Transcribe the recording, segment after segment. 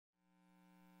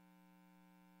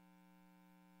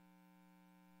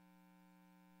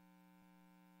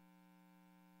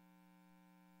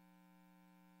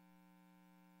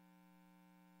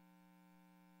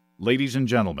Ladies and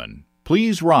gentlemen,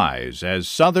 please rise as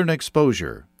Southern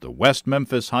Exposure, the West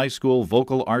Memphis High School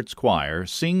Vocal Arts Choir,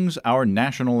 sings our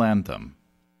national anthem.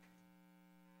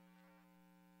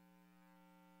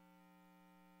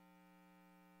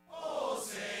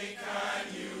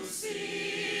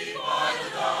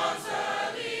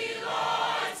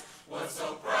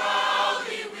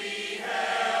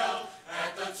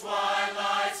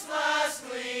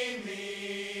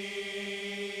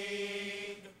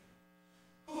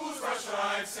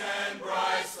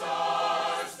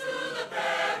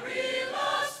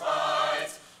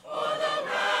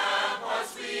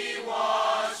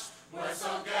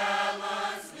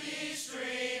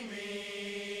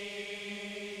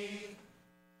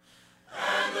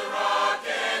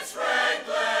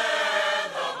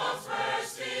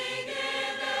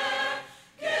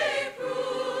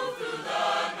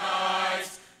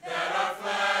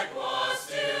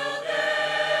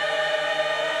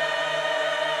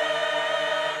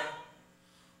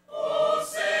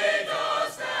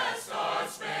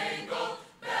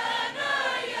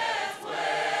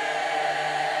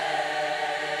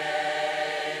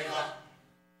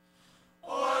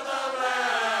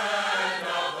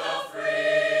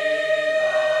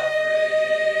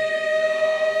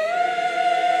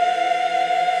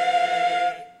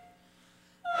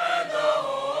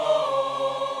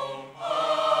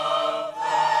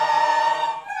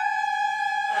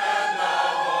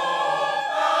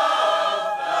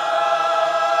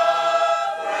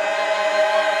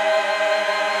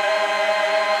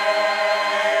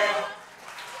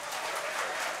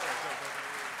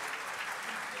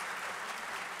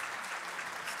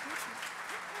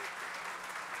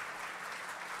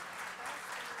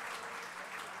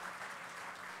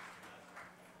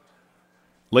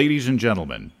 Ladies and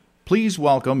gentlemen, please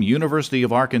welcome University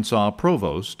of Arkansas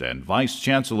Provost and Vice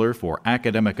Chancellor for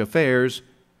Academic Affairs,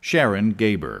 Sharon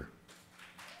Gaber.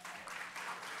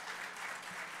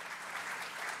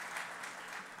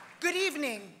 Good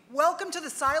evening. Welcome to the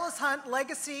Silas Hunt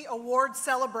Legacy Award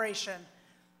celebration.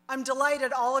 I'm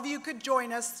delighted all of you could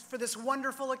join us for this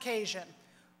wonderful occasion.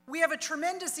 We have a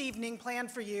tremendous evening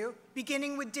planned for you,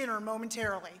 beginning with dinner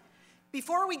momentarily.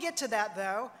 Before we get to that,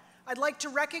 though, I'd like to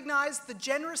recognize the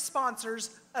generous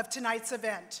sponsors of tonight's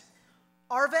event: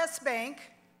 Arvest Bank,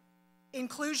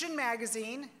 Inclusion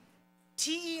Magazine,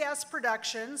 TES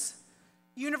Productions,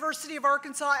 University of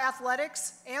Arkansas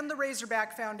Athletics and the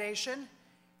Razorback Foundation,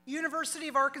 University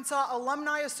of Arkansas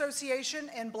Alumni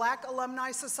Association and Black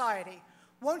Alumni Society.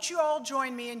 Won't you all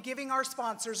join me in giving our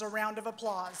sponsors a round of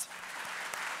applause?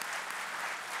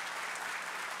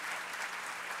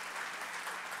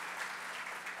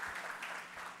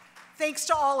 Thanks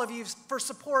to all of you for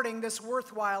supporting this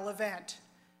worthwhile event.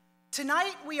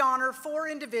 Tonight, we honor 4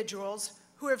 individuals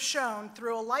who have shown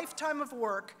through a lifetime of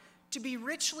work to be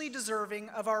richly deserving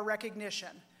of our recognition.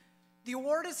 The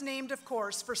award is named, of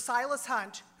course, for Silas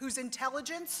Hunt, whose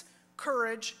intelligence,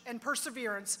 courage, and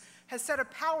perseverance has set a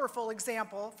powerful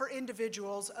example for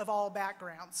individuals of all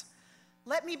backgrounds.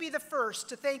 Let me be the first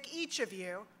to thank each of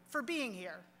you for being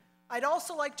here. I'd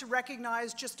also like to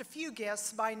recognize just a few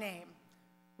guests by name.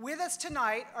 With us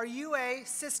tonight are UA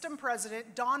System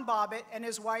President Don Bobbitt and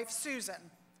his wife Susan.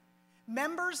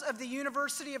 Members of the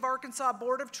University of Arkansas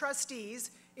Board of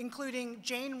Trustees, including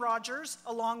Jane Rogers,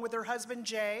 along with her husband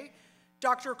Jay,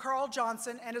 Dr. Carl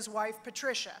Johnson and his wife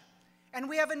Patricia. And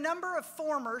we have a number of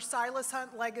former Silas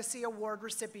Hunt Legacy Award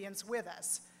recipients with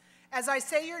us. As I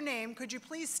say your name, could you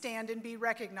please stand and be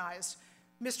recognized?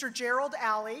 Mr. Gerald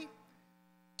Alley,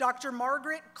 Dr.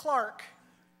 Margaret Clark,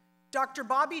 Dr.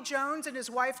 Bobby Jones and his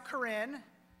wife Corinne,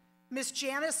 Miss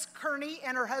Janice Kearney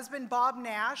and her husband Bob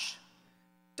Nash,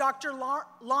 Dr.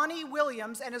 Lonnie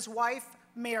Williams and his wife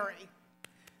Mary.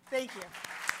 Thank you.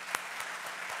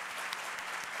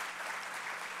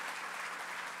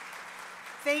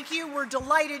 Thank you. We're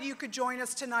delighted you could join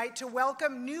us tonight to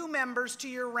welcome new members to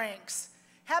your ranks.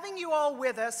 Having you all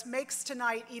with us makes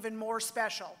tonight even more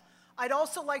special. I'd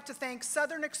also like to thank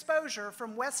Southern Exposure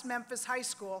from West Memphis High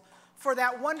School for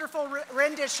that wonderful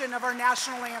rendition of our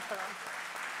national anthem.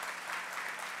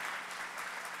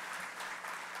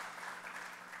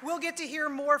 We'll get to hear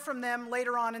more from them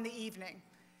later on in the evening.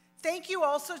 Thank you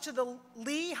also to the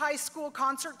Lee High School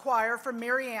Concert Choir from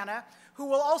Mariana, who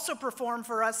will also perform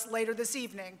for us later this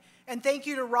evening. And thank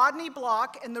you to Rodney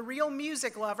Block and the Real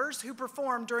Music Lovers who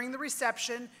performed during the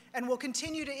reception and will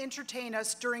continue to entertain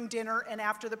us during dinner and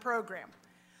after the program.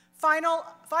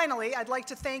 Finally, I'd like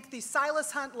to thank the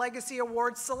Silas Hunt Legacy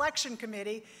Award Selection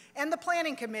Committee and the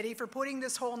Planning Committee for putting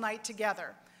this whole night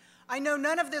together. I know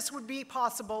none of this would be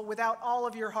possible without all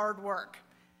of your hard work.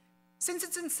 Since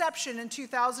its inception in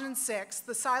 2006,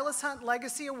 the Silas Hunt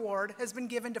Legacy Award has been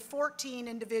given to 14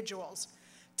 individuals.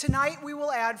 Tonight, we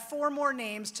will add 4 more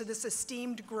names to this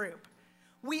esteemed group.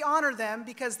 We honor them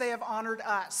because they have honored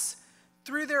us.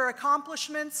 Through their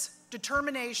accomplishments,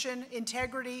 determination,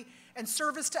 integrity, and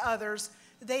service to others,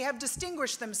 they have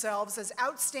distinguished themselves as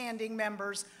outstanding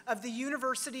members of the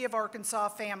University of Arkansas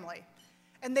family.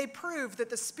 And they prove that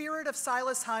the spirit of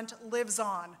Silas Hunt lives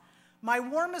on. My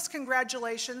warmest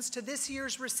congratulations to this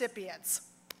year's recipients.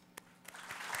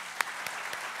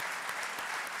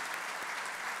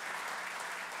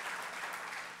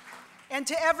 And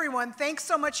to everyone, thanks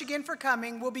so much again for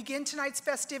coming. We'll begin tonight's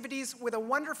festivities with a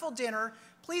wonderful dinner.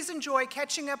 Please enjoy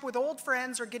catching up with old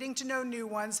friends or getting to know new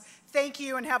ones. Thank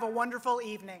you and have a wonderful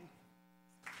evening.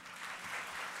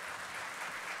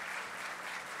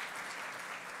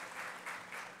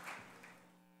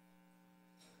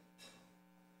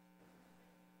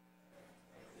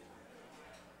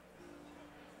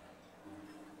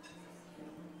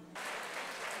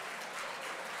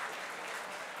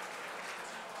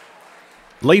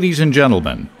 Ladies and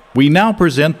gentlemen, we now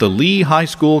present the Lee High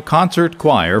School Concert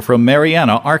Choir from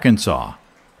Marianna, Arkansas.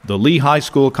 The Lee High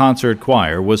School Concert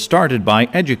Choir was started by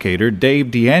educator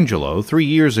Dave D'Angelo 3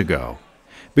 years ago.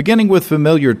 Beginning with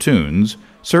familiar tunes,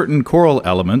 certain choral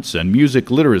elements and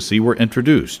music literacy were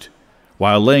introduced.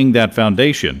 While laying that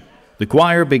foundation, the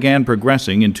choir began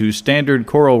progressing into standard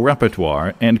choral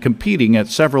repertoire and competing at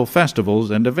several festivals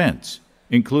and events,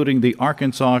 including the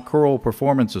Arkansas Choral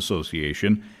Performance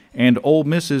Association and Ole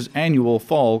Miss's annual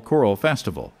Fall Choral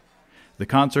Festival. The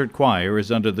concert choir is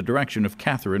under the direction of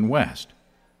Catherine West.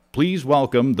 Please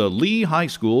welcome the Lee High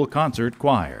School Concert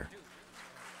Choir.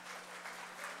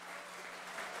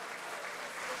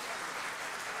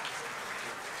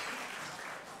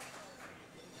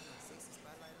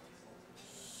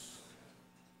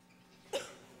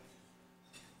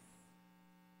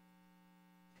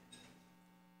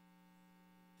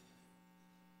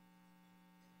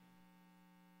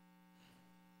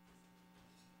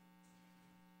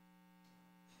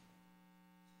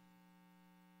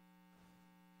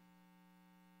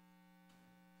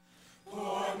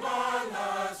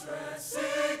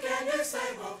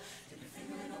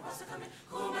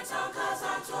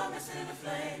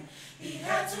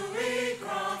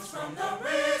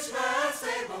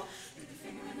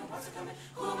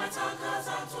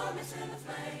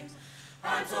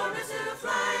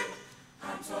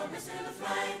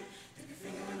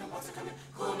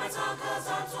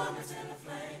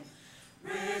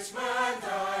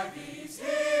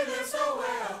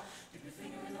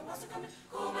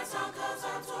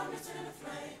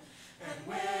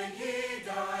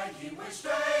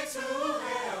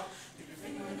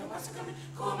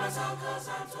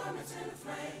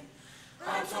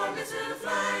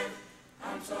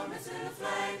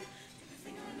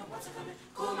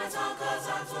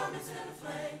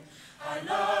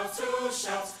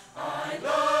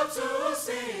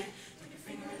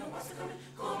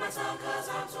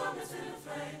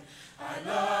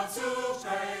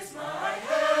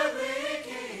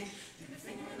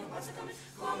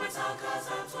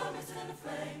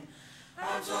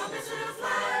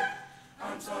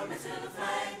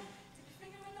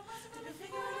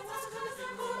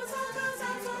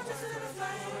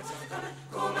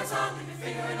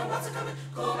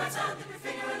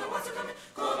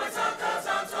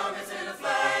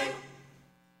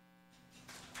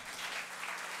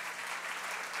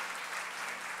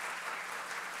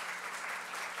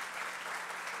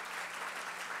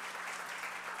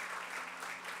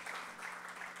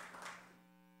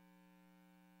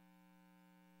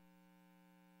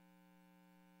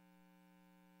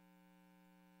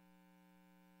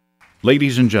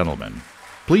 Ladies and gentlemen,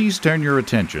 please turn your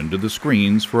attention to the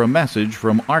screens for a message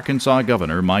from Arkansas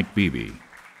Governor Mike Beebe.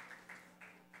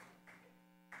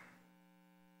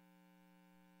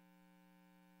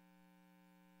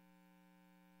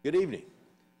 Good evening.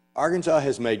 Arkansas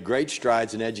has made great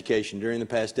strides in education during the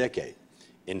past decade.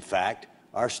 In fact,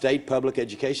 our state public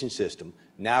education system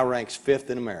now ranks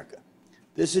 5th in America.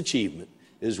 This achievement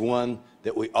is one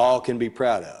that we all can be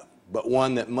proud of, but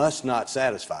one that must not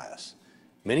satisfy us.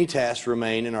 Many tasks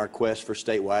remain in our quest for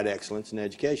statewide excellence in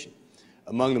education.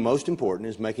 Among the most important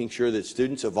is making sure that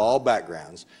students of all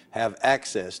backgrounds have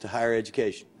access to higher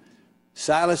education.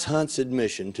 Silas Hunt's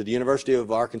admission to the University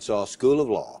of Arkansas School of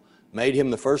Law made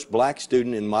him the first black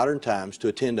student in modern times to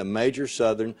attend a major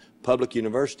Southern public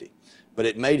university, but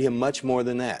it made him much more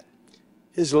than that.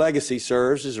 His legacy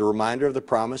serves as a reminder of the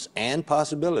promise and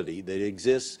possibility that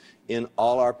exists in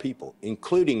all our people,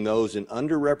 including those in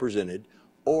underrepresented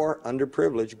or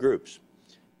underprivileged groups.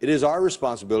 It is our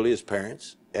responsibility as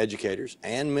parents, educators,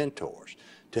 and mentors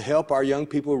to help our young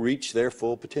people reach their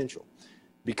full potential.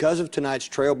 Because of tonight's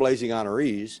trailblazing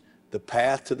honorees, the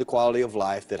path to the quality of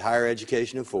life that higher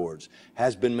education affords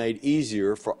has been made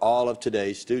easier for all of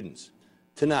today's students.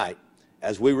 Tonight,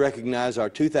 as we recognize our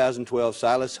 2012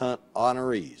 Silas Hunt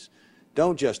honorees,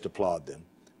 don't just applaud them.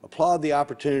 Applaud the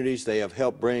opportunities they have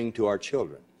helped bring to our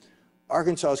children.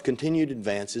 Arkansas's continued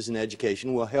advances in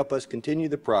education will help us continue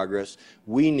the progress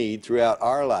we need throughout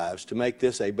our lives to make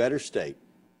this a better state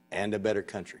and a better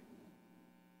country.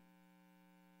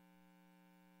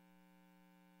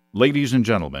 Ladies and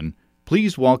gentlemen,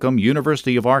 please welcome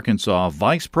University of Arkansas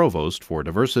Vice Provost for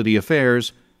Diversity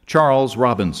Affairs, Charles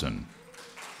Robinson.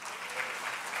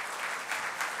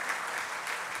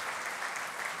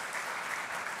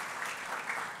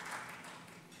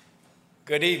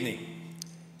 Good evening.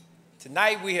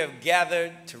 Tonight we have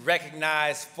gathered to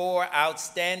recognize 4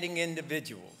 outstanding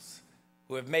individuals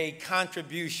who have made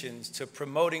contributions to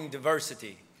promoting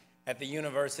diversity at the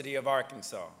University of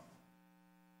Arkansas.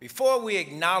 Before we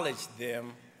acknowledge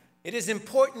them, it is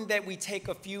important that we take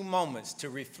a few moments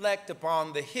to reflect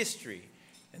upon the history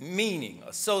and meaning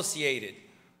associated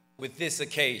with this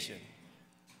occasion.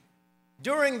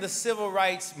 During the civil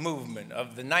rights movement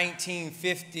of the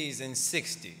 1950s and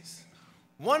 60s,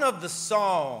 one of the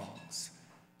songs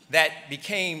that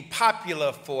became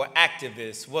popular for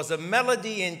activists was a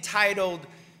melody entitled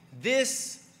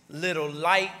 "This Little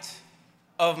Light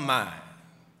of Mine."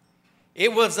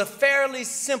 It was a fairly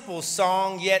simple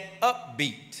song, yet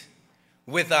upbeat,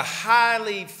 with a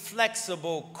highly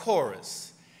flexible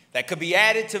chorus that could be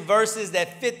added to verses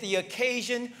that fit the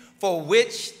occasion for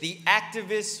which the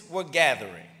activists were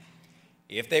gathering.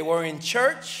 If they were in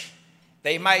church,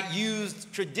 they might use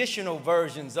traditional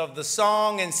versions of the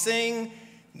song and sing,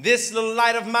 "This little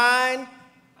light of mine,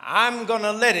 I'm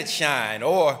gonna let it shine,"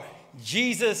 or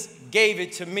 "Jesus gave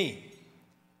it to me,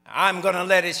 I'm gonna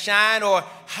let it shine," or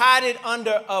 "Hide it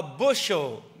under a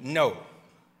bushel, no,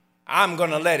 I'm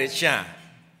gonna let it shine."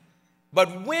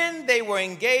 But when they were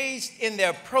engaged in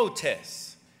their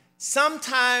protests,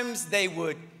 sometimes they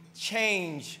would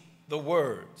change the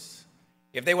words.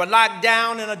 If they were locked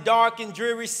down in a dark and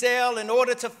dreary cell, in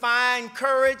order to find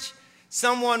courage,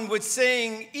 someone would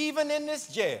sing, "Even in this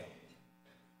jail,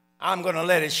 I'm gonna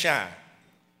let it shine."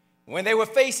 When they were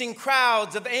facing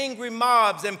crowds of angry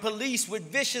mobs and police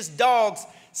with vicious dogs,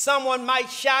 someone might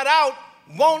shout out,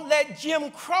 "Won't let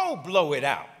Jim Crow blow it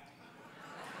out,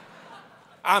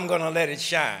 I'm gonna let it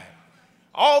shine."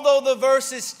 Although the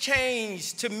verses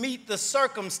changed to meet the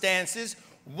circumstances,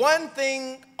 one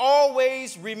thing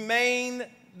always remained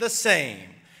the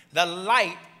same: the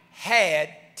light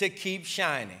had to keep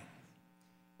shining.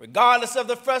 Regardless of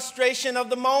the frustration of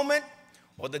the moment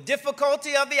or the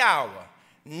difficulty of the hour,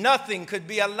 nothing could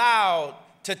be allowed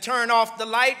to turn off the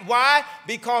light. Why?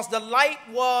 Because the light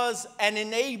was an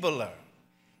enabler.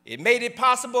 It made it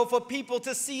possible for people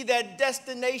to see their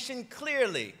destination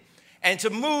clearly and to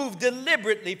move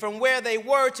deliberately from where they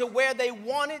were to where they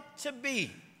wanted to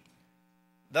be.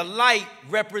 The light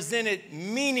represented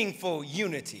meaningful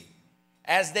unity.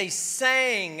 As they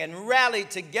sang and rallied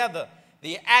together,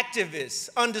 the activists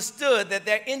understood that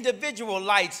their individual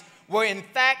lights were in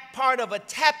fact part of a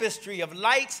tapestry of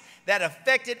lights that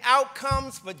affected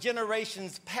outcomes for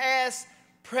generations past,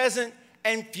 present,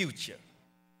 and future.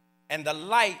 And the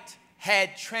light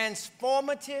had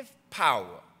transformative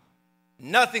power.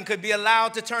 Nothing could be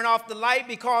allowed to turn off the light,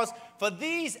 because for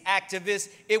these activists,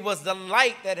 it was the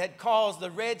light that had caused the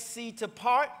Red Sea to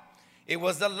part. It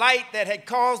was the light that had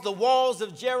caused the walls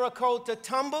of Jericho to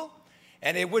tumble.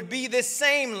 And it would be this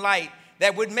same light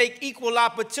that would make equal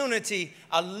opportunity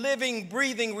a living,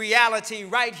 breathing reality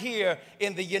right here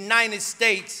in the United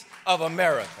States of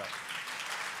America.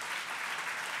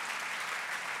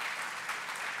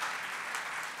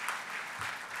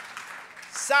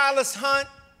 Silas Hunt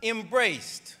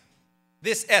embraced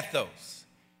this ethos.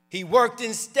 He worked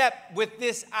in step with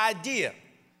this idea.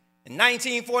 In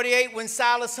 1948, when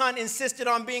Silas Hunt insisted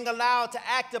on being allowed to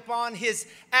act upon his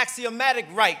axiomatic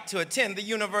right to attend the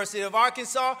University of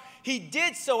Arkansas, he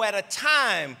did so at a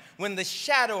time when the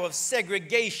shadow of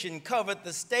segregation covered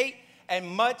the state and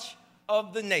much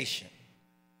of the nation.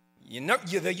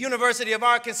 The University of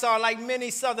Arkansas, like many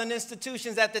Southern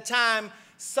institutions at the time,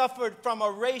 suffered from a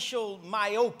racial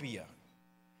myopia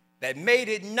that made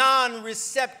it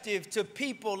non-receptive to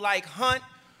people like Hunt,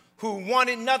 who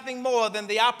wanted nothing more than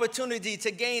the opportunity to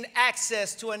gain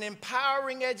access to an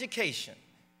empowering education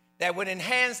that would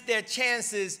enhance their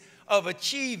chances of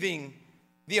achieving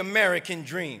the American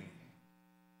dream.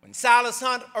 When Silas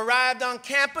Hunt arrived on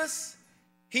campus,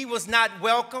 he was not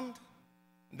welcomed,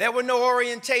 There were no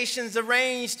orientations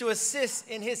arranged to assist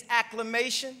in his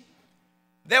acclamation.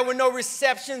 There were no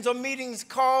receptions or meetings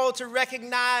called to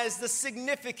recognize the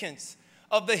significance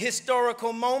of the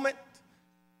historical moment.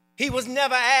 He was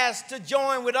never asked to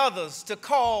join with others to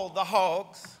call the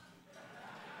hogs.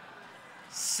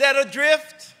 Set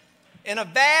adrift in a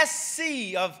vast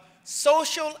sea of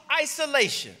social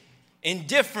isolation,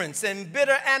 indifference, and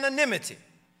bitter anonymity,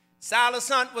 Silas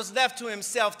Hunt was left to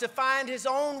himself to find his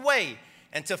own way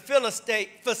and to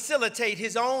facilitate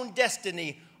his own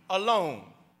destiny alone.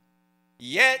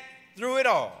 Yet, through it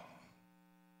all,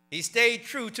 he stayed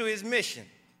true to his mission.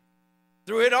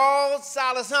 Through it all,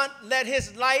 Silas Hunt let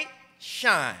his light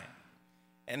shine.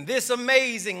 And this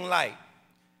amazing light,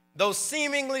 though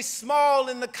seemingly small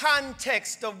in the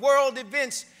context of world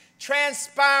events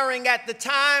transpiring at the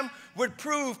time, would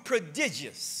prove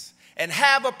prodigious and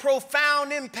have a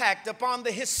profound impact upon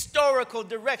the historical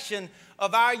direction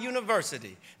of our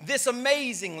university. This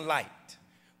amazing light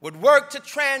would work to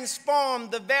transform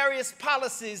the various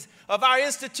policies of our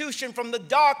institution from the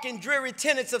dark and dreary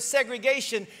tenets of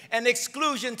segregation and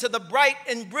exclusion to the bright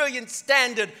and brilliant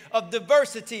standard of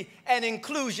diversity and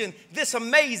inclusion. This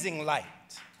amazing light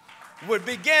would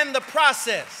begin the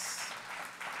process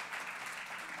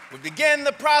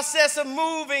of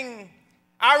moving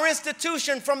our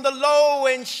institution from the low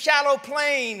and shallow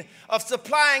plane of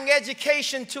supplying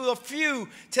education to a few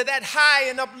to that high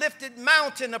and uplifted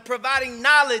mountain of providing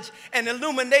knowledge and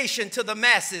illumination to the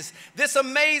masses. This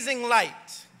amazing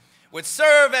light would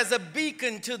serve as a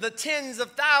beacon to the tens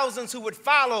of thousands who would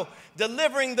follow,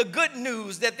 delivering the good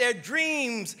news that their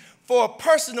dreams for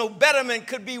personal betterment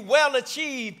could be well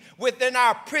achieved within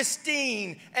our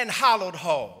pristine and hallowed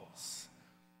halls.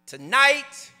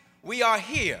 Tonight, we are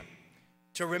here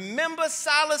to remember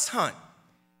Silas Hunt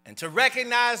and to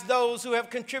recognize those who have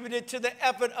contributed to the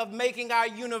effort of making our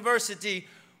university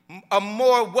a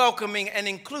more welcoming and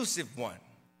inclusive one.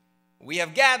 We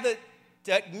have gathered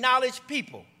to acknowledge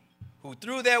people who,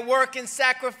 through their work and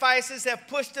sacrifices, have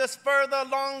pushed us further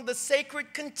along the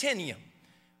sacred continuum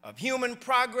of human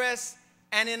progress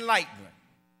and enlightenment.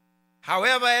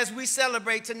 However, as we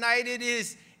celebrate tonight, it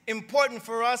is important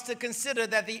for us to consider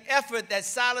that the effort that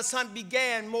Silas Hunt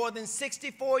began more than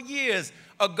 64 years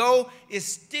ago is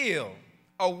still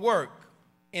a work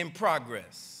in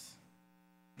progress.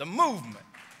 The movement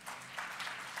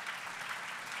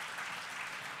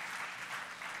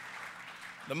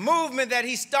that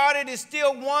he started is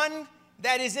still one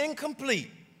that is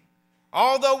incomplete.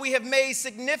 Although we have made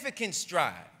significant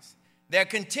strides, there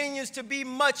continues to be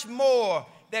much more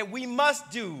that we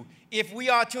must do if we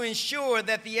are to ensure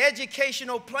that the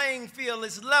educational playing field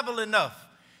is level enough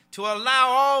to allow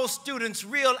all students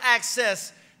real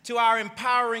access to our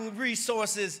empowering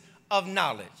resources of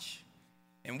knowledge.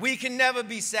 And we can never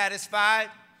be satisfied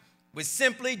with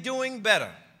simply doing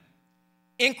better.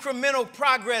 Incremental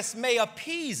progress may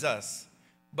appease us,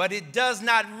 but it does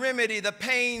not remedy the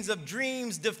pains of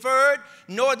dreams deferred,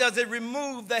 nor does it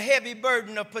remove the heavy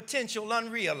burden of potential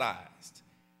unrealized.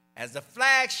 As a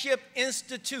flagship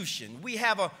institution, we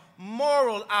have a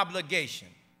moral obligation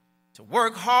to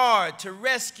work hard to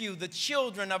rescue the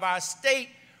children of our state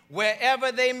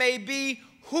wherever they may be,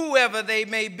 whoever they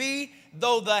may be,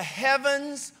 though the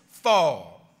heavens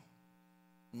fall.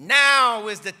 Now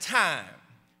is the time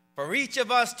for each of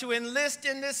us to enlist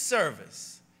in this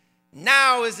service.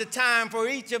 Now is the time for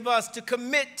each of us to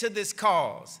commit to this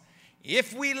cause.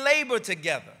 If we labor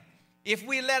together, if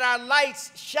we let our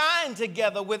lights shine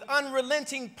together with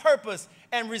unrelenting purpose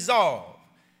and resolve,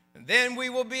 then we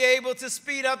will be able to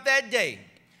speed up that day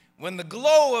when the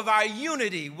glow of our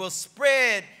unity will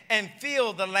spread and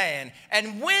fill the land.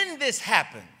 And when this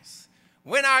happens,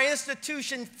 when our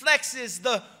institution flexes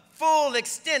the full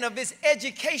extent of its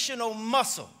educational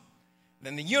muscle,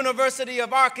 then the University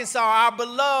of Arkansas, our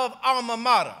beloved alma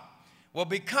mater, will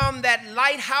become that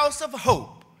lighthouse of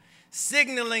hope,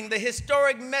 signaling the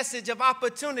historic message of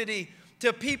opportunity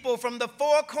to people from the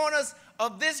four corners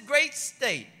of this great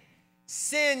state.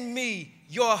 Send me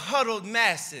your huddled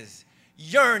masses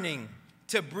yearning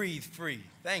to breathe free.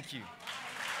 Thank you.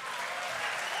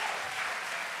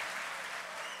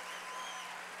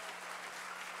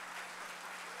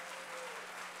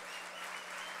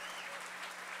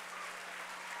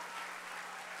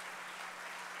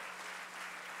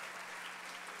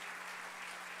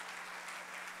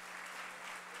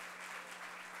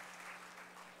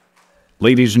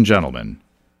 Ladies and gentlemen,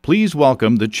 please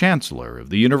welcome the Chancellor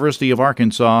of the University of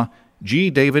Arkansas,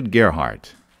 G. David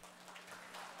Gerhardt.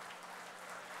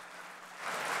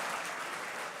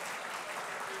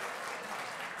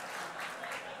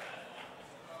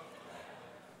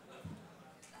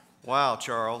 Wow,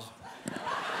 Charles.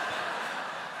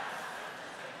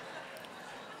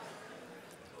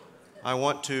 I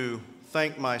want to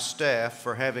thank my staff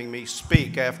for having me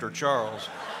speak after Charles.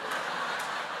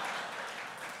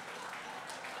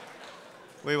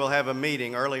 We will have a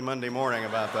meeting early Monday morning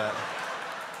about that.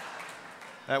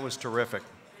 That was terrific.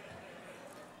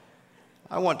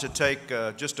 I want to take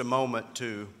just a moment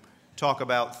to talk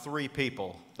about three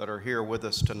people that are here with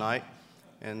us tonight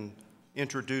and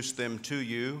introduce them to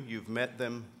you. You've met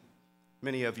them,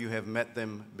 many of you have met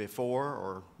them before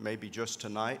or maybe just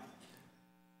tonight.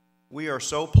 We are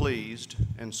so pleased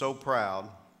and so proud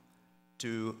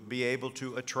to be able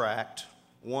to attract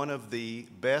one of the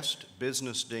best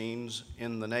business deans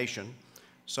in the nation,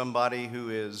 somebody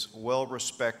who is well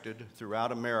respected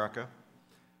throughout America,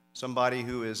 somebody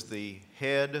who is the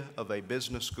head of a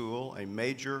business school, a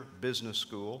major business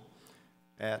school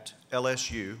at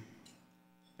LSU.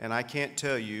 And I can't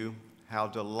tell you how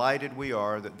delighted we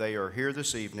are that they are here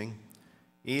this evening,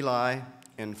 Eli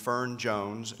and Fern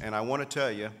Jones. And I want to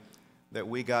tell you that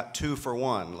we got 2 for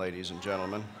 1, ladies and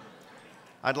gentlemen.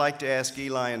 I'd like to ask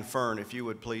Eli and Fern if you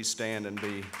would please stand and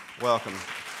be welcome.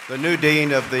 The new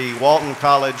dean of the Walton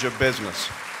College of Business.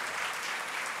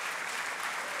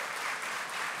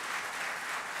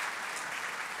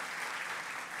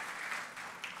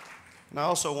 And I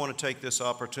also want to take this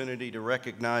opportunity to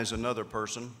recognize another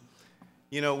person.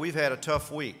 You know, we've had a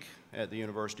tough week at the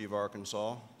University of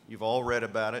Arkansas. You've all read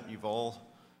about it. You've all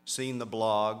seen the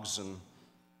blogs and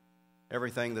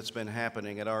everything that's been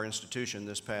happening at our institution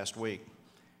this past week.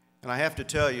 And I have to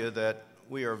tell you that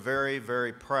we are very,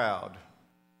 very proud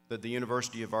that the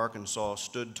University of Arkansas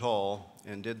stood tall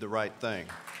and did the right thing.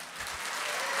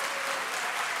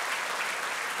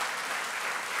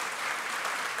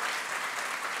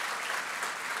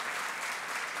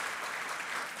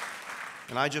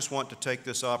 And I just want to take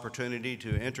this opportunity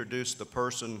to introduce the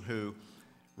person who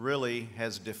really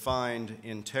has defined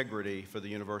integrity for the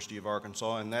University of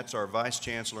Arkansas, and that's our Vice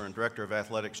Chancellor and Director of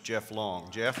Athletics, Jeff Long.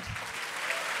 Jeff?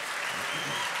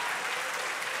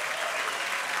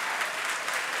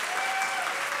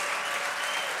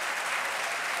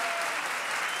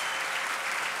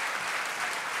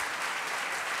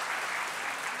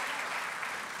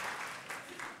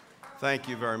 Thank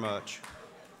you very much.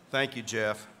 Thank you,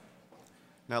 Jeff.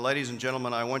 Now, ladies and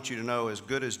gentlemen, I want you to know, as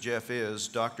good as Jeff is,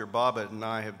 Dr. Bobbitt and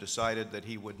I have decided that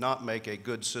he would not make a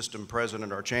good system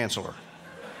president or chancellor.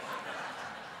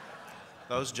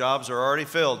 Those jobs are already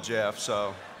filled, Jeff,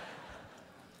 so.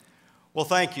 Well,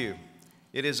 thank you.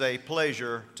 It is a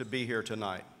pleasure to be here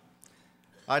tonight.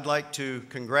 I'd like to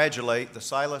congratulate the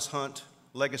Silas Hunt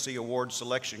Legacy Award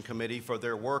Selection Committee for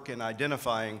their work in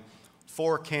identifying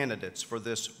 4 candidates for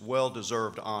this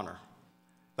well-deserved honor.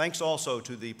 Thanks also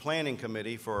to the Planning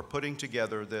Committee for putting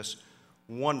together this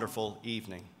wonderful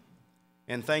evening.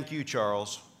 And thank you,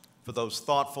 Charles, for those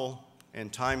thoughtful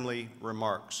and timely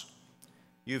remarks.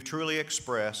 You've truly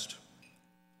expressed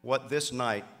what this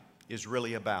night is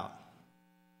really about.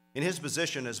 In his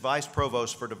position as Vice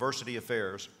Provost for Diversity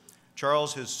Affairs,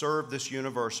 Charles has served this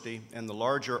university and the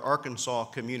larger Arkansas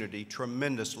community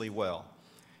tremendously well.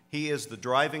 He is the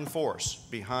driving force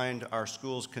behind our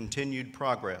school's continued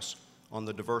progress on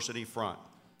the diversity front.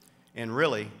 And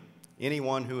really,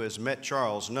 anyone who has met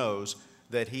Charles knows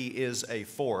that he is a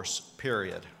force,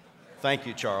 period. Thank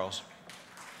you, Charles.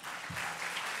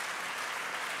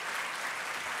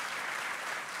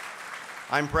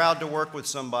 I'm proud to work with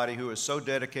somebody who is so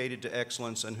dedicated to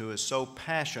excellence and who is so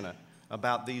passionate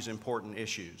about these important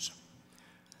issues.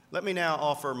 Let me now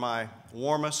offer my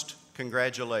warmest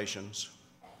congratulations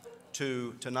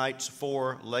to tonight's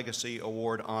 4 Legacy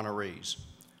Award honorees: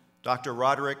 Dr.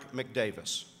 Roderick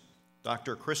McDavis,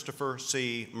 Dr. Christopher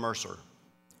C. Mercer,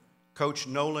 Coach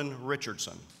Nolan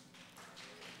Richardson,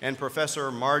 and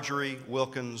Professor Marjorie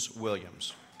Wilkins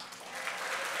Williams.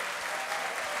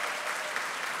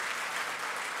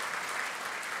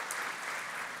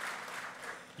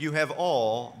 You have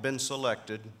all been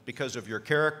selected because of your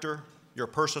character, your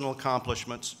personal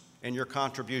accomplishments, and your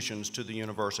contributions to the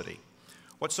university.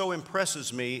 What so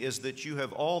impresses me is that you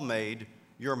have all made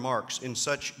your marks in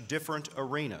such different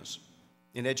arenas: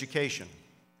 in education,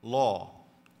 law,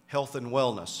 health and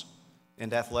wellness,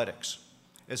 and athletics.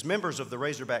 As members of the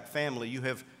Razorback family, you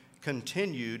have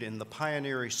continued in the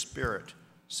pioneering spirit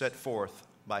set forth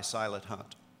by Silas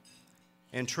Hunt.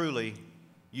 And truly,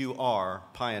 you are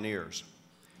pioneers.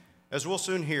 As we'll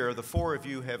soon hear, the 4 of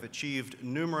you have achieved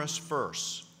numerous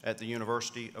firsts at the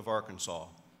University of Arkansas.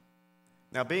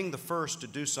 Now, being the first to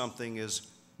do something is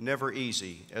never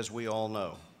easy, as we all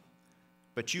know,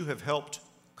 but you have helped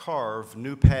carve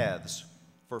new paths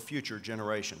for future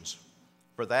generations.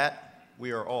 For that,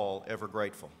 we are all ever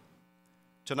grateful.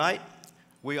 Tonight,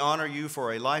 we honor you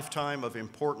for a lifetime of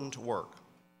important work.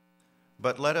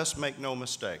 But let us make no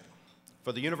mistake,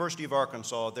 for the University of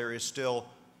Arkansas, there is still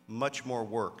much more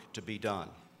work to be done.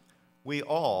 We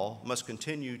all must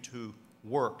continue to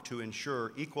work to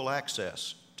ensure equal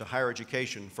access to higher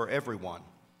education for everyone.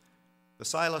 The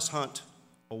Silas Hunt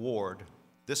Award,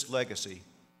 this legacy,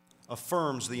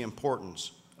 affirms the importance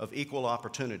of equal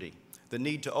opportunity, the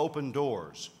need to open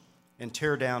doors and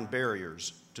tear down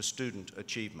barriers to student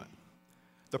achievement.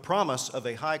 The promise of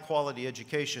a high-quality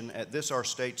education at this our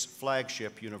state's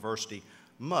flagship university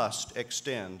must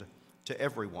extend to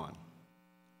everyone,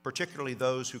 particularly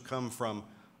those who come from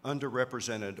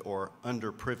underrepresented or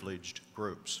underprivileged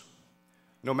groups.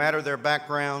 No matter their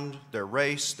background, their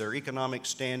race, their economic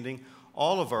standing,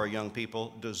 all of our young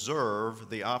people deserve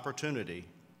the opportunity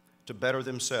to better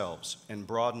themselves and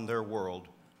broaden their world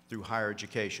through higher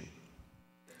education.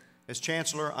 As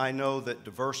Chancellor, I know that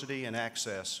diversity and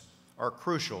access are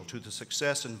crucial to the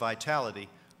success and vitality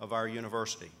of our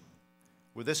university.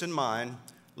 With this in mind,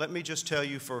 let me just tell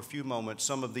you for a few moments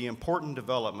some of the important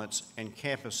developments and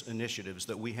campus initiatives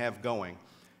that we have going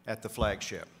at the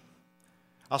flagship.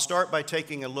 I'll start by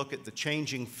taking a look at the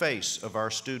changing face of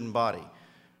our student body,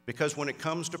 because when it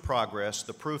comes to progress,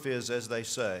 the proof is, as they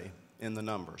say, in the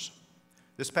numbers.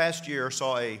 This past year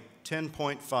saw a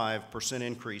 10.5%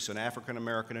 increase in African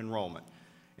American enrollment,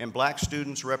 and black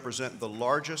students represent the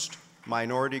largest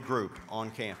minority group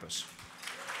on campus.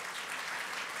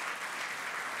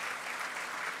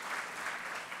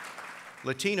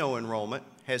 Latino enrollment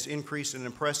has increased an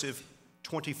impressive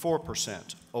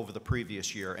 24% over the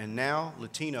previous year, and now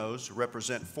Latinos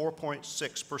represent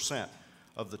 4.6%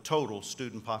 of the total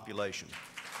student population.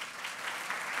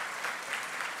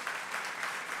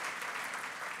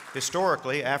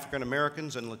 Historically, African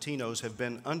Americans and Latinos have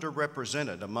been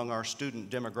underrepresented among our student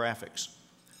demographics.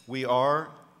 We are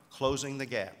closing the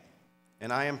gap,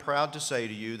 and I am proud to say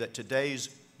to you that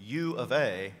today's U of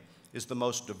A is the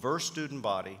most diverse student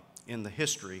body in the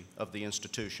history of the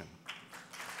institution.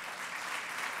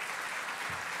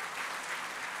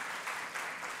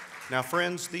 Now,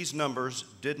 friends, these numbers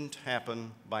didn't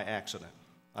happen by accident.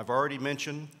 I've already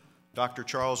mentioned Dr.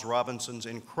 Charles Robinson's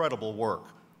incredible work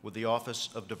with the Office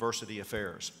of Diversity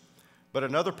Affairs. But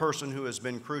another person who has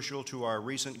been crucial to our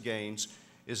recent gains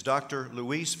is Dr.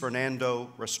 Luis Fernando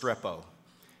Restrepo.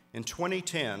 In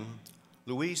 2010,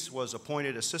 Luis was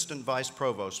appointed Assistant Vice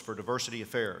Provost for Diversity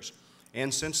Affairs,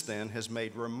 and since then has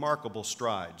made remarkable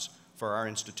strides for our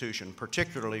institution,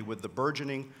 particularly with the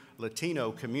burgeoning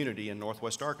Latino community in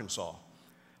Northwest Arkansas.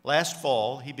 Last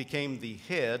fall, he became the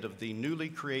head of the newly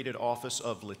created Office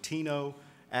of Latino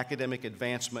Academic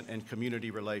Advancement and Community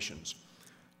Relations.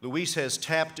 Luis has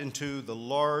tapped into the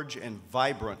large and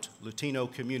vibrant Latino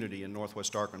community in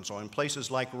Northwest Arkansas in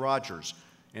places like Rogers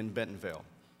and Bentonville.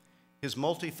 His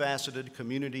multifaceted,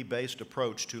 community-based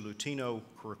approach to Latino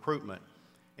recruitment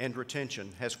and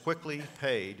retention has quickly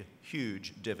paid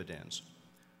huge dividends.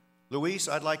 Luis,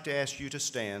 I'd like to ask you to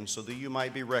stand so that you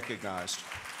might be recognized.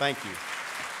 Thank you.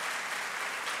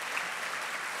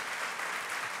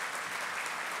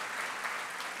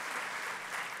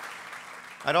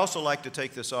 I'd also like to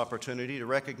take this opportunity to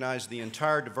recognize the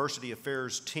entire Diversity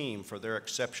Affairs team for their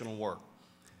exceptional work.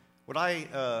 Would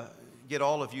I get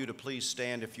all of you to please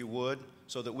stand, if you would,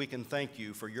 so that we can thank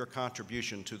you for your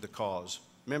contribution to the cause.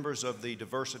 Members of the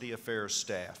Diversity Affairs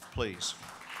staff, please.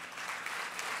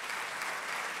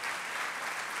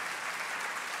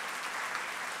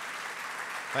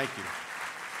 Thank you.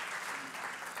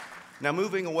 Now,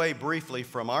 moving away briefly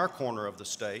from our corner of the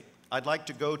state, I'd like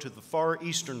to go to the far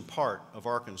eastern part of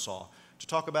Arkansas to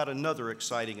talk about another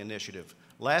exciting initiative.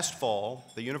 Last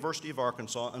fall, the University of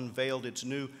Arkansas unveiled its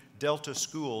new Delta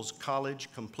Schools College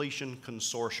Completion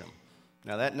Consortium.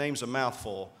 Now, that name's a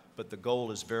mouthful, but the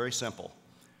goal is very simple.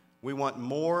 We want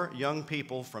more young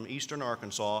people from eastern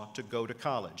Arkansas to go to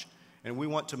college, and we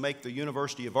want to make the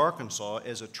University of Arkansas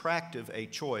as attractive a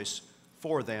choice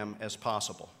for them as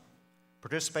possible.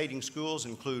 Participating schools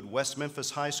include West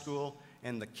Memphis High School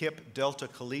and the KIPP Delta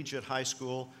Collegiate High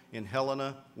School in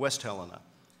Helena, West Helena.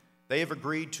 They have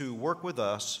agreed to work with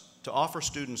us to offer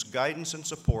students guidance and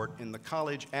support in the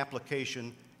college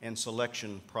application and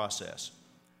selection process.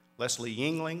 Leslie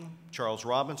Yingling, Charles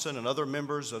Robinson, and other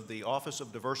members of the Office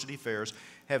of Diversity Affairs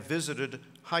have visited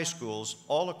high schools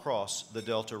all across the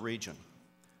Delta region.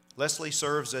 Leslie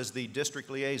serves as the district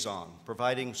liaison,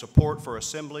 providing support for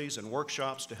assemblies and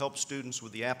workshops to help students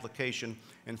with the application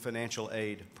and financial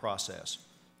aid process.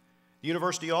 The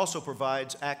university also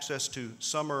provides access to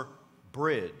Summer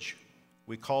Bridge.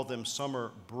 We call them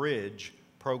Summer Bridge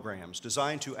programs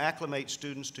designed to acclimate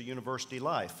students to university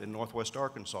life in Northwest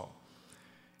Arkansas.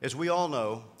 As we all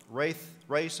know,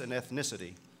 race and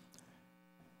ethnicity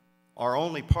are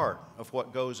only part of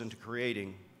what goes into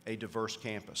creating a diverse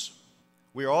campus.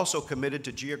 We are also committed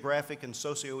to geographic and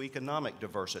socioeconomic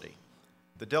diversity.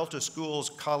 The Delta Schools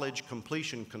College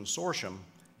Completion Consortium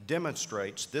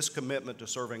demonstrates this commitment to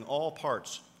serving all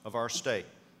parts of our state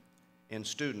and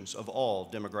students of all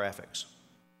demographics.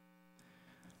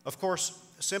 Of course,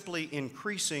 simply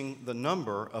increasing the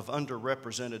number of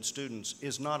underrepresented students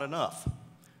is not enough.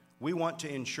 We want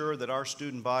to ensure that our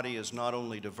student body is not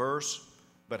only diverse,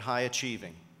 but high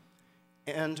achieving.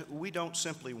 And we don't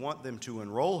simply want them to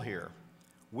enroll here,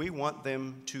 we want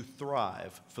them to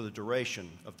thrive for the duration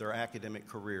of their academic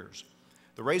careers.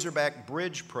 The Razorback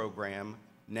Bridge program,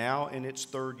 now in its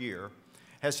third year,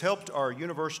 has helped our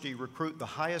university recruit the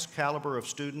highest caliber of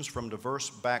students from diverse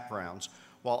backgrounds,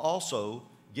 while also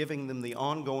giving them the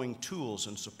ongoing tools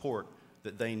and support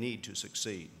that they need to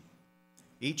succeed.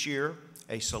 Each year,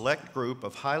 a select group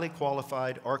of highly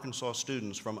qualified Arkansas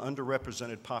students from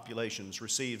underrepresented populations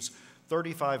receives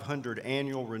 3,500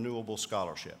 annual renewable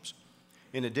scholarships.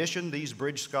 In addition, these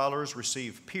Bridge Scholars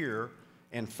receive peer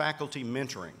and faculty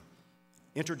mentoring,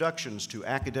 introductions to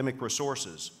academic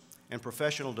resources, and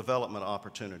professional development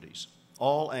opportunities,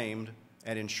 all aimed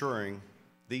at ensuring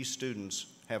these students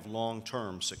have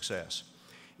long-term success.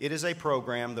 It is a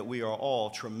program that we are all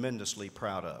tremendously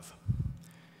proud of.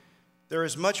 There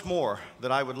is much more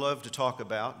that I would love to talk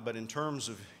about, but in terms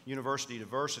of university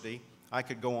diversity, I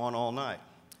could go on all night,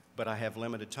 but I have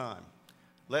limited time.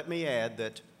 Let me add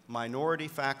that minority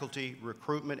faculty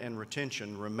recruitment and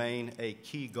retention remain a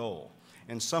key goal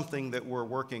and something that we're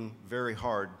working very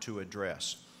hard to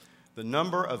address. The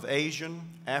number of Asian,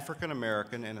 African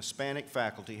American, and Hispanic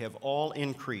faculty have all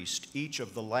increased each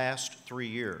of the last 3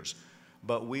 years,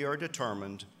 but we are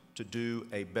determined to do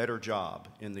a better job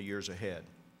in the years ahead.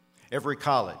 Every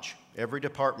college, every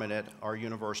department at our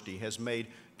university has made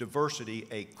diversity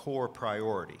a core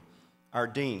priority. Our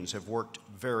deans have worked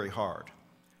very hard.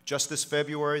 Just this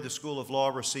February, the School of Law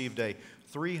received a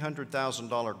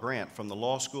 $300,000 grant from the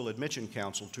Law School Admission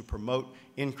Council to promote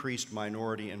increased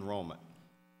minority enrollment.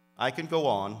 I can go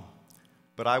on,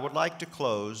 but I would like to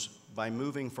close by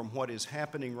moving from what is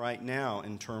happening right now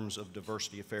in terms of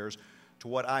diversity affairs to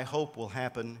what I hope will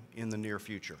happen in the near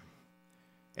future.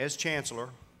 As Chancellor,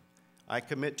 I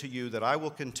commit to you that I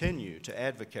will continue to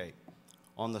advocate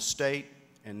on the state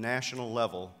and national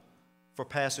level for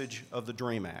passage of the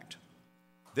DREAM Act.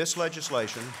 This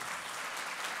legislation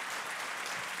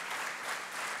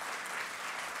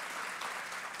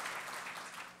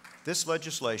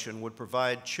would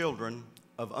provide children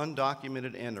of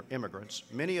undocumented immigrants,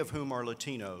 many of whom are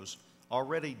Latinos,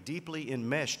 already deeply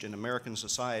enmeshed in American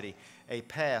society, a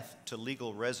path to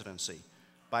legal residency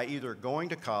by either going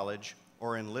to college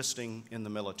or enlisting in the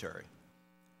military.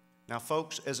 Now,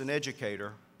 folks, as an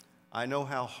educator, I know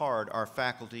how hard our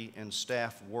faculty and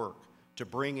staff work to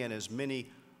bring in as many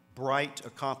bright,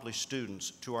 accomplished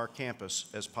students to our campus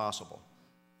as possible.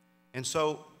 And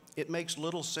so it makes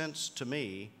little sense to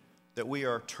me that we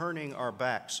are turning our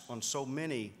backs on so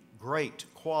many great,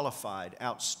 qualified,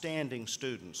 outstanding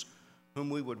students whom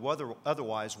we would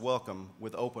otherwise welcome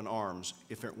with open arms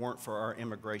if it weren't for our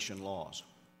immigration laws.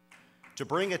 To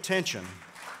bring attention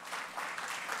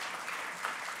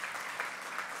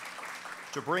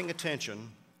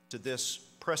to this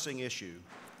pressing issue,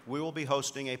 we will be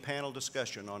hosting a panel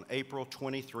discussion on April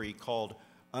 23 called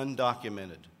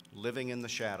Undocumented, Living in the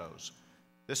Shadows.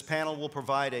 This panel will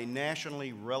provide a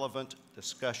nationally relevant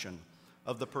discussion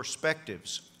of the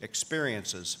perspectives,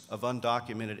 experiences of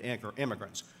undocumented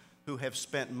immigrants who have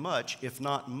spent much, if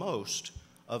not most,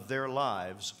 of their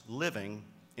lives living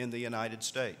in the United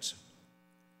States.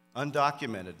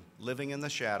 Undocumented, Living in the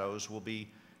Shadows will be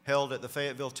held at the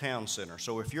Fayetteville Town Center.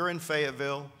 So if you're in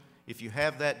Fayetteville, if you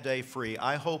have that day free,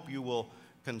 I hope you will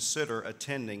consider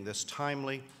attending this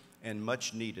timely and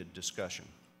much-needed discussion.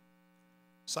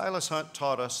 Silas Hunt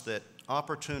taught us that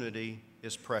opportunity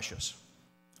is precious.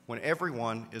 When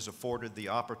everyone is afforded the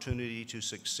opportunity to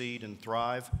succeed and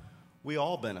thrive, we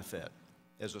all benefit,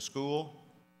 as a school,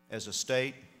 as a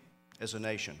state, as a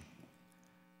nation.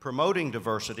 Promoting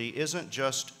diversity isn't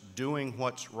just doing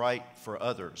what's right for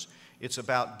others. It's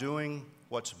about doing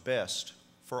what's best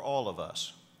for all of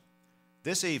us.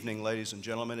 This evening, ladies and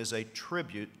gentlemen, is a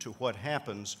tribute to what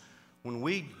happens when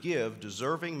we give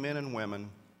deserving men and women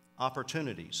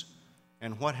opportunities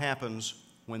and what happens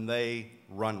when they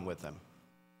run with them.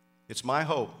 It's my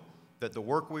hope that the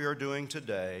work we are doing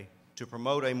today to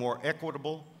promote a more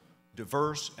equitable,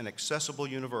 diverse, and accessible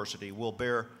university will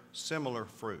bear similar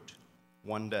fruit.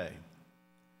 one day.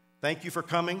 Thank you for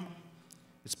coming.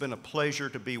 It's been a pleasure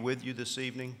to be with you this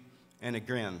evening. And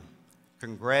again,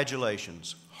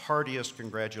 congratulations, heartiest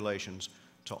congratulations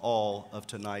to all of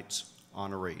tonight's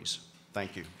honorees.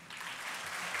 Thank you.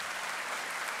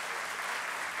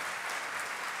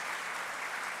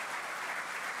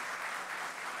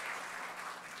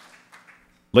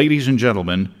 Ladies and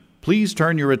gentlemen, please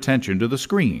turn your attention to the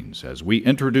screens as we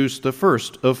introduce the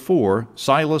first of 4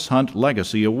 Silas Hunt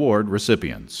Legacy Award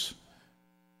recipients.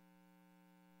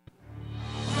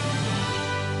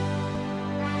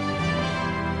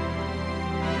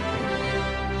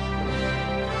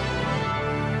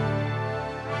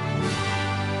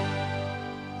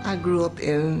 I grew up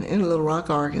in Little Rock,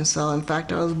 Arkansas. In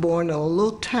fact, I was born in a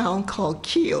little town called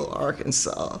Kiel,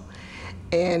 Arkansas.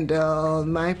 And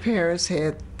my parents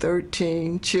had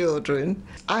 13 children.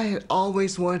 I had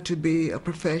always wanted to be a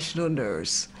professional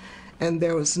nurse, and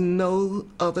there was no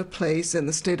other place in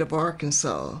the state of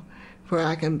Arkansas where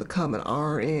I can become an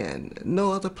RN.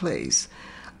 No other place.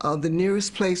 The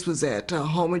nearest place was at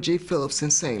Homer G. Phillips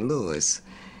in St. Louis.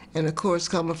 And of course,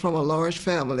 coming from a large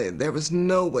family, there was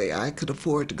no way I could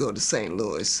afford to go to St.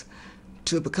 Louis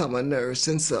to become a nurse.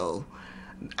 And so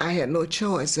I had no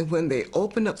choice. And when they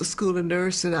opened up the School of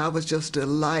Nursing, I was just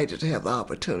delighted to have the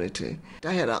opportunity.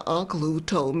 I had an uncle who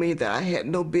told me that I had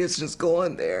no business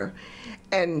going there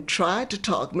and tried to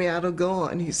talk me out of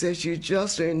going. He says, "You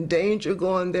just are in danger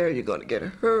going there. You're going to get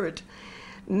hurt."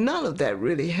 None of that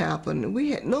really happened.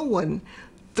 We had no one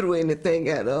threw anything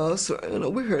at us, or,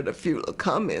 we heard a few little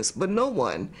comments, but no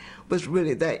one was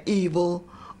really that evil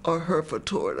or hurtful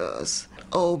toward us.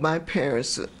 Oh, my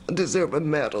parents deserve a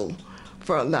medal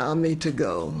for allowing me to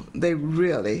go. They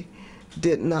really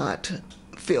did not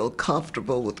feel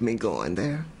comfortable with me going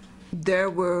there. There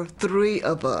were 3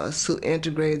 of us who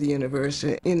integrated the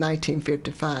university in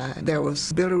 1955. There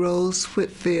was Billy Rose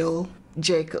Whitfield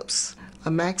Jacobs,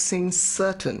 Maxine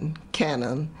Sutton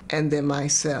Cannon, and then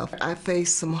myself. I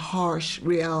faced some harsh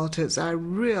realities. I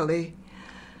really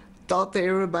thought that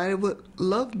everybody would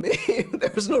love me.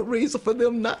 There was no reason for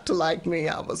them not to like me.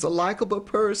 I was a likable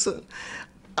person.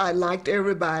 I liked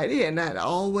everybody, and I'd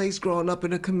always grown up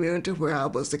in a community where I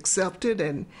was accepted,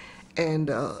 and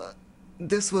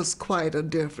this was quite a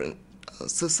different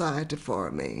society for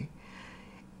me.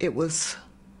 It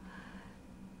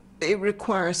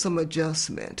requires some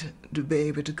adjustment to be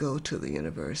able to go to the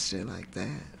university like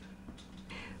that.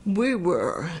 We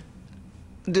were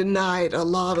denied a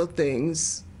lot of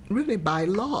things really by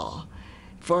law.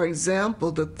 For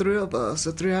example, the 3 of us,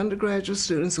 the 3 undergraduate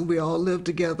students, we all lived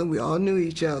together, we all knew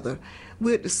each other.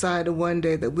 We had decided one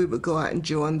day that we would go out and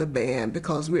join the band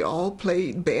because we all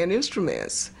played band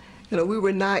instruments. We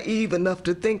were naive enough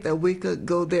to think that we could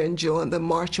go there and join the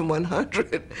Marching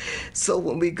 100. So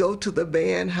when we go to the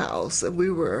band house, we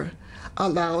were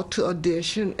allowed to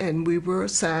audition, and we were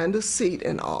assigned a seat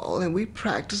and all, and we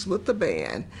practiced with the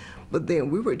band. But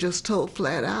then we were just told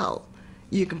flat out,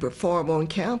 you can perform on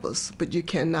campus, but you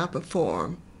cannot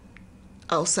perform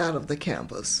outside of the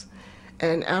campus.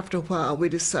 And after a while, we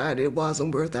decided it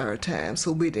wasn't worth our time,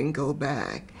 so we didn't go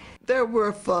back. There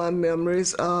were fun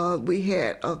memories. We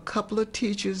had a couple of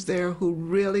teachers there who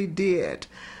really did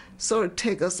sort of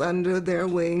take us under their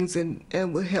wings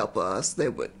and would help us. They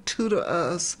would tutor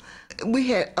us. We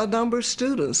had a number of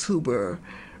students who were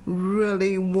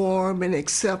really warm and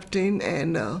accepting,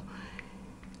 and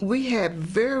we had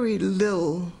very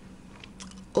little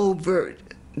overt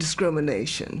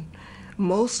discrimination.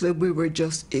 Mostly we were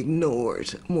just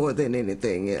ignored more than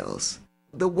anything else.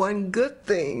 The one good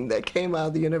thing that came out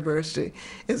of the university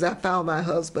is I found my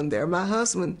husband there. My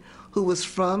husband, who was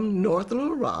from North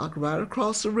Little Rock, right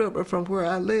across the river from where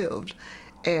I lived,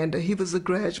 and he was a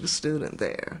graduate student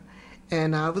there.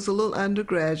 And I was a little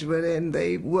undergraduate, and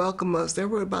they welcomed us. There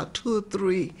were about 2 or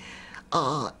 3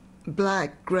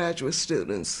 black graduate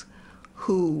students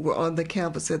who were on the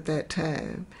campus at that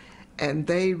time, and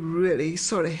they really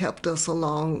sort of helped us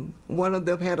along. One of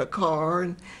them had a car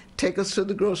and take us to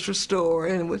the grocery store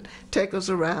and would take us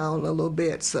around a little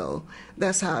bit. So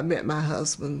that's how I met my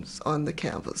husband on the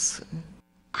campus.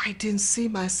 I didn't see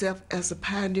myself as a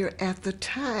pioneer at the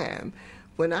time.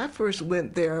 When I first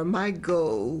went there, my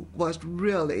goal was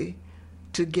really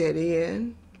to get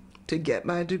in, to get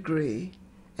my degree,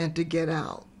 and to get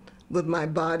out with my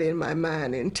body and my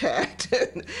mind intact.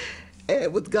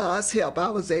 And with God's help, I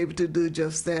was able to do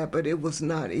just that, but it was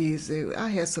not easy. I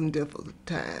had some difficult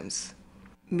times.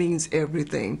 It means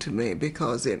everything to me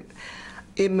because it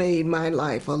made my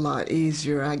life a lot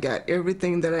easier. I got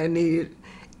everything that I needed,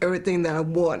 everything that I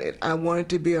wanted. I wanted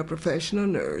to be a professional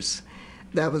nurse.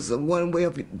 That was the one way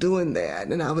of doing that,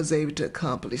 and I was able to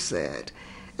accomplish that.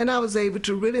 And I was able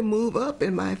to really move up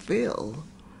in my field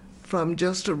from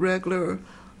just a regular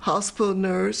hospital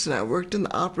nurse, and I worked in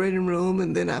the operating room,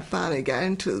 and then I finally got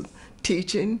into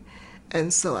teaching,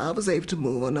 and so I was able to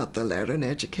move on up the ladder in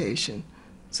education.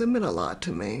 So it meant a lot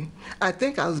to me. I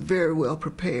think I was very well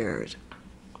prepared,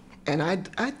 and I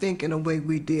think in a way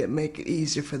we did make it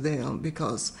easier for them,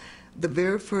 because the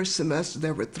very first semester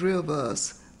there were 3 of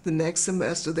us. The next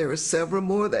semester there were several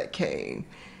more that came,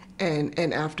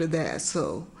 and after that,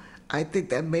 so I think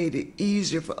that made it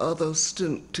easier for other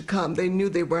students to come. They knew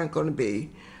they weren't going to be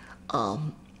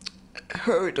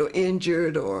hurt or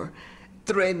injured or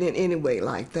threatened in any way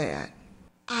like that.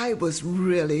 I was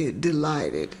really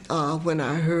delighted when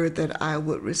I heard that I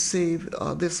would receive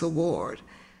this award.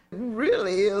 It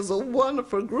really is a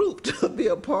wonderful group to be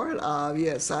a part of.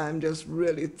 Yes, I'm just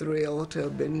really thrilled to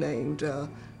have been named, to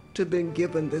have been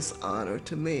given this honor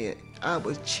to me. I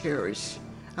would cherish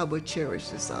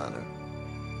this honor.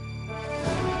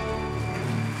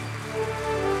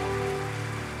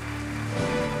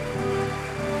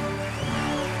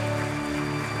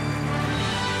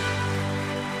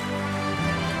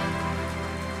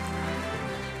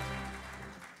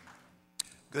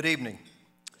 Good evening.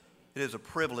 It is a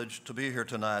privilege to be here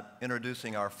tonight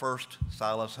introducing our first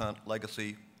Silas Hunt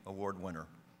Legacy Award winner.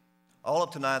 All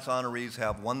of tonight's honorees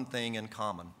have one thing in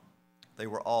common. They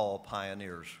were all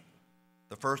pioneers.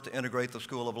 The first to integrate the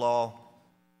School of Law,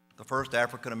 the first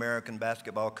African-American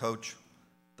basketball coach,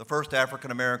 the first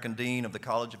African-American dean of the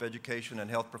College of Education and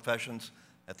Health Professions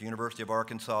at the University of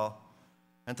Arkansas,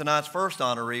 and tonight's first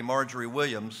honoree, Marjorie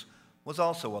Williams, was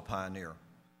also a pioneer,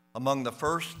 among the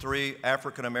first 3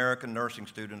 African-American nursing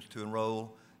students to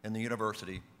enroll in the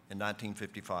university in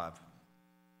 1955.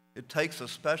 It takes a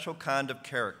special kind of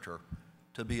character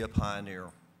to be a pioneer.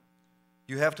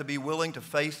 You have to be willing to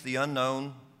face the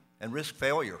unknown and risk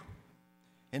failure.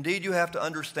 Indeed, you have to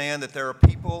understand that there are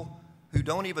people who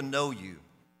don't even know you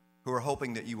who are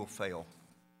hoping that you will fail.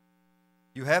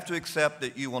 You have to accept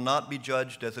that you will not be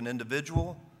judged as an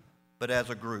individual, but as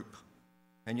a group.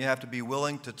 And you have to be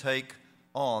willing to take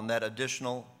on that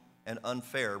additional and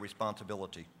unfair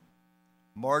responsibility.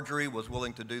 Marjorie was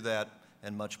willing to do that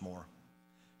and much more.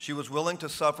 She was willing to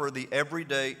suffer the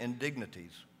everyday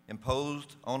indignities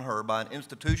imposed on her by an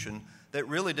institution that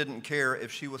really didn't care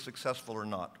if she was successful or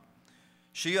not.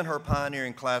 She and her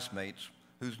pioneering classmates,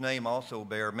 whose name also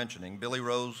bear mentioning, Billy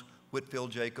Rose Whitfield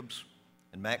Jacobs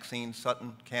and Maxine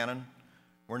Sutton Cannon,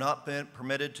 were not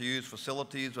permitted to use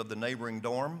facilities of the neighboring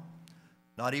dorm,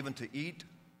 not even to eat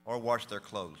or wash their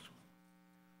clothes.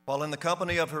 While in the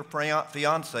company of her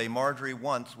fiancé, Marjorie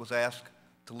once was asked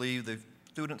to leave the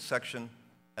student section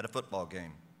at a football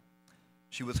game.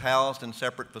 She was housed in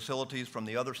separate facilities from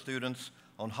the other students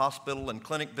on hospital and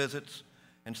clinic visits,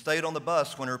 and stayed on the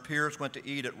bus when her peers went to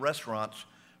eat at restaurants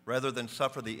rather than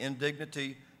suffer the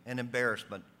indignity and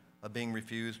embarrassment of being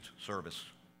refused service.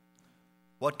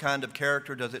 What kind of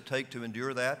character does it take to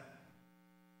endure that?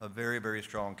 A very, very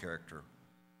strong character.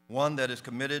 One that is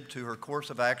committed to her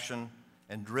course of action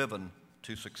and driven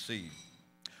to succeed.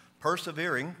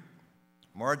 Persevering,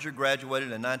 Marjorie graduated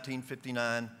in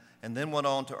 1959 and then went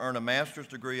on to earn a master's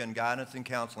degree in guidance and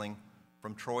counseling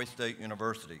from Troy State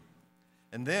University,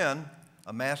 and then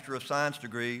a Master of Science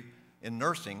degree in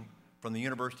nursing from the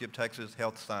University of Texas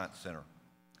Health Science Center.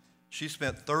 She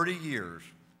spent 30 years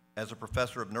as a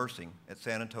professor of nursing at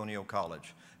San Antonio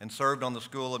College and served on the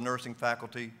School of Nursing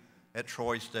faculty at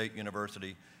Troy State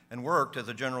University and worked as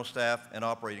a general staff and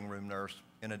operating room nurse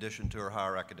in addition to her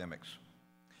higher academics.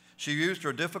 She used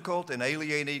her difficult and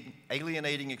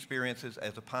alienating experiences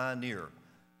as a pioneer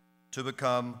to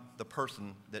become the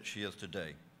person that she is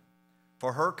today.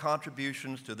 For her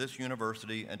contributions to this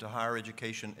university and to higher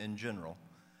education in general,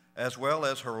 as well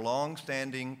as her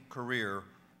long-standing career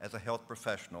as a health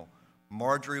professional,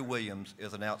 Marjorie Williams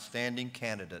is an outstanding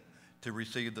candidate to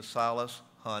receive the Silas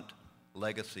Hunt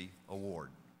Legacy Award.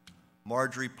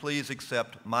 Marjorie, please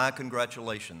accept my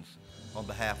congratulations on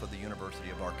behalf of the University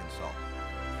of Arkansas.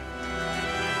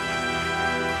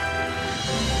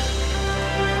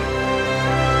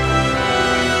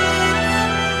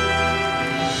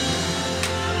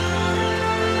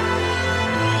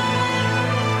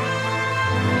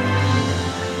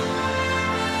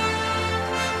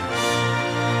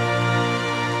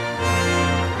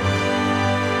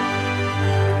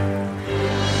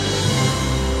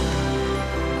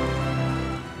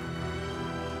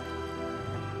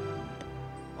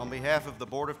 On behalf of the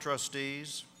Board of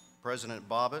Trustees, President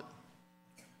Bobbitt,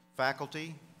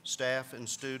 faculty, staff, and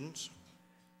students,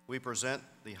 we present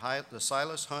the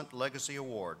Silas Hunt Legacy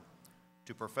Award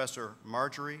to Professor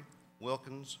Marjorie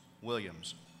Wilkins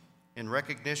Williams in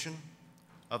recognition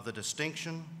of the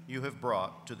distinction you have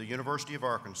brought to the University of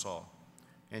Arkansas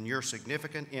and your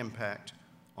significant impact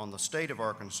on the state of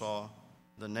Arkansas,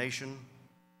 the nation,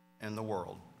 and the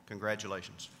world.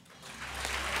 Congratulations.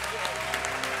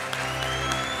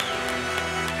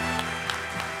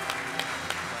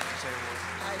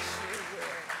 I sure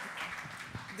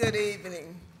will. Good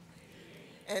evening,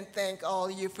 and thank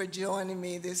all you for joining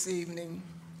me this evening.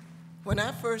 When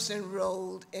I first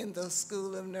enrolled in the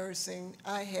School of Nursing,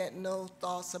 I had no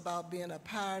thoughts about being a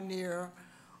pioneer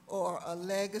or a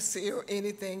legacy or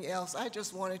anything else. I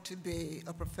just wanted to be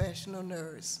a professional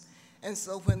nurse. And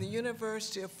so when the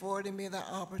university afforded me the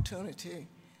opportunity,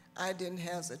 I didn't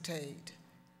hesitate.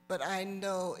 But I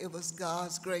know it was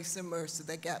God's grace and mercy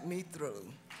that got me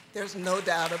through. There's no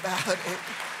doubt about it.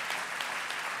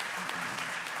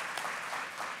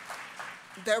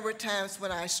 There were times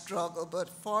when I struggled, but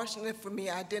fortunately for me,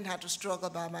 I didn't have to struggle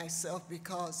by myself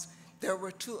because there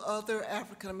were 2 other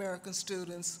African-American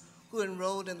students who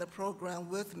enrolled in the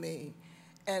program with me.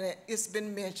 And it's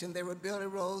been mentioned, they were Billy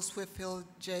Rose, Whitfield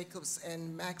Jacobs,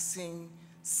 and Maxine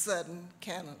Sutton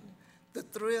Cannon. The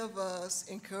 3 of us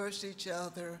encouraged each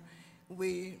other,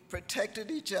 we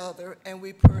protected each other, and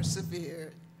we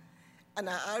persevered. And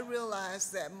I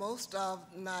realized that most of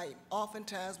the night,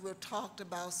 oftentimes we've talked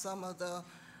about some of the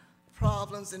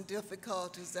problems and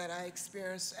difficulties that I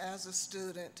experienced as a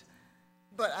student.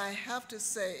 But I have to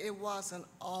say, it wasn't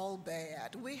all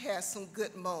bad. We had some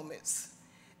good moments.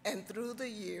 And through the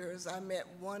years, I met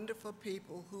wonderful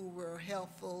people who were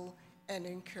helpful and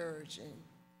encouraging.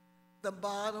 The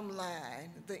bottom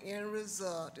line, the end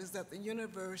result, is that the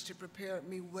university prepared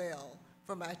me well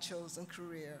for my chosen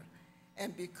career.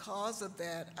 And because of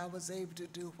that, I was able to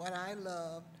do what I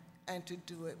loved and to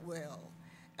do it well.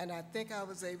 And I think I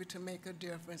was able to make a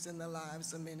difference in the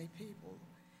lives of many people.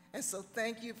 And so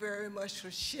thank you very much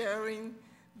for sharing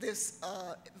this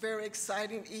very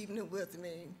exciting evening with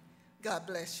me. God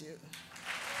bless you.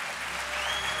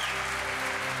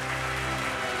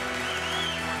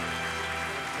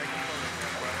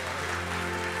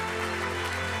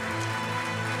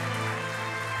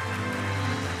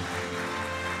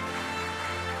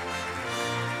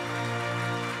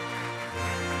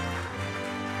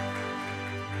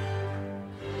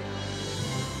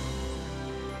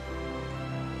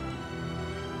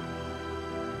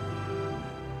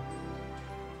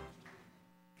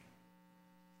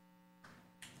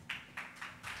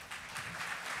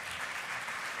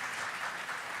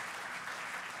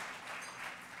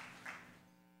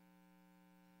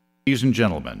 Ladies and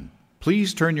gentlemen,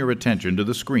 please turn your attention to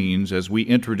the screens as we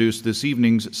introduce this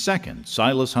evening's second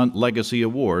Silas Hunt Legacy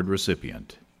Award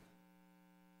recipient.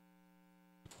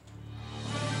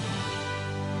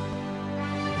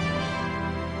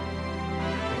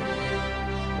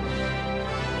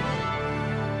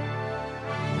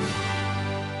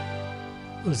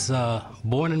 I was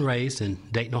born and raised in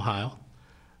Dayton, Ohio.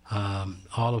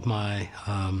 All of my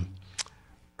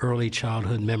early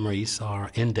childhood memories are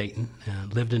in Dayton.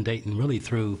 Lived in Dayton really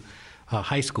through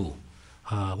high school.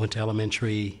 Went to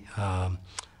elementary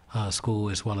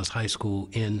school as well as high school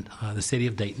in the city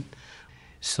of Dayton.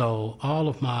 So all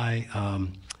of my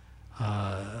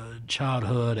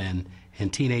childhood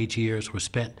and teenage years were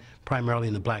spent primarily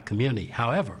in the black community.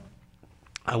 However,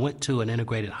 I went to an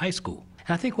integrated high school.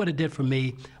 And I think what it did for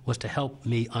me was to help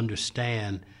me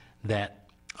understand that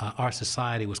our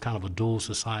society was kind of a dual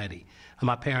society. And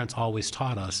my parents always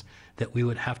taught us that we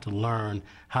would have to learn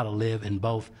how to live in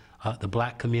both the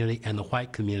black community and the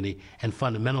white community, and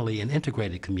fundamentally an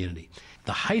integrated community.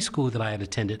 The high school that I had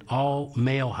attended, all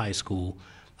male high school,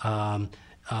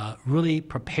 really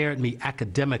prepared me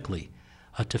academically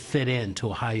to fit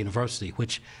into Ohio University,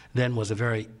 which then was a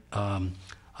very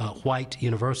white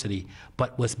university,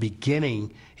 but was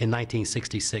beginning in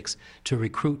 1966 to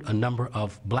recruit a number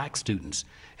of black students.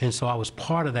 And so I was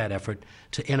part of that effort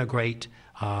to integrate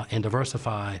and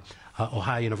diversify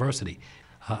Ohio University.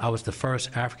 I was the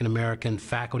first African-American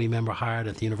faculty member hired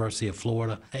at the University of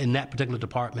Florida in that particular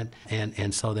department,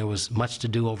 and so there was much to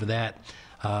do over that.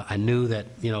 I knew that,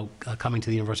 coming to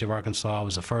the University of Arkansas, I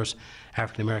was the first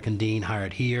African-American dean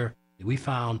hired here. We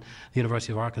found the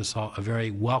University of Arkansas a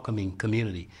very welcoming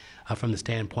community from the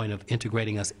standpoint of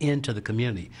integrating us into the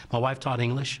community. My wife taught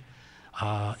English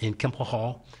in Kemple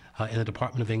Hall in the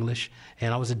Department of English,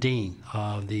 and I was a dean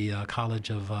of the College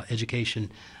of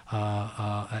Education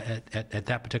at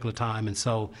that particular time. And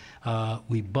so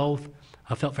we both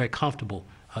felt very comfortable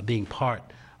being part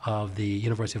of the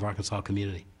University of Arkansas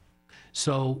community.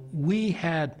 So we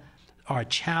had are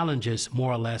challenges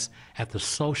more or less at the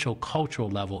social, cultural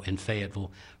level in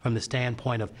Fayetteville from the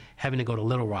standpoint of having to go to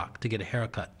Little Rock to get a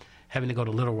haircut, having to go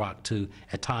to Little Rock to,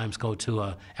 at times, go to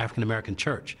an African-American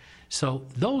church. So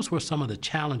those were some of the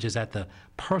challenges at the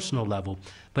personal level.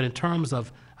 But in terms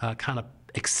of kind of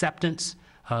acceptance,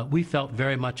 we felt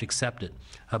very much accepted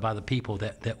by the people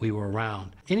that we were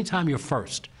around. Anytime you're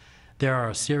first, there are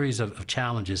a series of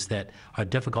challenges that are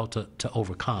difficult to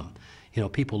overcome. You know,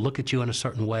 people look at you in a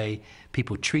certain way,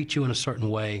 people treat you in a certain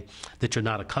way that you're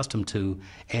not accustomed to,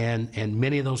 and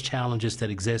many of those challenges that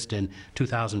exist in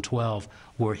 2012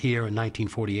 were here in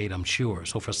 1948, I'm sure.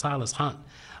 So for Silas Hunt,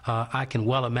 I can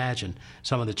well imagine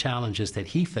some of the challenges that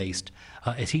he faced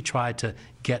as he tried to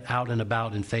get out and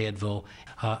about in Fayetteville.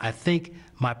 I think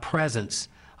my presence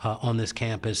on this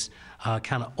campus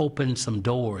kind of opened some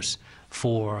doors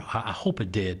for, I hope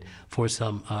it did, for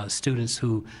some students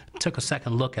who took a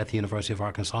second look at the University of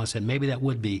Arkansas and said, maybe that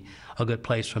would be a good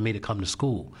place for me to come to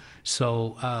school.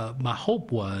 So my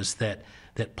hope was that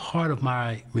part of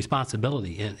my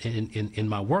responsibility in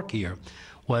my work here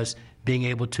was being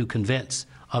able to convince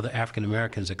other African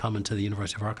Americans that come into the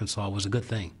University of Arkansas was a good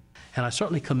thing. And I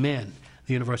certainly commend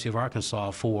the University of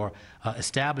Arkansas for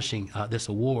establishing this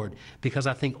award, because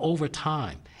I think over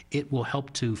time it will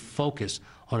help to focus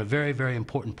on a very, very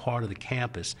important part of the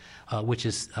campus, which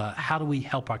is how do we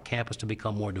help our campus to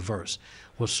become more diverse?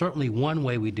 Well, certainly one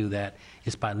way we do that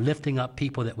is by lifting up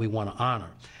people that we want to honor.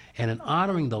 And in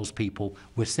honoring those people,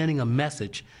 we're sending a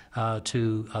message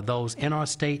to those in our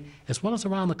state as well as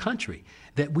around the country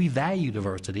that we value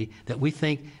diversity, that we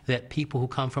think that people who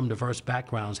come from diverse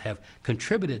backgrounds have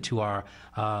contributed to our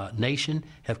nation,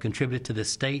 have contributed to this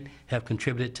state, have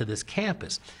contributed to this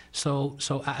campus. So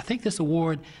I think this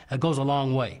award goes a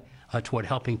long way toward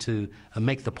helping to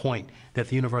make the point that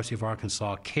the University of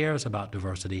Arkansas cares about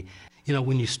diversity. You know,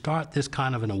 when you start this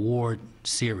kind of an award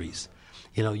series,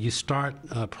 you know, you start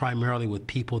primarily with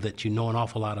people that you know an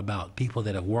awful lot about, people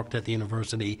that have worked at the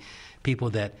university, people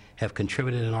that have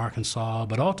contributed in Arkansas,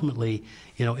 but ultimately,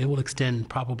 you know, it will extend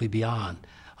probably beyond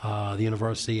the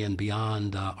university and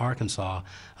beyond Arkansas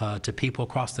to people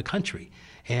across the country.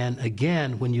 And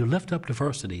again, when you lift up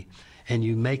diversity and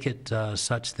you make it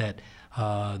such that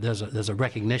there's a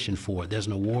recognition for it, there's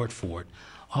an award for it,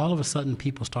 all of a sudden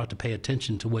people start to pay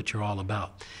attention to what you're all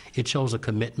about. It shows a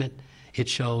commitment. It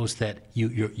shows that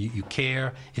you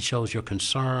care, it shows your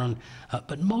concern,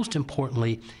 but most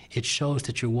importantly, it shows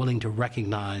that you're willing to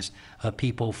recognize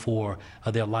people for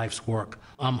their life's work.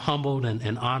 I'm humbled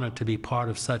and honored to be part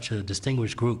of such a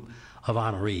distinguished group of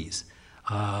honorees.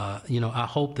 You know, I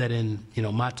hope that in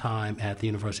my time at the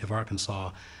University of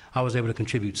Arkansas, I was able to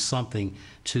contribute something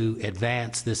to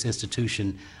advance this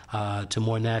institution to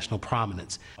more national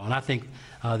prominence. And I think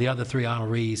the other three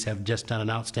honorees have just done an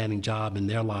outstanding job in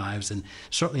their lives and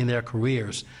certainly in their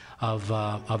careers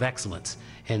of excellence.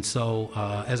 And so,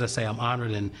 as I say, I'm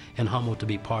honored and humbled to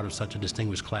be part of such a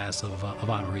distinguished class of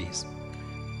honorees.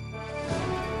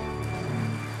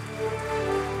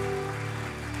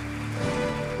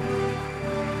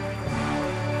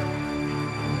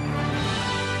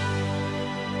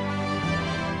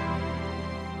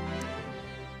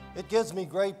 It gives me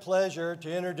great pleasure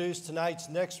to introduce tonight's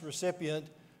next recipient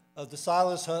of the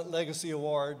Silas Hunt Legacy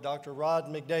Award, Dr. Rod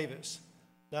McDavis.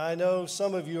 Now, I know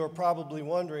some of you are probably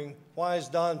wondering, why is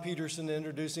Don Peterson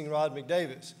introducing Rod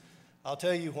McDavis? I'll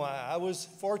tell you why. I was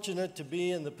fortunate to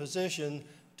be in the position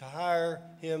to hire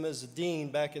him as a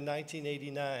dean back in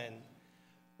 1989.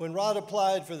 When Rod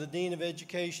applied for the Dean of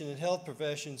Education and Health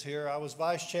Professions here, I was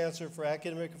Vice Chancellor for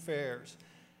Academic Affairs.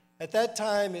 At that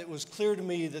time, it was clear to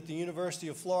me that the University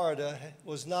of Florida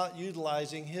was not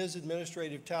utilizing his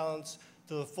administrative talents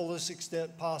to the fullest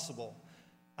extent possible.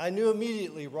 I knew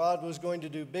immediately Rod was going to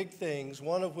do big things,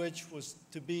 one of which was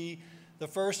to be the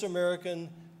first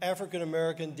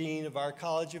African-American dean of our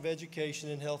College of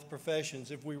Education and Health Professions,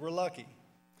 if we were lucky.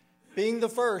 Being the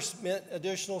first meant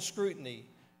additional scrutiny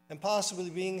and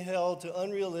possibly being held to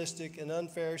unrealistic and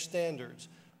unfair standards,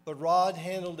 but Rod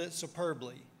handled it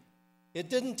superbly. It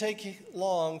didn't take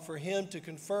long for him to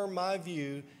confirm my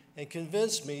view and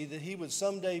convince me that he would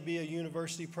someday be a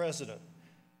university president.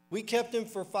 We kept him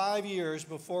for 5 years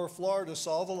before Florida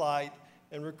saw the light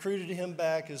and recruited him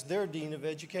back as their Dean of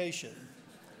Education.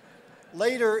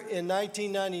 Later in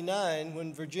 1999,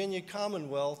 when Virginia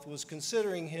Commonwealth was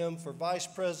considering him for Vice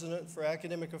President for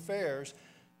Academic Affairs,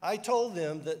 I told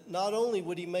them that not only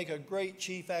would he make a great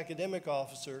Chief Academic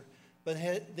Officer, but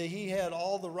that he had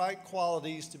all the right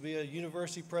qualities to be a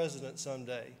university president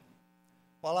someday.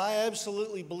 While I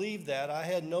absolutely believed that, I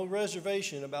had no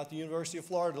reservation about the University of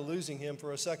Florida losing him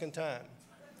for a second time.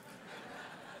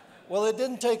 Well, it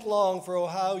didn't take long for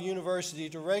Ohio University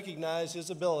to recognize his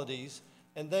abilities,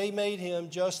 and they made him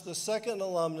just the second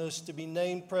alumnus to be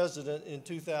named president in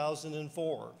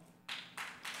 2004.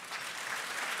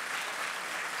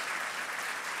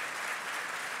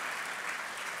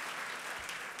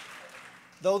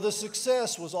 Though the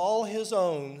success was all his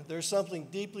own, there's something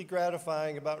deeply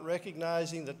gratifying about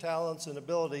recognizing the talents and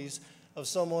abilities of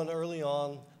someone early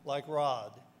on like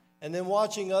Rod, and then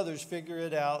watching others figure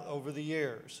it out over the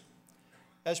years.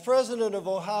 As president of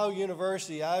Ohio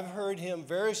University, I've heard him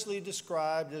variously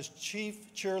described as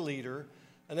chief cheerleader,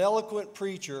 an eloquent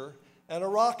preacher, and a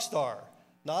rock star,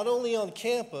 not only on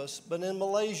campus, but in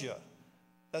Malaysia.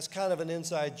 That's kind of an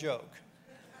inside joke.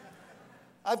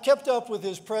 I've kept up with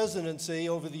his presidency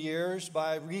over the years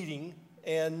by reading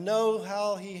and know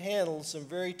how he handles some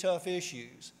very tough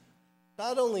issues.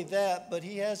 Not only that, but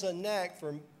he has a knack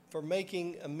for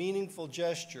making a meaningful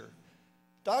gesture.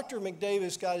 Dr.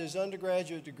 McDavis got his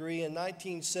undergraduate degree in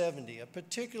 1970, a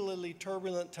particularly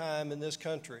turbulent time in this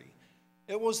country.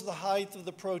 It was the height of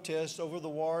the protests over the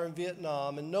war in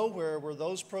Vietnam, and nowhere were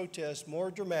those protests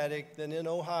more dramatic than in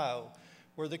Ohio,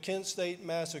 where the Kent State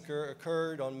Massacre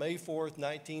occurred on May 4th,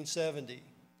 1970.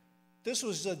 This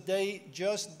was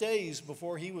just days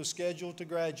before he was scheduled to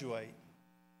graduate.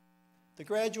 The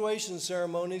graduation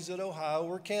ceremonies at Ohio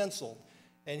were canceled,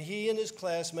 and he and his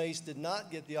classmates did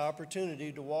not get the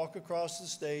opportunity to walk across the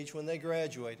stage when they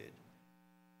graduated.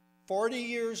 40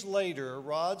 years later,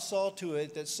 Rod saw to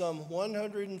it that some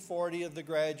 140 of the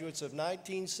graduates of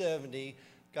 1970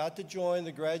 got to join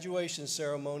the graduation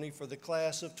ceremony for the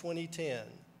class of 2010.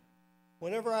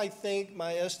 Whenever I think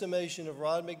my estimation of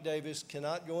Rod McDavis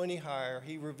cannot go any higher,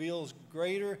 he reveals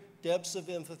greater depths of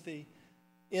empathy,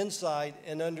 insight,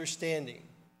 and understanding.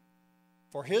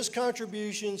 For his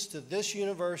contributions to this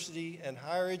university and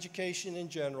higher education in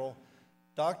general,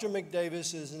 Dr.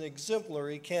 McDavis is an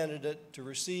exemplary candidate to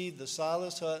receive the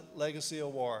Silas Hunt Legacy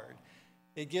Award.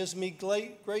 It gives me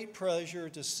great pleasure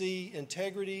to see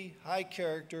integrity, high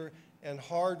character, and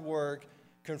hard work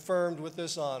confirmed with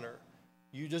this honor.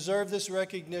 You deserve this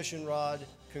recognition, Rod.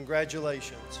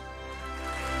 Congratulations.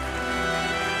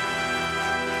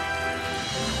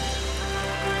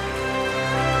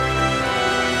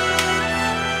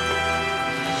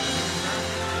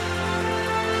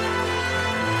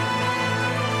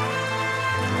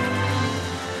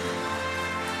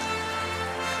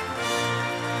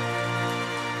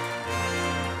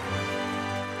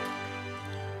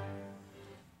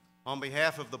 On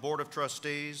behalf of the Board of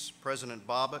Trustees, President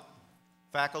Bobbitt,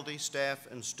 faculty, staff,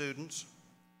 and students,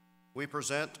 we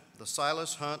present the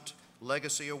Silas Hunt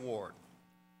Legacy Award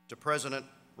to President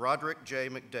Roderick J.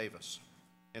 McDavis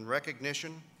in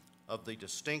recognition of the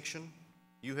distinction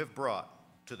you have brought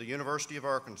to the University of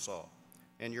Arkansas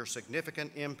and your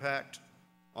significant impact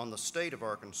on the state of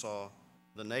Arkansas,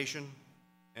 the nation,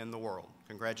 and the world.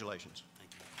 Congratulations.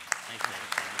 Thank you. Thank you.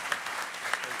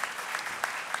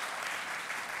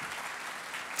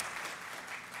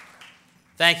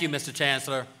 Thank you, Mr.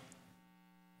 Chancellor.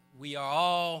 We are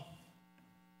all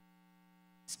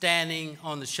standing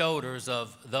on the shoulders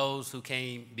of those who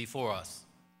came before us.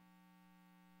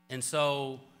 And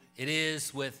so it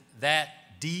is with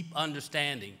that deep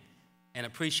understanding and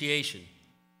appreciation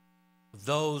of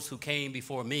those who came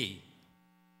before me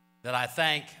that I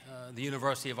thank the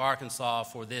University of Arkansas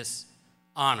for this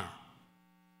honor.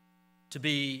 To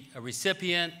be a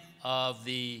recipient of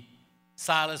the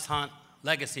Silas Hunt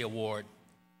Legacy Award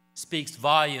speaks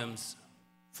volumes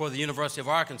for the University of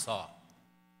Arkansas,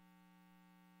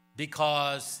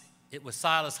 because it was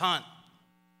Silas Hunt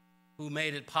who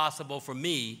made it possible for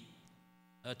me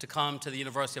to come to the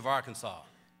University of Arkansas.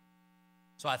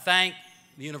 So I thank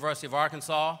the University of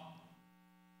Arkansas.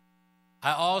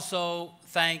 I also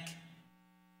thank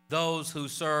those who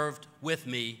served with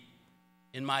me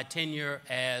in my tenure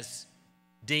as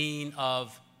Dean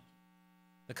of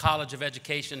the College of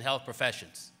Education and Health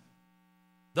Professions.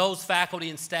 Those faculty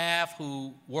and staff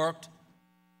who worked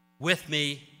with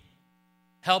me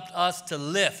helped us to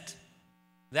lift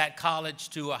that college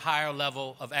to a higher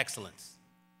level of excellence.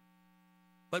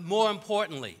 But more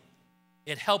importantly,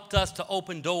 it helped us to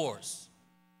open doors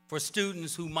for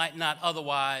students who might not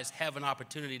otherwise have an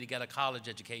opportunity to get a college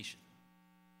education.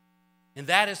 And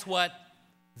that is what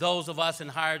those of us in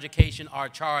higher education are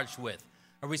charged with,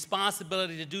 a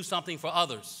responsibility to do something for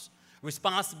others,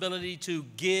 responsibility to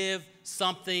give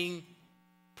something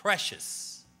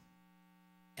precious.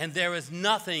 And there is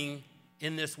nothing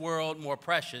in this world more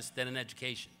precious than an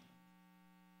education.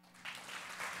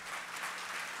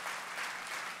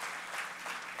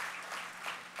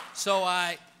 So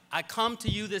I come to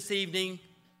you this evening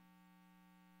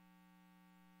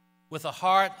with a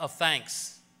heart of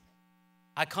thanks.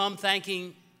 I come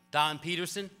thanking Don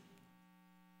Peterson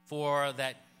for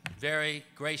that very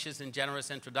gracious and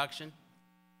generous introduction.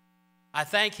 I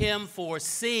thank him for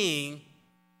seeing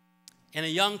in a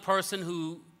young person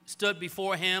who stood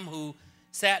before him, who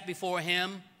sat before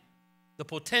him, the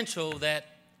potential that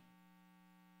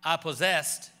I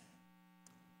possessed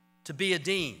to be a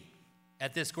dean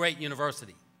at this great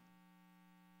university.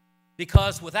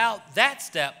 Because without that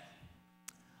step,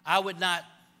 I would not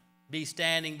be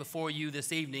standing before you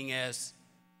this evening as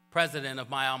president of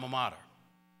my alma mater.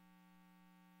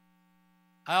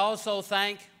 I also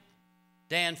thank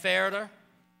Dan Ferreter,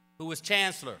 who was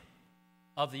chancellor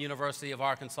of the University of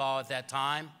Arkansas at that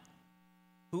time,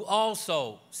 who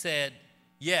also said,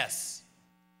 yes,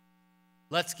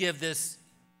 let's give this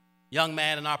young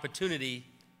man an opportunity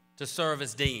to serve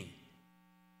as dean.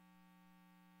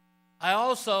 I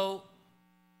also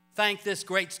thank this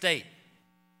great state.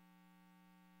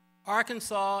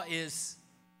 Arkansas is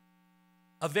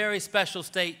a very special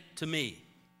state to me.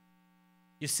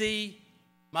 You see,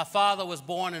 my father was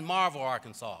born in Marvel,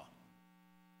 Arkansas,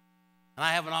 and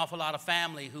I have an awful lot of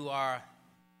family who are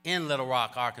in Little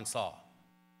Rock, Arkansas.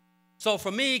 So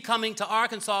for me, coming to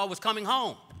Arkansas was coming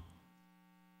home.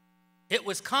 It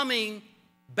was coming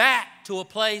back to a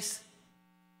place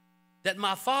that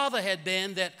my father had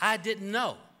been that I didn't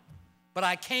know. But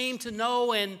I came to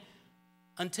know, and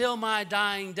until my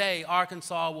dying day,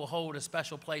 Arkansas will hold a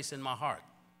special place in my heart.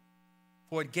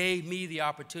 For it gave me the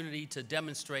opportunity to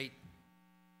demonstrate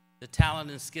the talent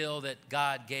and skill that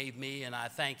God gave me, and I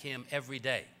thank him every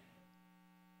day.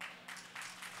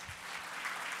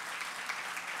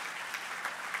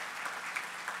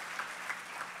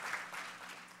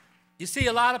 You see,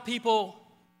 a lot of people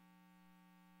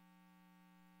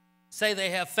say they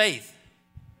have faith,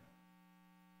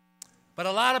 but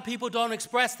a lot of people don't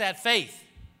express that faith.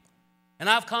 And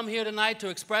I've come here tonight to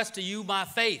express to you my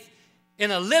faith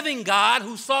in a living God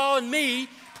who saw in me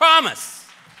promise,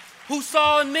 who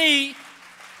saw in me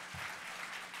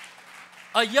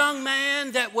a young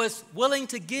man that was willing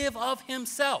to give of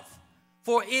himself.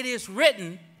 For it is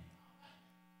written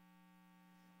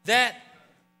that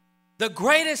the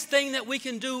greatest thing that we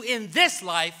can do in this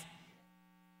life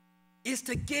is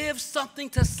to give something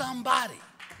to somebody.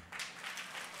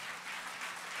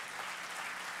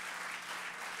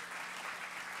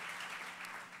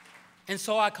 And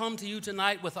so I come to you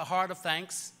tonight with a heart of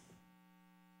thanks.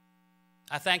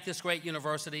 I thank this great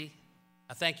university.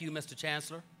 I thank you, Mr.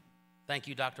 Chancellor. Thank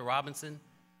you, Dr. Robinson.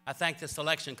 I thank the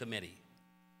selection committee.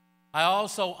 I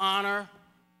also honor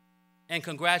and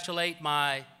congratulate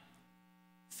my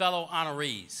fellow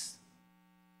honorees.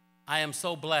 I am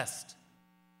so blessed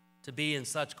to be in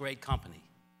such great company,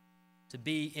 to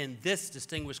be in this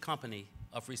distinguished company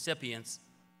of recipients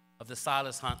of the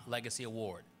Silas Hunt Legacy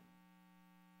Award.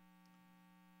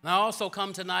 And I also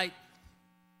come tonight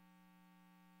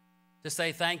to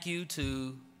say thank you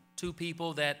to two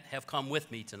people that have come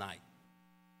with me tonight.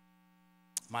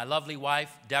 My lovely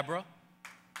wife, Deborah,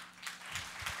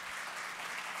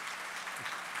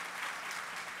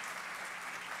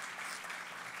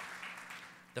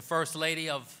 the First Lady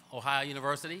of Ohio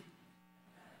University,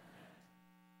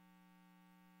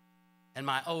 and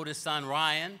my oldest son,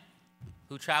 Ryan,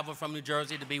 who traveled from New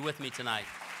Jersey to be with me tonight.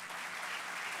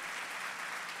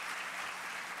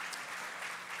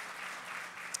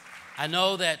 I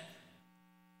know that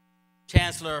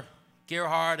Chancellor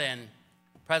Gerhard and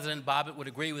President Bobbitt would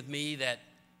agree with me that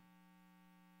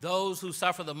those who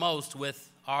suffer the most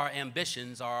with our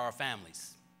ambitions are our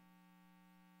families.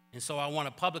 And so I want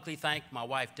to publicly thank my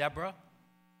wife, Deborah,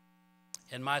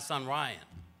 and my son, Ryan,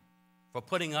 for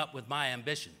putting up with my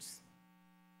ambitions.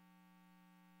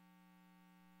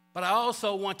 But I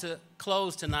also want to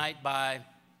close tonight by,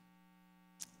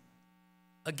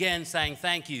 again, saying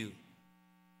thank you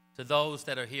to those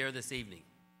that are here this evening.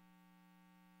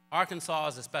 Arkansas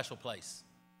is a special place.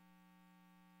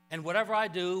 And whatever I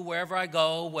do, wherever I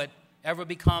go, whatever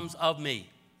becomes of me,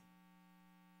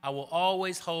 I will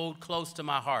always hold close to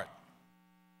my heart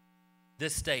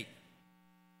this state,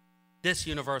 this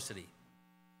university,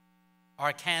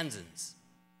 Arkansans.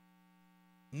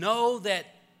 Know that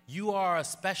you are a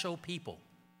special people.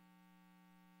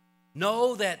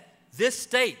 Know that this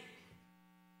state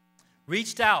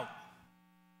reached out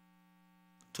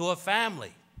to a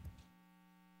family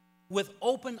with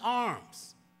open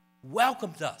arms,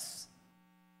 welcomed us,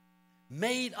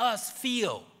 made us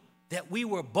feel that we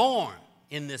were born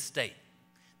in this state.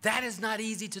 That is not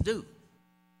easy to do.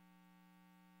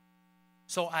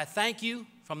 So I thank you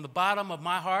from the bottom of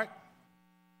my heart.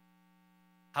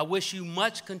 I wish you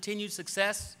much continued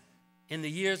success in the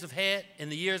years ahead,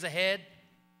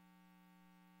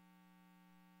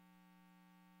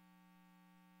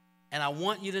 and I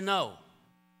want you to know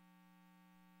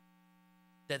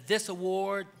that this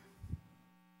award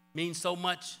means so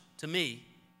much to me,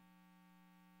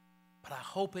 but I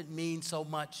hope it means so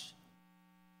much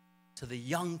to the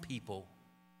young people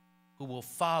who will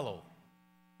follow,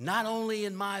 not only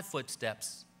in my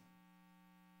footsteps,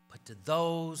 but to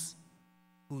those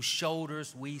whose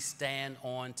shoulders we stand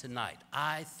on tonight.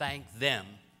 I thank them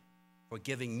for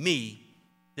giving me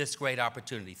this great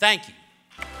opportunity. Thank you.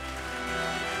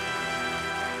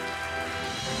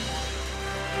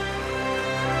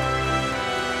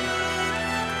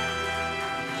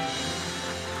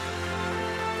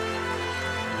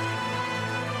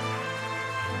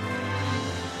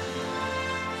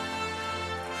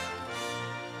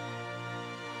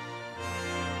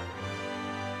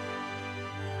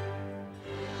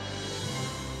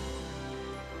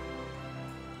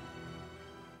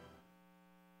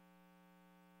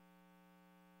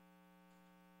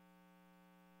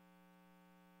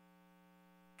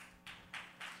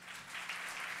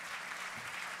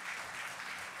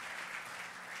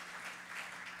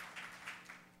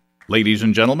 Ladies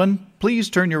and gentlemen, please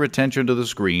turn your attention to the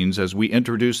screens as we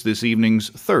introduce this evening's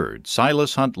third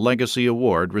Silas Hunt Legacy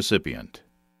Award recipient.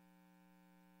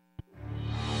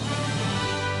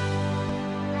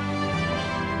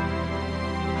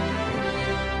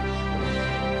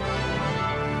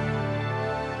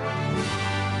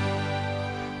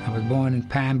 I was born in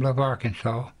Pine Bluff,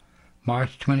 Arkansas,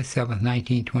 March 27,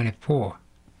 1924.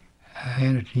 I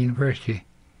entered the University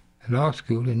Law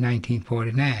School in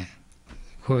 1949.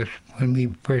 Of course, when we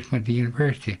first went to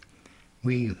university,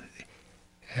 though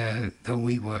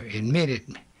we were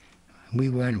admitted, we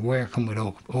weren't welcome with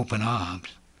open arms.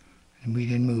 And we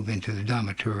didn't move into the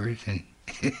dormitories and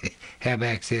have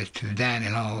access to the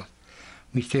dining halls.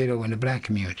 We stayed over in the black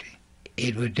community.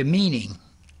 It was demeaning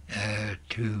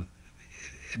to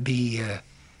be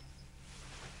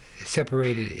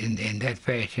separated in that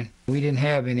fashion. We didn't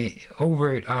have any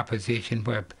overt opposition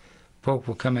where folk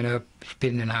were coming up,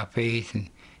 spitting in our face and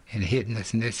hitting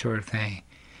us and this sort of thing.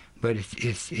 But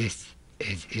it's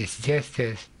just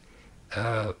as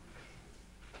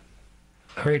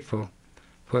hurtful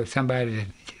for somebody to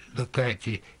look like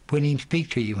you, wouldn't even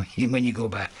speak to you when you go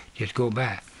by, just go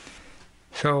by.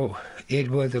 So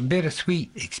it was a bittersweet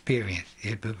experience.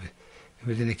 It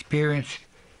was an experience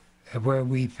where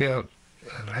we felt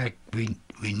like we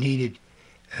needed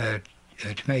to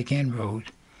make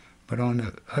inroads. But on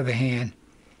the other hand,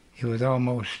 you were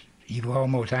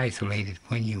almost isolated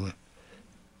when you were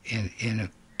in a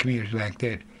community like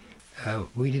that.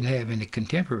 We didn't have any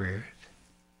contemporaries.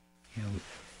 You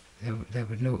know, there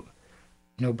was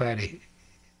nobody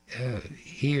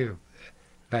here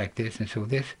like this, and so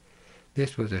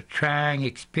this was a trying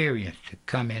experience to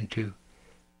come into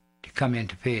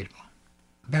Fayetteville.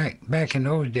 Back in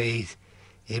those days,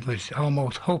 it was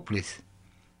almost hopeless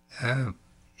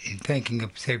in thinking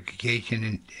of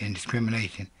segregation and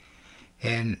discrimination.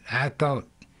 And I thought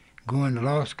going to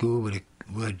law school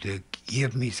would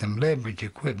give me some leverage,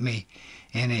 equip me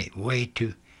in a way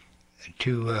to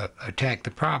attack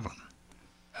the problem.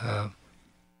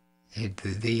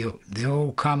 The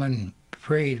old common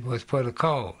phrase was for the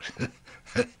cause,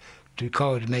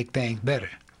 to make things better.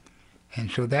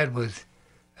 And so that was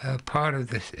part of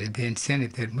the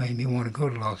incentive that made me want to go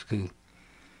to law school.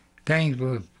 Things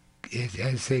were, as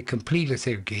I say, completely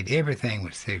segregated. Everything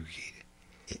was segregated.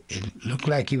 It looked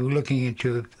like you were looking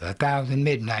into 1,000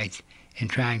 midnights and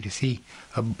trying to see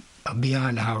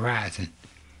beyond the horizon.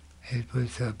 It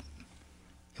was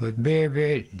very,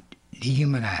 very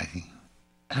dehumanizing.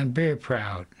 I'm very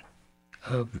proud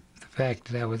of the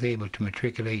fact that I was able to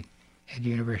matriculate at the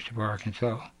University of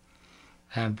Arkansas.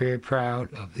 I'm very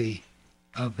proud of the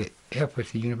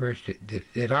efforts the university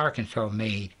that Arkansas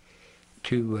made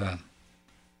to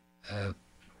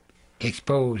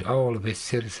expose all of its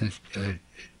citizens to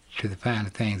the finer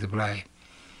things of life.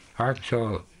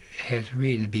 Arkansas has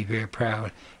reason to be very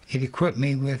proud. It equipped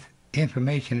me with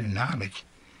information and knowledge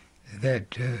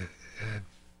that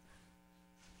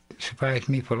sufficed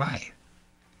me for life.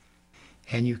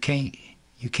 And you can't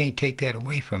take that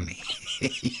away from me.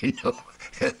 You know,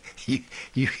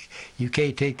 you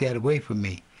can't take that away from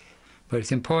me. But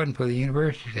it's important for the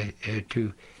university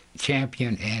to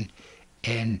champion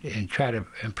and try to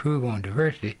improve on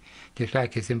diversity, just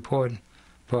like it's important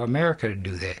for America to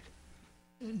do that.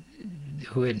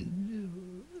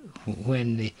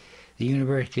 When the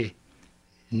university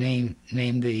named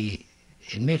the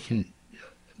admission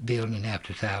building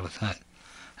after Silas Hunt,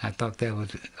 I thought that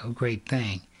was a great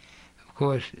thing. Of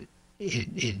course,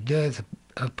 it does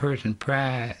a person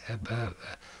proud.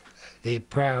 They're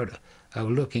proud of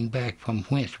looking back from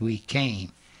whence we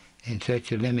came in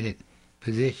such a limited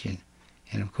position.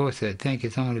 And of course, I think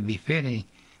it's only befitting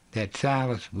that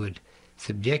Silas would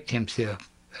subject himself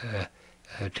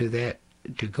to that,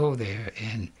 to go there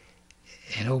and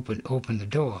open the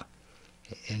door.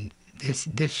 And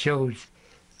this shows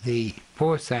the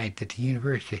foresight that the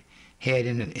university had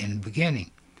in the beginning,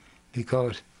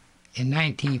 because in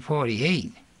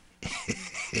 1948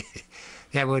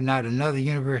 there was not another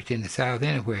university in the South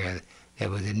anywhere that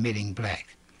was admitting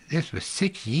blacks. This was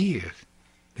 6 years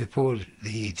before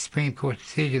the Supreme Court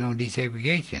decision on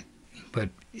desegregation. But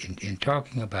in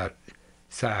talking about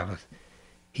Silas,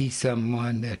 he's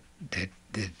someone that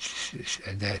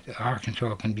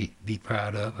Arkansas can be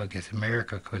proud of. I guess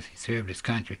America, because he served his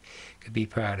country, could be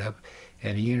proud of.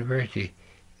 And the university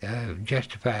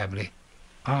justifiably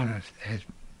honors as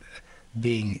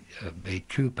being a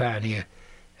true pioneer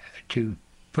to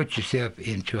put yourself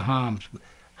into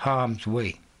harm's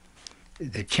way.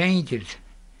 The changes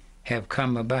have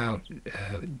come about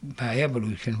by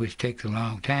evolution, which takes a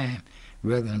long time,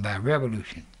 rather than by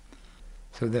revolution.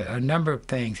 So a number of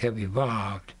things have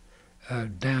evolved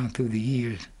down through the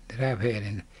years that I've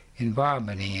had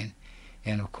involvement in,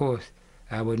 and of course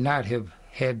I would not have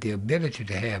had the ability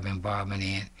to have involvement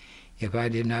in if I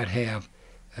did not have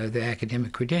the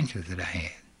academic credentials that I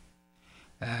had.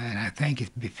 And I think it's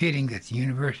befitting that the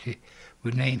university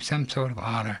would name some sort of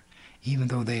honor, even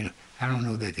though I don't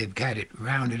know that they've got it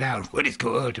rounded out what it's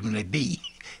going to ultimately be.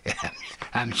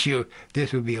 I'm sure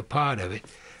this will be a part of it,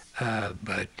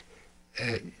 but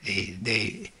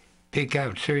they pick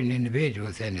out certain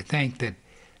individuals, and to think that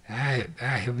I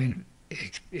have been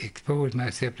exposed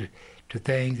myself to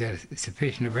things that are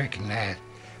sufficient to recognize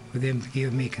for them to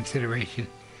give me consideration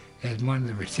as one of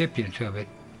the recipients of it,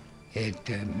 it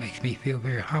makes me feel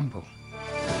very humble.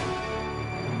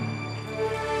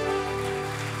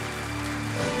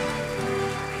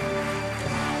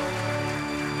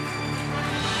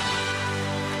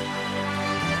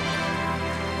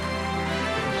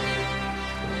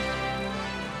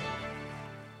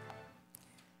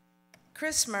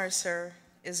 Chris Mercer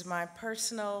is my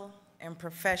personal and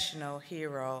professional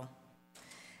hero.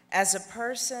 As a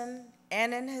person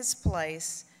and in his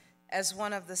place as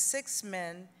one of the 6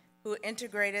 men who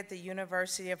integrated the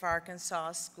University of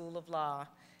Arkansas School of Law,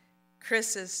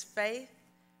 Chris's faith,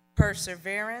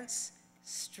 perseverance,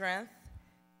 strength,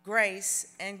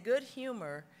 grace, and good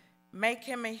humor make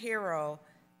him a hero,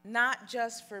 not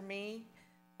just for me,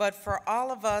 but for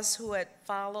all of us who had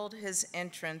followed his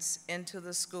entrance into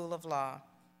the School of Law.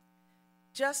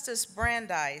 Justice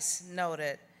Brandeis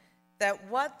noted that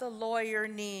what the lawyer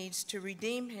needs to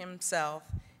redeem himself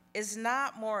is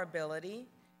not more ability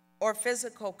or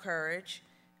physical courage,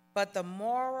 but the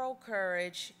moral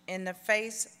courage in the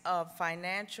face of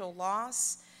financial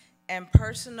loss and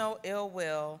personal ill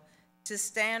will to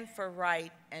stand for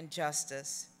right and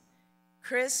justice.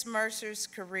 Chris Mercer's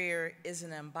career is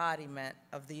an embodiment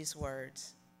of these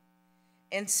words.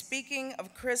 In speaking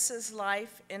of Chris's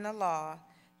life in the law,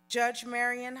 Judge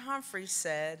Marion Humphrey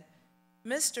said,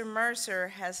 "Mr. Mercer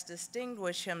has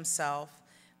distinguished himself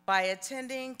by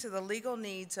attending to the legal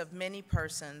needs of many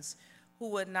persons who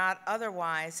would not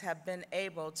otherwise have been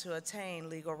able to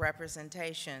attain legal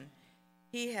representation.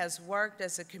 He has worked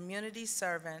as a community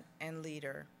servant and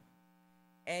leader."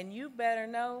 And you better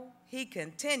know he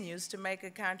continues to make a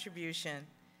contribution.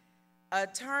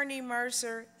 Attorney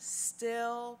Mercer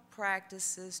still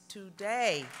practices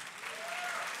today.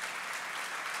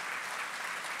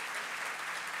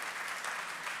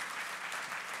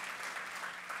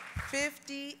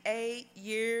 "58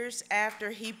 years after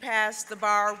he passed the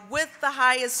bar with the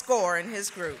highest score in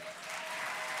his group.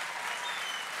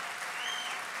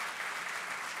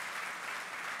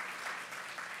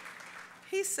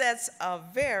 He sets a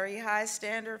very high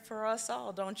standard for us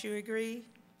all, don't you agree?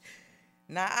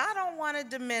 Now, I don't want to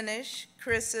diminish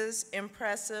Chris's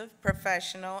impressive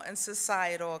professional and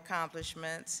societal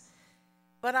accomplishments,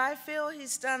 but I feel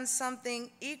he's done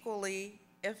something equally,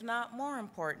 if not more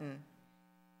important.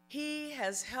 He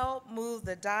has helped move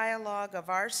the dialogue of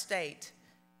our state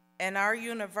and our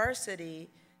university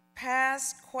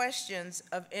past questions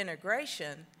of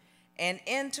integration and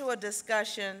into a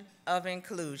discussion of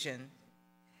inclusion.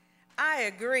 I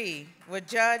agree with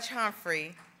Judge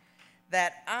Humphrey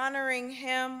that honoring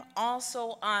him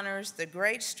also honors the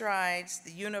great strides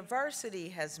the university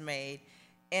has made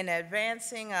in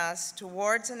advancing us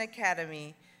towards an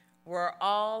academy where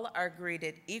all are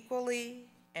greeted equally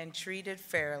and treated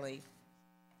fairly.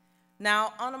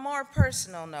 Now, on a more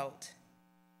personal note,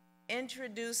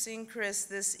 introducing Chris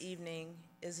this evening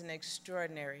is an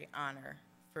extraordinary honor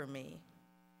for me.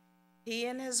 He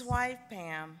and his wife,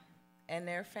 Pam, and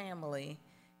their family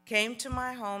came to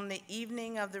my home the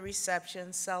evening of the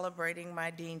reception celebrating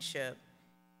my deanship.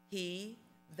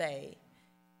 They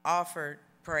offered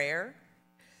prayer,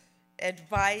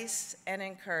 advice, and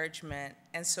encouragement,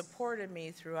 and supported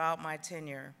me throughout my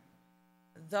tenure.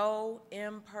 Though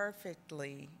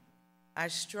imperfectly, I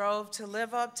strove to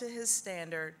live up to his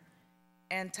standard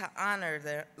and to honor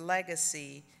the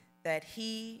legacy that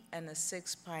he and the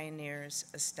 6 pioneers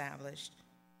established.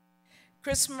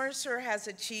 Chris Mercer has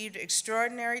achieved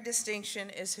extraordinary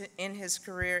distinction in his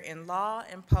career in law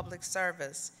and public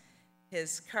service.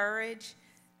 His courage,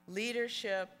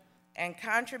 leadership, and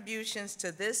contributions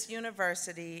to this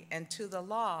university and to the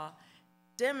law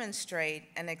demonstrate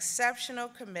an exceptional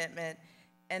commitment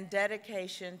and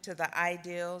dedication to the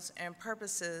ideals and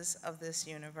purposes of this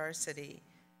university.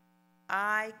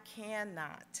 I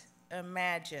cannot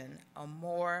imagine a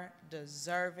more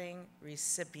deserving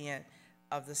recipient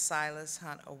of the Silas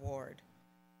Hunt Award.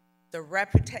 The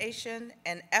reputation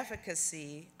and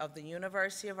efficacy of the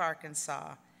University of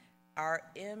Arkansas are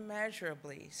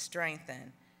immeasurably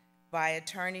strengthened by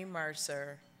Attorney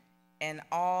Mercer and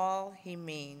all he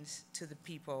means to the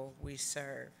people we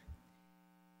serve.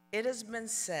 It has been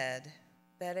said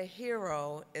that a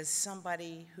hero is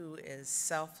somebody who is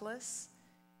selfless,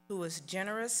 who is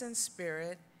generous in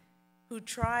spirit, who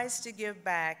tries to give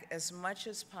back as much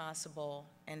as possible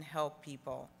and help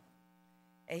people.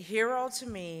 A hero to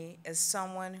me is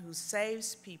someone who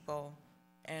saves people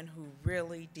and who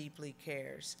really deeply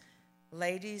cares.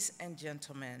 Ladies and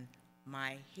gentlemen,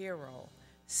 my hero,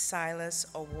 Silas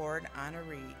Award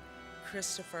honoree,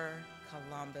 Christopher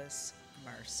Columbus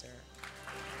Mercer.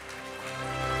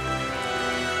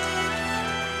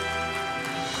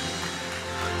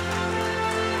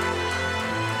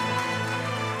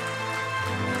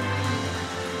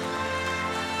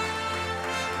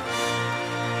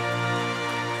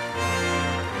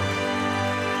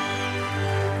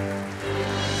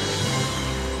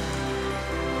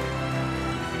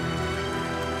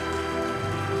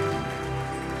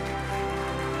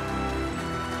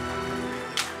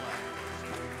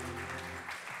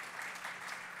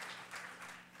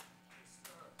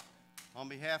 On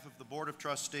behalf of the Board of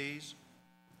Trustees,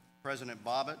 President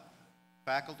Bobbitt,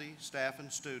 faculty, staff,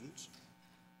 and students,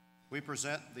 we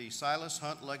present the Silas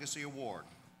Hunt Legacy Award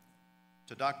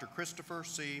to Dr. Christopher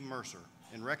C. Mercer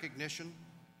in recognition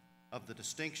of the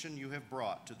distinction you have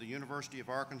brought to the University of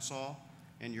Arkansas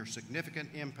and your significant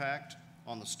impact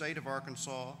on the state of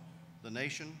Arkansas, the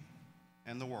nation,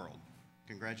 and the world.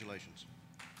 Congratulations.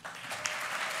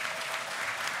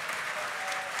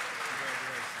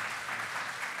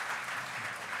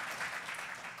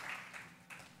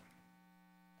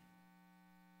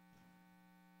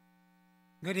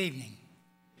 Good evening.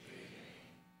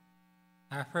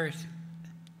 I first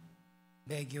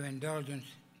beg your indulgence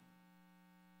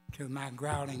to my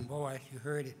growling voice. You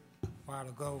heard it a while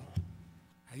ago.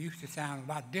 I used to sound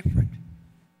a lot different.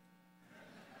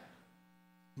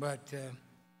 But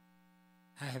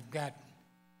I have got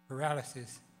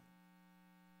paralysis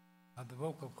of the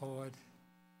vocal cords,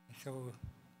 and so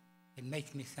it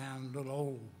makes me sound a little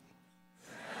old.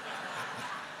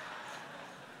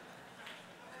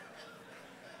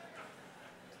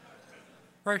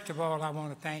 First of all, I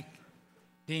want to thank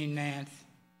Dean Nance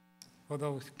for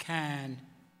those kind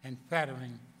and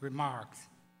flattering remarks.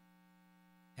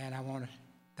 And I want to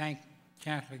thank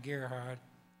Chancellor Gerhard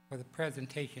for the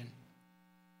presentation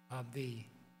of the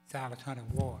Silas Hunt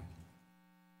Award.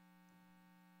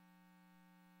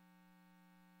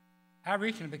 I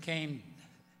recently became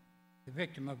the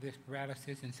victim of this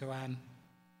paralysis, and so I'm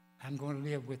going to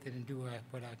live with it and do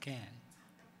what I can.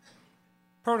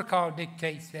 Protocol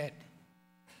dictates that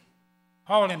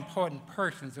all important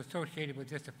persons associated with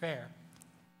this affair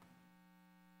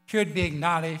should be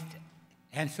acknowledged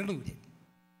and saluted.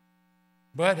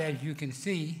 But as you can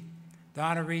see, the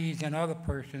honorees and other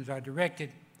persons are directed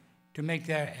to make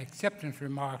their acceptance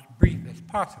remarks brief as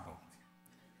possible.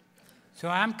 So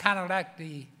I'm kind of like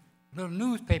the little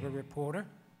newspaper reporter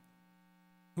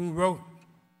who wrote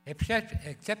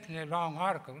exceptionally long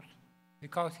articles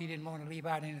because he didn't want to leave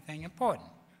out anything important.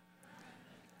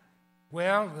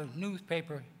 Well, the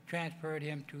newspaper transferred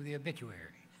him to the obituary.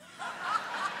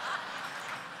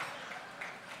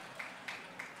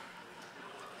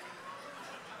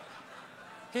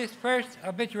 His first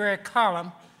obituary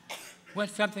column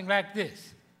went something like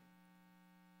this: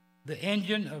 the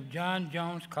engine of John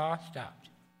Jones' car stopped.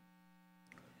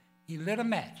 He lit a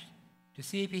match to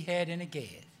see if he had any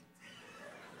gas.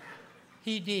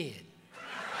 He did.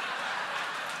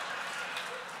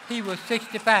 he was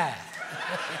 65.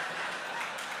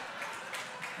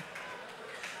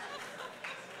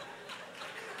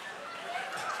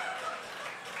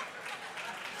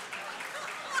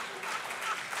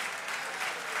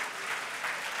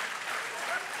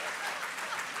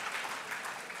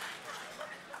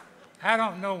 I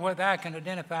don't know whether I can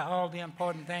identify all the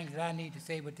important things that I need to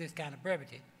say with this kind of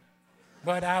brevity,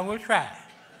 but I will try.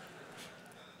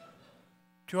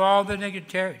 To all the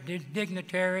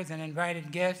dignitaries and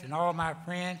invited guests and all my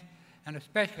friends, and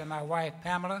especially my wife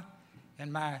Pamela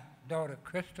and my daughter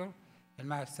Crystal and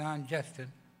my son Justin,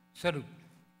 salute.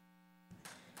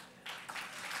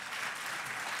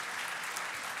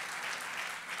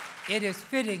 It is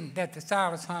fitting that the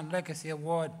Silas Hunt Legacy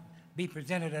Award be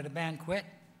presented at a banquet,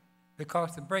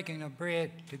 because the breaking of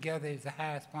bread together is the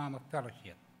highest form of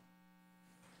fellowship.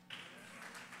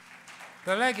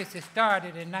 The legacy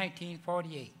started in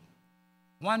 1948.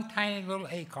 One tiny little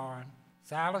acorn,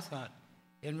 Silas Hunt,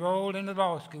 enrolled in the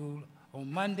law school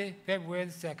on Monday, February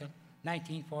the 2nd,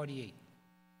 1948.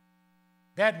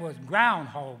 That was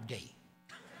Groundhog Day.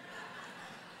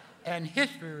 And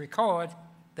history records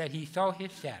that he saw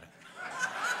his shadow.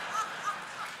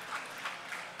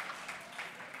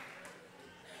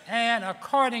 And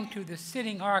according to the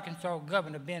sitting Arkansas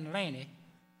Governor, Ben Laney,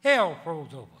 hell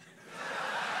froze over.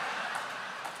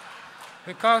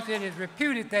 Because it is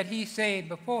reputed that he said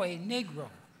before a Negro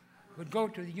would go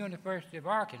to the University of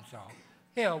Arkansas,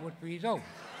 hell would freeze over.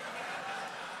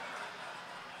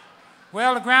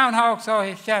 Well, the groundhog saw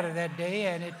his shadow that day,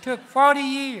 and it took 40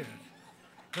 years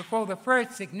before the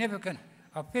first significant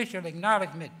official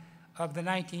acknowledgement of the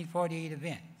 1948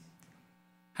 event.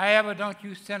 However, don't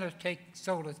you sinners take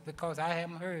solace, because I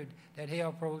haven't heard that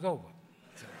hell froze over.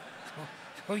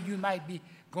 So you might be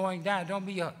going down. Don't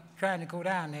be trying to go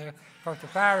down there, because the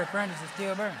fiery furnace is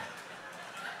still burning.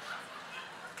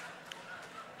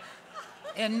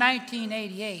 In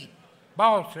 1988,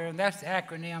 BALSA, and that's the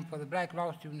acronym for the Black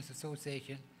Law Students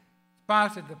Association,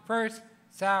 sponsored the first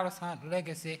Silas Hunt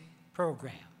Legacy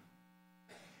program.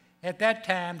 At that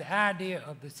time, the idea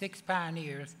of the 6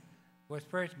 pioneers was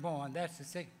first born. That's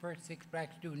the first 6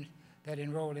 black students that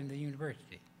enrolled in the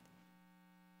university.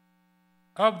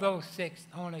 Of those 6,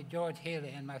 only George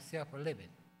Haley and myself were living.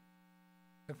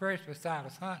 The first was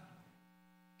Silas Hunt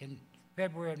in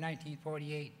February of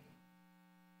 1948,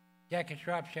 Jackie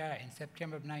Shropshire in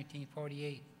September of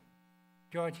 1948,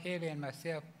 George Haley and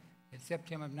myself in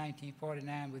September of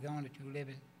 1949 with the only 2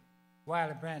 living,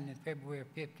 Wiley Brandon in February of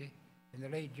 50, and the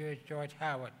late Judge George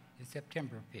Howard in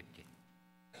September of 50.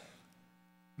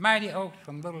 Mighty oaks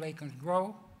from little acorns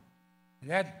grow.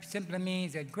 That simply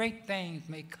means that great things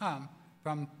may come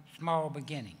from small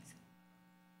beginnings.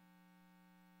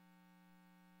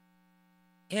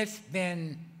 It's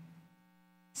been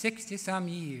 60-some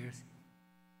years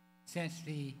since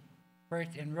the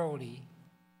first enrollee,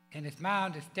 and it's my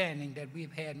understanding that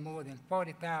we've had more than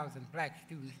 40,000 black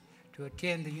students to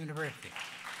attend the university.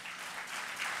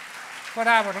 What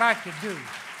I would like to do,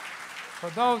 for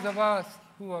those of us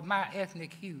who are my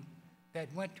ethnic hue that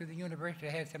went to the university,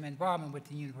 had some involvement with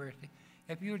the university,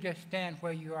 if you'll just stand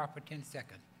where you are for 10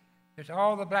 seconds. There's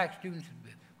all the black students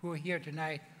who are here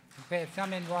tonight who've had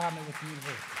some involvement with the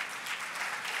university.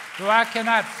 Though I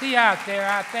cannot see out there,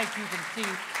 I think you can see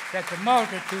that the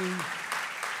multitude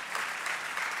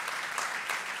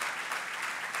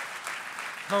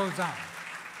goes on.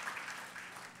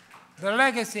 The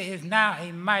legacy is now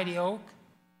a mighty oak,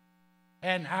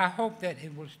 and I hope that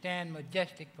it will stand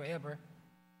majestic forever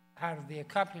out of the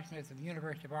accomplishments of the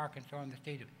University of Arkansas in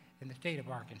the state of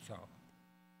Arkansas.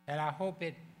 And I hope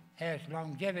it has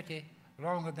longevity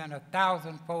longer than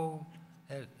 1,000-fold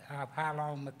of how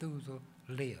long Methuselah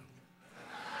lived.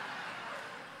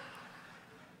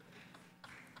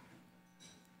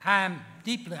 I am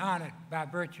deeply honored by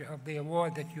virtue of the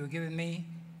award that you are giving me,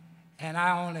 and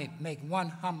I only make one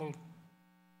humble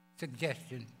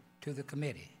suggestion to the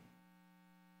committee,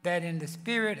 that in the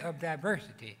spirit of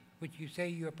diversity, which you say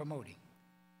you are promoting,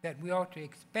 that we ought to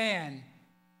expand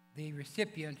the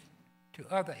recipients to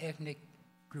other ethnic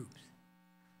groups.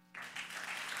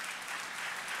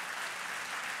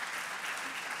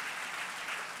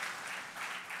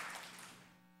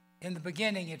 In the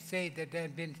beginning, it said that there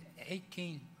had been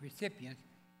 18 recipients.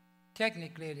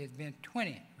 Technically, it has been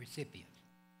 20 recipients.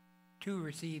 2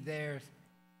 received theirs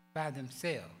by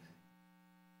themselves.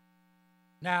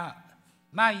 Now,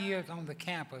 my years on the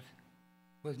campus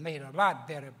was made a lot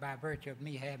better by virtue of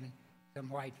me having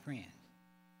some white friends.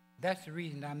 That's the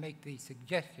reason I make the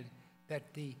suggestion that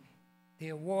the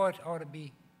awards ought to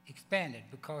be expanded,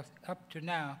 because up to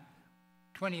now,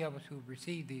 20 of us who've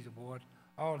received these awards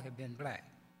all have been black.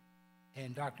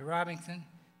 And Dr. Robinson,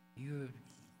 you're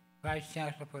Vice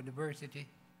Chancellor for Diversity.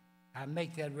 I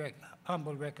make that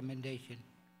humble recommendation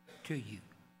to you.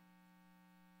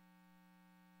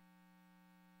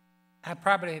 I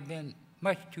probably have been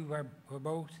much too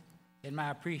verbose in my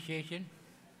appreciation.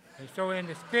 And so in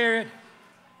the spirit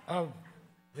of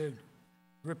the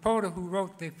reporter who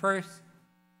wrote the first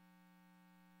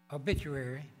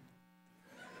obituary,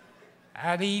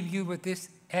 I leave you with this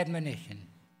admonition.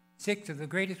 6 of the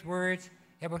greatest words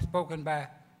ever spoken by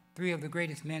 3 of the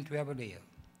greatest men to ever live.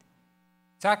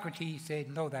 Socrates said,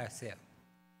 know thyself.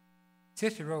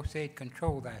 Cicero said,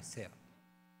 control thyself.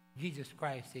 Jesus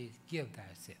Christ says, give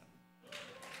thyself.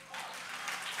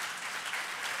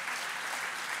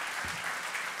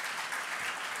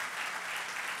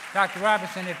 Dr.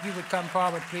 Robinson, if you would come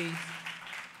forward, please.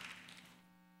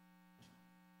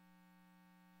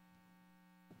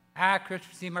 I,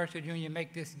 Christopher C. Mercer, Jr.,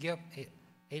 make this gift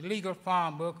a legal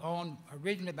farm book owned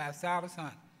originally by Silas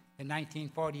Hunt in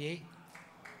 1948,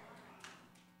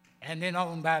 and then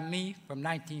owned by me from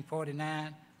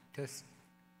 1949 to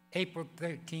April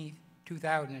 13,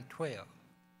 2012.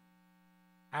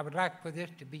 I would like for this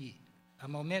to be a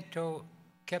memento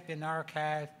kept in the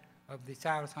archives of the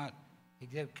Silas Hunt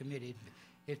Executive Committee.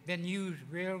 It's been used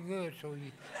real good, so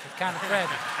it's kind of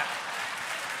fragile.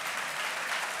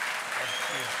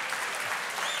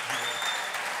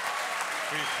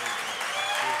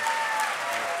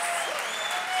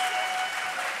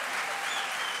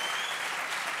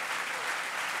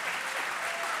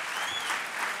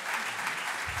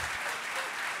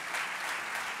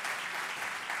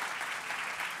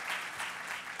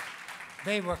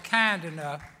 They were kind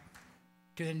enough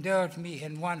to indulge me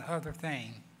in one other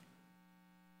thing.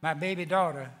 My baby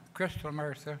daughter, Crystal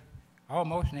Mercer,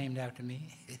 almost named after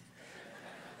me,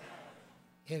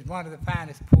 is one of the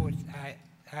finest poets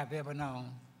I've ever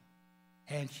known.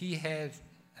 And she has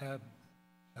a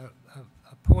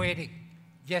poetic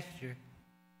gesture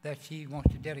that she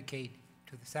wants to dedicate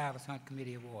to the Silas Hunt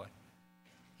Committee Award.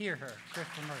 Hear her,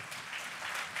 Crystal Mercer.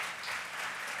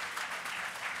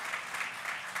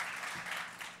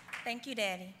 Thank you,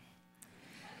 Daddy.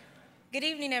 Good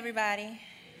evening, everybody.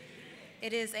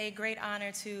 It is a great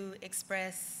honor to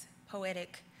express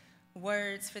poetic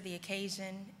words for the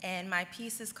occasion, and my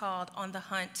piece is called On the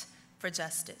Hunt for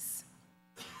Justice.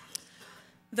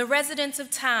 The residents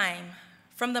of time,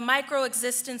 from the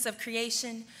micro-existence of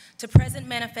creation to present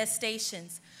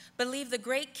manifestations, believe the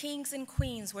great kings and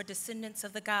queens were descendants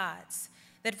of the gods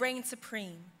that reigned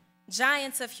supreme,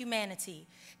 giants of humanity,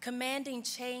 commanding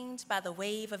change by the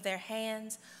wave of their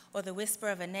hands or the whisper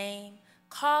of a name,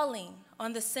 calling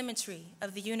on the symmetry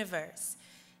of the universe.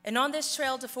 And on this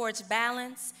trail to forge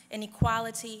balance and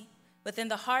equality within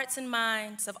the hearts and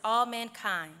minds of all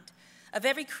mankind, of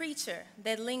every creature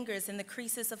that lingers in the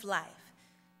creases of life,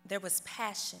 there was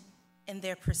passion in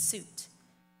their pursuit.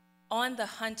 On the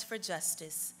hunt for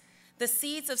justice, the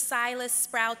seeds of Silas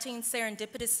sprouting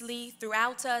serendipitously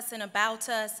throughout us and about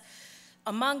us,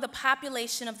 among the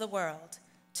population of the world,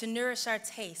 to nourish our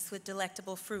tastes with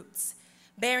delectable fruits,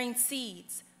 bearing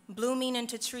seeds, blooming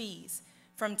into trees,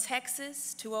 from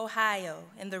Texas to Ohio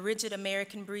in the rigid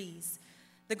American breeze.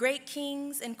 The great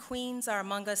kings and queens are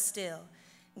among us still,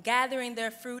 gathering their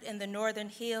fruit in the northern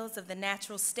hills of the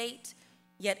natural state,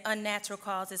 yet unnatural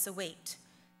causes await,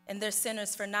 and their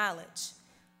centers for knowledge,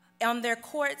 on their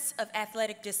courts of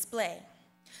athletic display.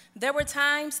 There were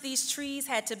times these trees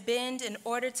had to bend in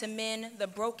order to mend the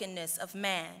brokenness of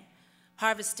man,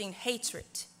 harvesting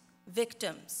hatred,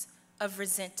 victims of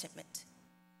resentment.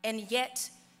 And yet,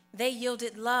 they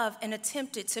yielded love and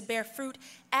attempted to bear fruit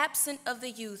absent of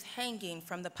the youth hanging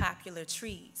from the popular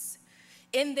trees.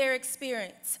 In their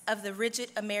experience of the rigid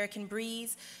American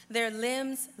breeze, their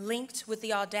limbs linked with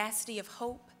the audacity of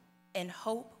hope, and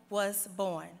hope was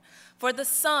born. For the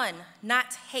sun,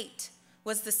 not hate,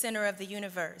 was the center of the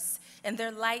universe, and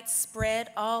their light spread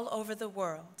all over the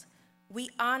world. We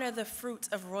honor the fruit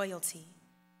of royalty.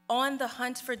 On the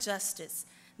hunt for justice,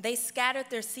 they scattered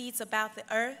their seeds about the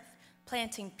earth,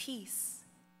 planting peace,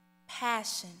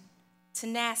 passion,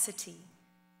 tenacity,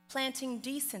 planting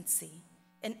decency,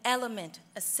 an element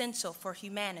essential for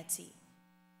humanity.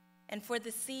 And for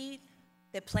the seed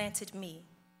that planted me,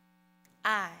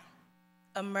 I,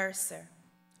 a Mercer,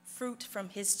 fruit from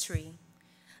his tree,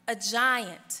 a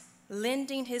giant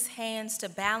lending his hands to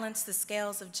balance the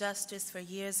scales of justice for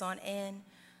years on end,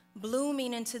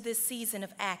 blooming into this season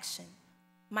of action.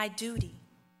 My duty,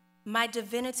 my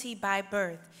divinity by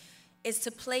birth, is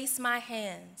to place my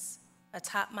hands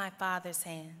atop my Father's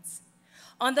hands,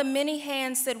 on the many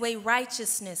hands that weigh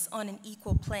righteousness on an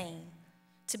equal plane,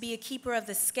 to be a keeper of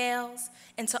the scales,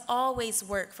 and to always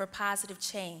work for positive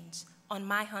change on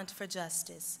my hunt for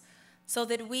justice, so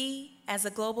that we, as a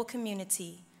global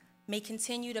community, may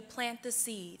continue to plant the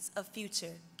seeds of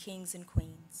future kings and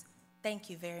queens. Thank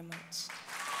you very much.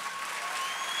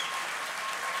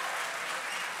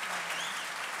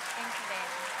 Thank you, Daddy.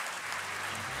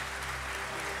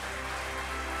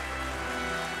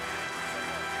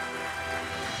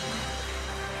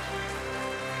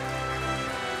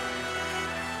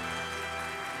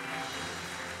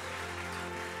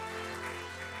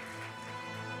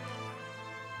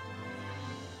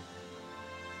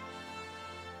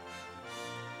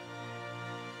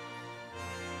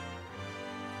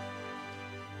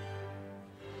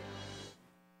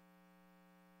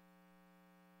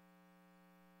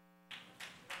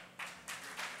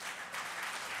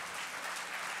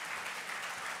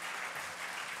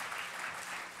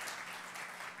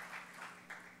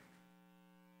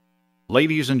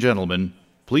 Ladies and gentlemen,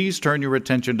 please turn your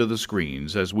attention to the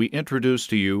screens as we introduce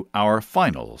to you our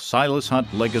final Silas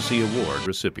Hunt Legacy Award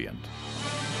recipient.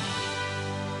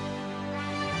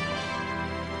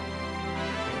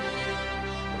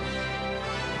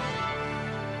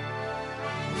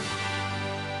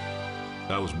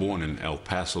 I was born in El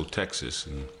Paso, Texas,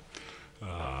 and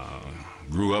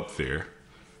grew up there.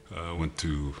 Went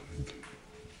to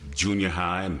junior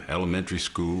high and elementary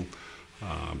school.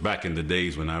 Back in the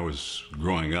days when I was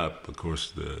growing up, of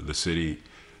course, the city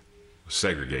was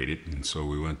segregated, and so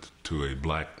we went to a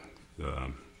black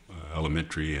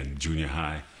elementary and junior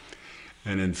high.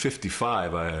 And in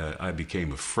 '55, I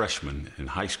became a freshman in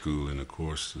high school, and of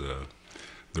course,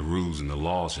 the rules and the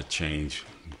laws had changed.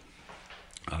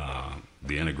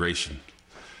 The integration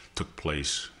took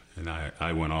place, and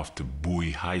I went off to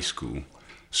Bowie High School.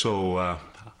 So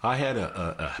I had,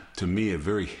 to me, a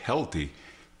very healthy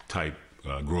type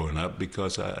growing up,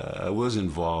 because I was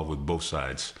involved with both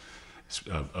sides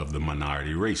of the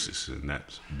minority races, and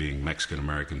that's being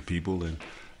Mexican-American people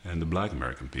and the black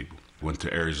American people. Went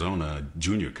to Arizona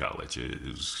Junior College. It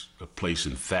was a place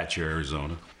in Thatcher,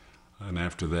 Arizona. And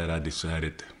after that, I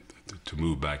decided to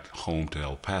move back home to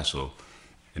El Paso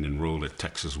and enrolled at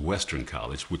Texas Western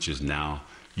College, which is now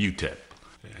UTEP.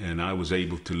 And I was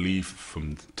able to leave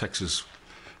from Texas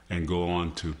and go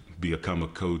on to become a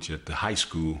coach at the high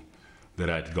school that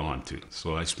I'd gone to.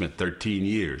 So I spent 13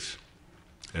 years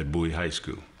at Bowie High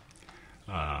School.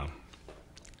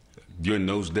 During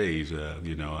those days,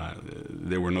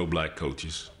 there were no black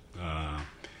coaches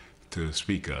to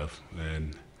speak of.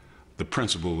 And the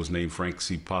principal was named Frank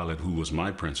C. Pollard, who was my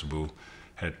principal,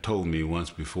 had told me once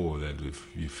before that if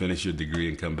you finish your degree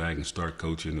and come back and start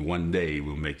coaching, one day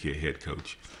we'll make you a head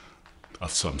coach of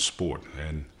some sport.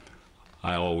 And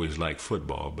I always liked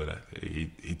football, but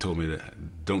he told me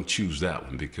that don't choose that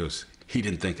one, because he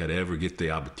didn't think I'd ever get the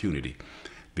opportunity.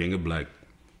 Being a black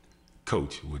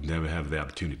coach would never have the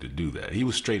opportunity to do that. He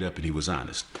was straight up and he was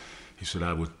honest. He said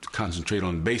I would concentrate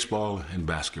on baseball and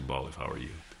basketball if I were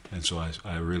you. And so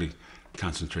I really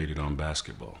concentrated on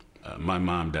basketball. My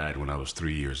mom died when I was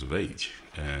 3 years of age,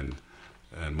 and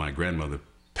my grandmother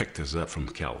picked us up from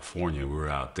California. We were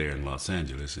out there in Los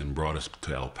Angeles and brought us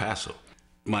to El Paso.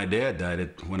 My dad died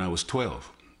when I was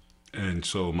 12, and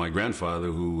so my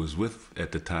grandfather, who was with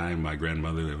at the time my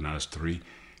grandmother when I was 3,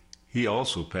 he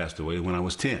also passed away when I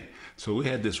was 10. So we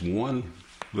had this one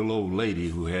little old lady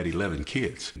who had 11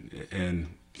 kids, and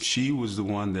she was the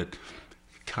one that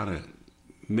kind of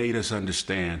made us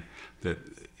understand that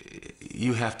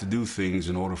you have to do things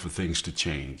in order for things to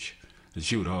change. And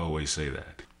she would always say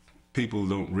that. People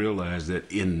don't realize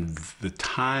that in the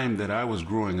time that I was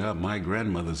growing up, my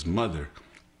grandmother's mother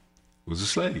was a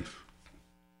slave.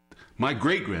 My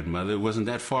great-grandmother wasn't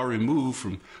that far removed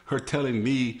from her telling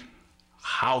me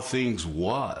how things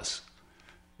was.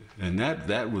 And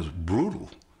that was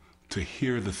brutal, to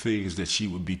hear the things that she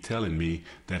would be telling me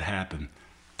that happened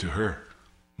to her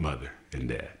mother and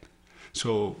dad.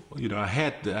 So, I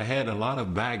had a lot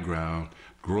of background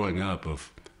growing up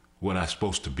of what I was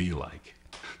supposed to be like.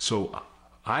 So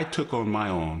I took on my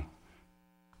own,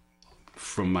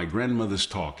 from my grandmother's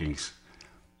talkings,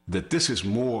 that this is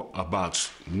more about,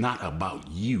 not about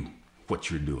you, what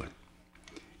you're doing.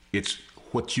 It's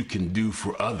what you can do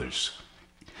for others.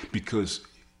 Because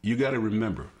you got to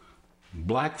remember,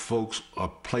 black folks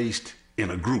are placed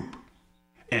in a group,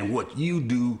 and what you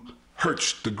do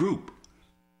hurts the group.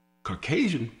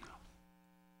 Caucasian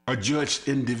are judged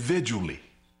individually.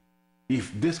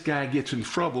 If this guy gets in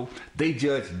trouble, they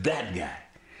judge that guy.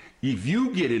 If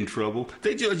you get in trouble,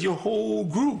 they judge your whole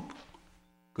group.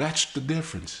 That's the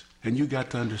difference, and you got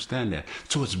to understand that.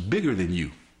 So it's bigger than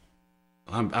you.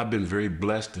 I've been very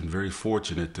blessed and very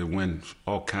fortunate to win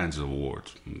all kinds of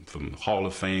awards, from Hall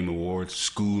of Fame awards,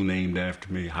 school named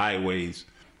after me, highways,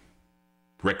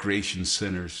 recreation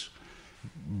centers.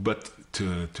 But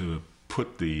to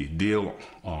put the deal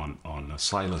on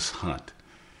Silas Hunt,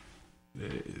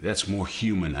 that's more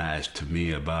humanized to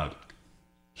me, about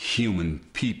human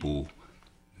people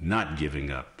not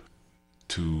giving up.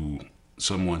 To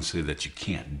someone say that you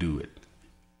can't do it,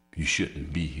 you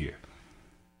shouldn't be here.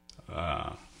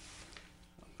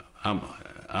 I'm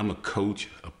a coach,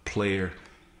 a player.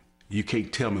 You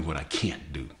can't tell me what I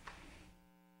can't do.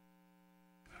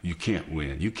 You can't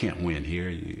win. You can't win here.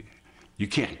 You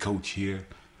can't coach here.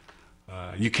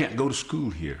 You can't go to school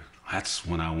here. That's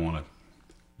when I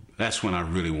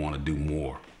really want to do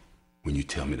more, when you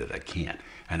tell me that I can't.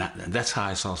 And that's how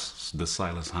I saw the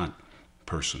Silas Hunt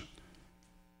person.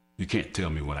 You can't tell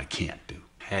me what I can't do.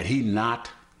 Had he not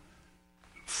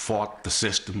fought the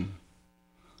system,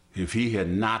 if he had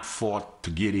not fought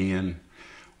to get in,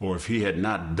 or if he had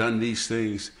not done these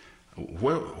things,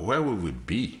 where would we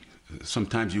be?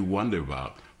 Sometimes you wonder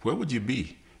about, where would you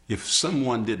be if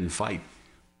someone didn't fight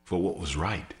for what was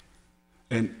right?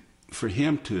 And for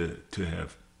him to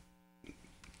have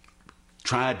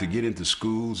tried to get into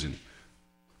schools and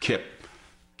kept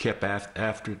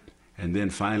after it, and then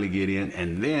finally get in,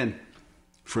 and then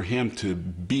for him to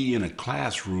be in a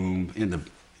classroom in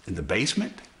the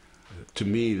basement, to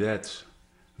me that's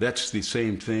the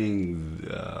same thing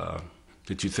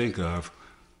that you think of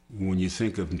when you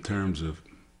think of in terms of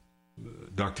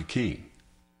Dr. King.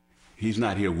 He's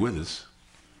not here with us,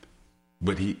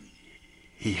 but he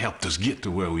helped us get to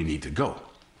where we need to go.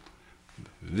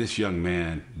 This young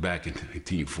man back in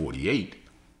 1948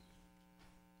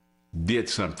 did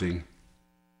something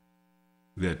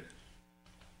that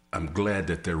I'm glad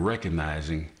that they're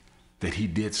recognizing, that he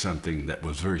did something that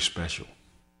was very special.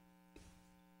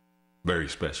 Very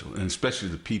special, and especially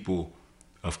the people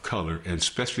of color, and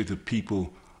especially the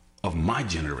people of my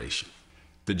generation.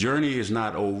 The journey is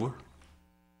not over,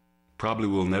 probably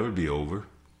will never be over,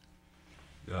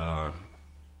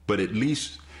 but at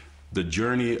least the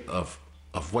journey of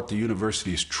what the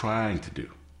university is trying to do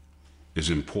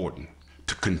is important,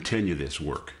 to continue this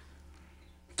work,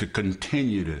 to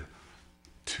continue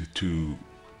to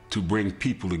bring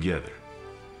people together,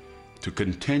 to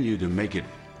continue to make it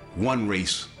one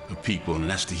race of people, and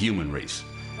that's the human race.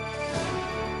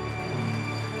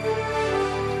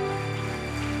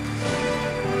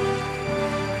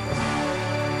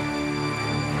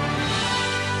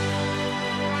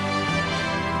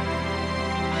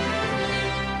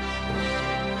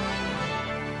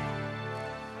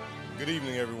 Good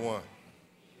evening, everyone.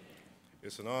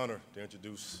 It's an honor to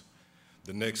introduce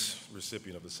the next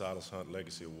recipient of the Silas Hunt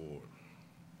Legacy Award.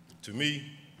 To me,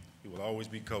 he will always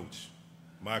be coach,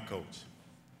 my coach.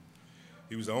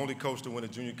 He was the only coach to win a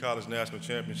junior college national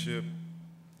championship,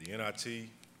 the NIT,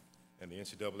 and the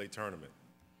NCAA tournament.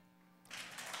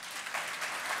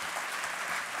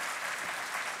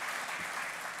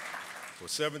 For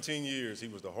 17 years, he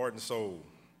was the heart and soul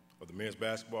of the men's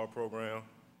basketball program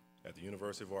at the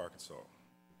University of Arkansas.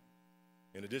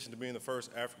 In addition to being the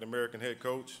first African-American head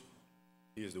coach,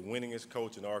 he is the winningest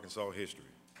coach in Arkansas history.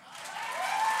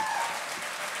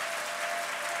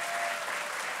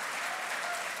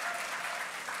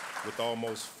 With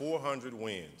almost 400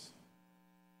 wins.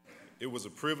 It was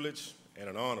a privilege and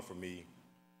an honor for me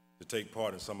to take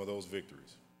part in some of those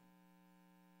victories.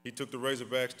 He took the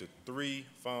Razorbacks to 3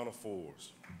 Final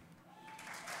Fours,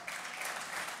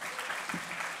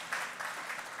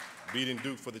 beating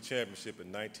Duke for the championship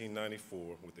in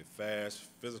 1994 with a fast,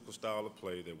 physical style of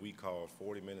play that we called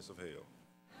 40 Minutes of Hell.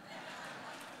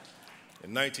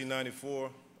 In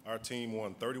 1994, our team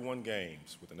won 31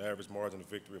 games with an average margin of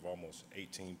victory of almost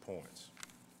 18 points.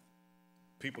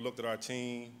 People looked at our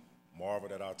team,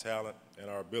 marveled at our talent and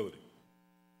our ability.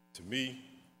 To me,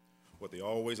 what they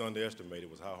always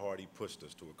underestimated was how hard he pushed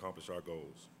us to accomplish our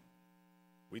goals.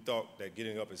 We thought that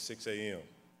getting up at 6 a.m.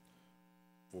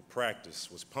 for practice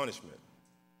was punishment,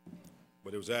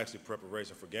 but it was actually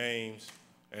preparation for games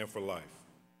and for life.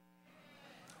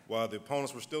 While the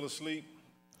opponents were still asleep,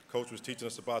 the coach was teaching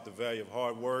us about the value of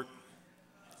hard work,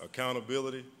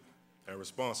 accountability, and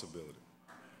responsibility.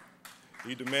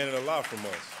 He demanded a lot from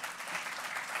us,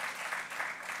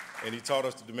 and he taught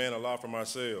us to demand a lot from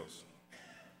ourselves.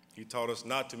 He taught us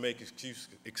not to make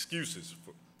excuses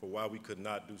for why we could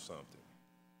not do something.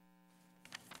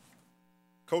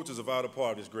 Coach is a vital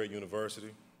part of this great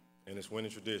university and its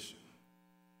winning tradition.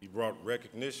 He brought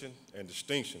recognition and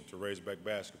distinction to Razorback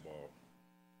basketball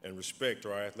and respect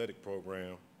to our athletic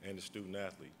program and the student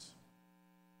athletes.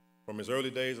 From his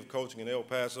early days of coaching in El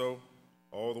Paso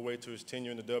all the way to his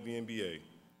tenure in the WNBA,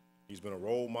 he's been a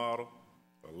role model,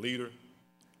 a leader,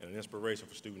 and an inspiration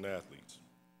for student athletes.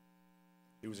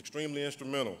 He was extremely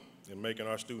instrumental in making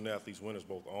our student athletes winners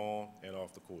both on and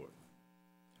off the court.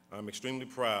 I'm extremely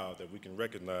proud that we can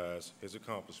recognize his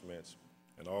accomplishments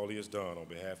and all he has done on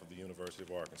behalf of the University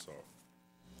of Arkansas.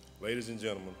 Ladies and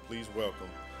gentlemen, please welcome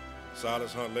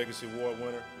Silas Hunt Legacy Award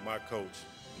winner, my coach,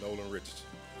 Nolan Richardson.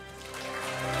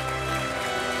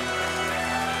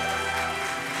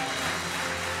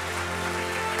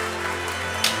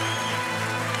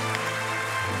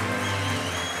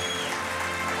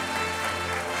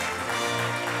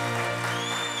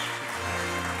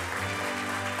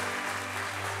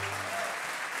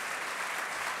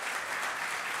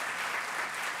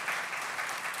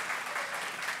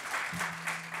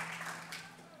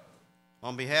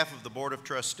 On behalf of the Board of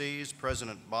Trustees,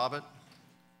 President Bobbitt,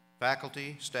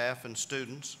 faculty, staff, and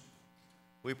students,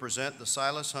 we present the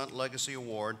Silas Hunt Legacy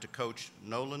Award to Coach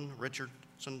Nolan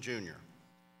Richardson, Jr.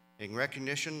 in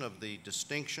recognition of the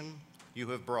distinction you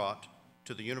have brought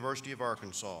to the University of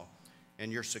Arkansas and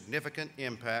your significant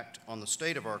impact on the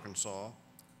state of Arkansas,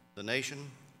 the nation,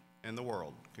 and the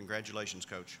world. Congratulations,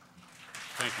 Coach.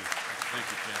 Thank you. Thank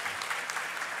you, Champion.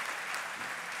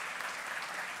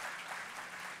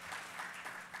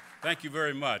 Thank you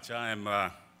very much. I am,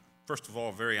 first of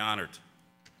all, very honored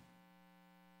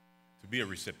to be a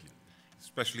recipient,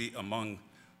 especially among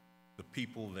the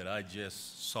people that I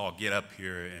just saw get up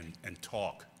here and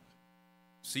talk.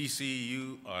 CC,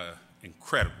 you are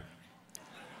incredible.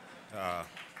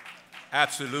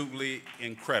 Absolutely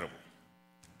incredible.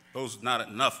 Those are not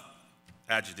enough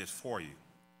adjectives for you.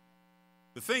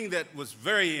 The thing that was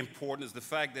very important is the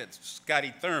fact that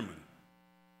Scotty Thurman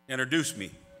introduced me.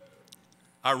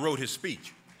 I wrote his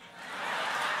speech.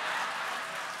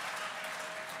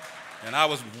 And I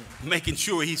was making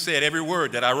sure he said every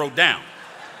word that I wrote down.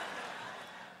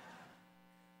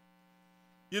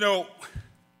 You know,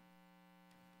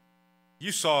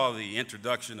 you saw the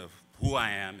introduction of who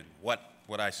I am and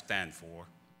what I stand for.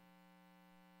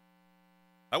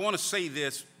 I want to say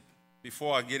this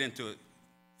before I get into it,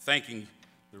 thanking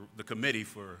the committee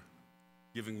for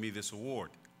giving me this award.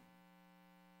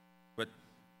 But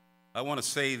I want to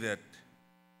say that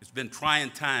it's been trying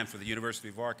time for the University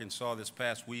of Arkansas this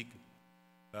past week.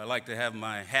 I'd like to have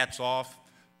my hats off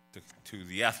to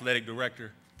the athletic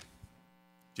director,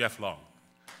 Jeff Long.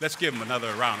 Let's give him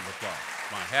another round of applause.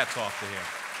 My hat's off to him.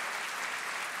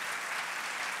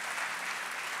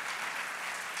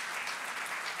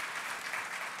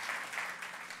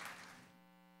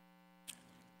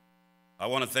 I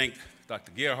want to thank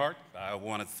Dr. Gerhardt. I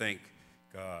want to thank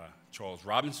Charles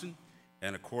Robinson.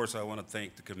 And of course, I want to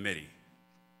thank the committee.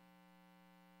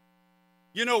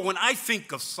 You know, when I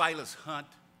think of Silas Hunt,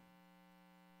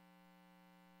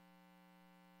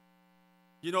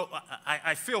 you know,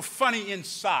 I feel funny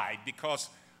inside because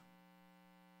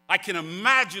I can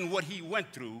imagine what he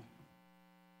went through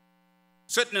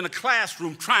sitting in a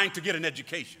classroom trying to get an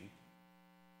education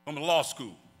from a law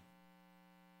school.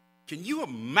 Can you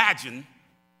imagine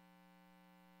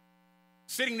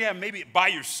sitting there maybe by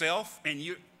yourself and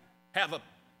you have a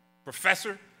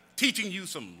professor teaching you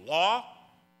some law?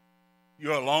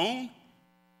 You're alone?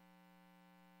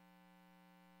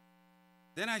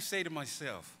 Then I say to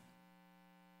myself,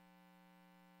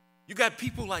 you got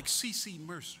people like C.C.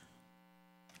 Mercer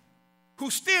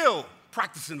who's still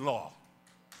practicing law.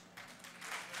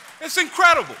 It's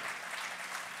incredible.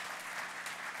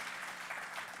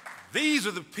 These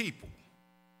are the people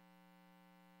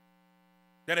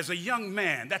that as a young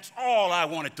man, that's all I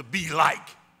wanted to be like.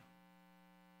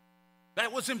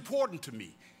 That was important to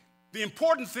me. The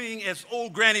important thing, as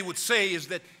old Granny would say, is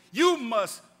that you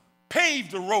must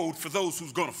pave the road for those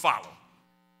who's going to follow.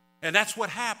 And that's what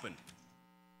happened.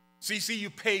 CC, you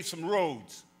paved some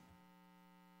roads.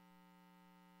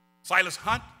 Silas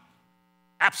Hunt,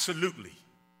 absolutely.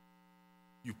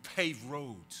 You paved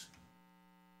roads.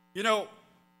 You know,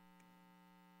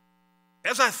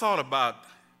 as I thought about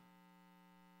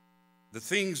the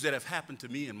things that have happened to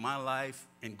me in my life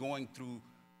and going through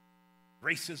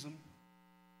racism,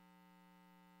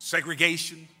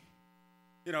 segregation,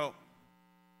 you know,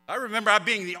 I remember I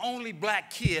being the only black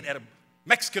kid at a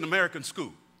Mexican-American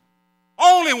school.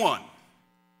 Only one.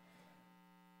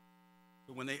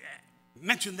 So when they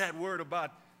mentioned that word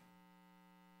about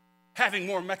having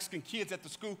more Mexican kids at the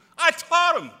school, I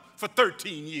taught them for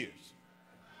 13 years.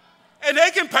 And they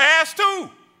can pass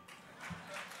too.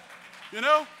 You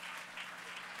know?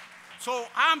 So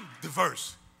I'm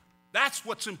diverse. That's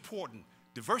what's important.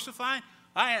 Diversifying,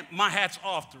 my hat's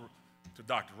off to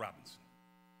Dr. Robinson.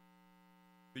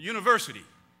 The university,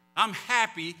 I'm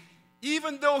happy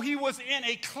even though he was in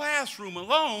a classroom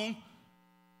alone,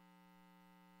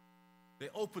 they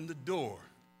opened the door.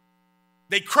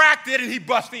 They cracked it and he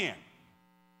bust in.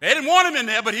 They didn't want him in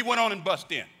there, but he went on and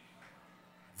bust in.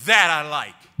 That I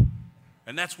like.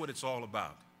 And that's what it's all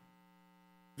about.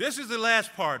 This is the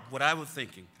last part, what I was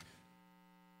thinking.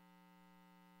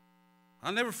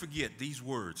 I'll never forget these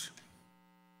words.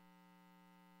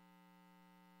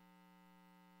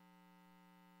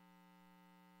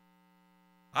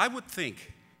 I would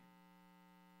think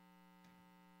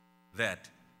that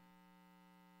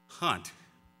Hunt,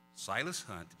 Silas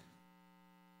Hunt,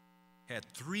 had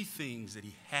three things that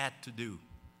he had to do.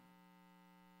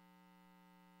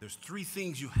 There's three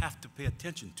things you have to pay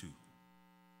attention to.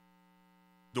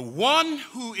 The one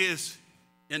who is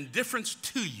indifferent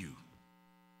to you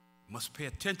must pay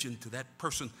attention to that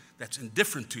person that's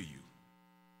indifferent to you.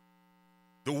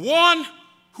 The one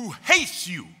who hates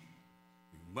you,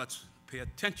 you must pay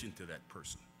attention to that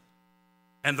person.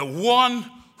 And the one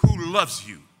who loves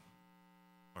you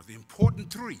are the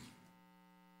important three.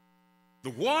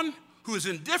 The one who is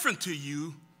indifferent to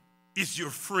you is your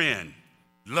friend.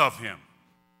 Love him.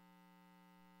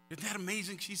 Isn't that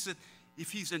amazing? She said,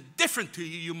 if he's indifferent to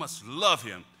you, you must love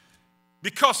him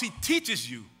because he teaches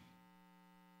you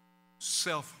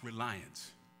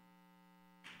self-reliance.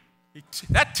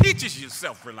 That teaches you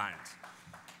self-reliance.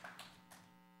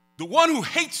 The one who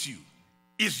hates you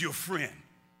is your friend.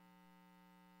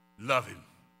 Love him.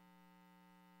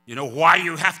 You know why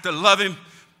you have to love him?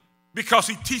 Because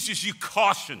he teaches you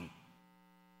caution.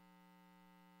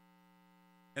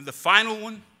 And the final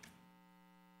one,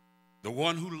 the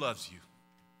one who loves you.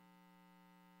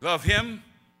 Love him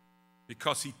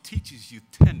because he teaches you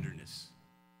tenderness.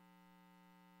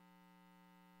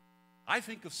 I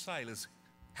think of Silas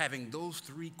having those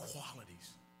three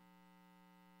qualities.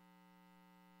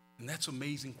 And that's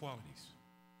amazing qualities.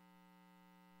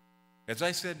 As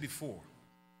I said before,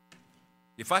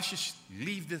 if I should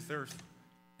leave this earth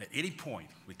at any point,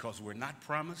 because we're not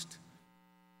promised,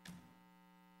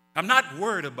 I'm not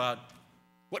worried about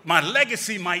what my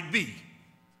legacy might be.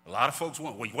 A lot of folks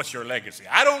want, well, what's your legacy?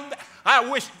 I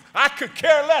wish I could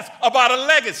care less about a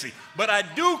legacy, but I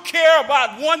do care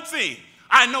about one thing.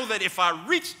 I know that if I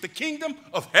reach the kingdom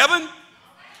of heaven,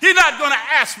 he's not going to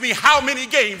ask me how many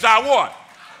games I won.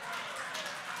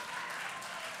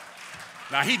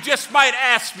 Now, he just might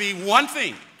ask me one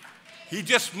thing. He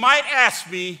just might ask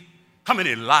me, how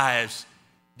many lives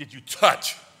did you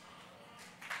touch?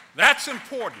 That's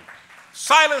important.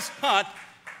 Silas Hunt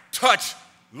touched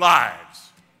lives.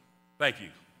 Thank you.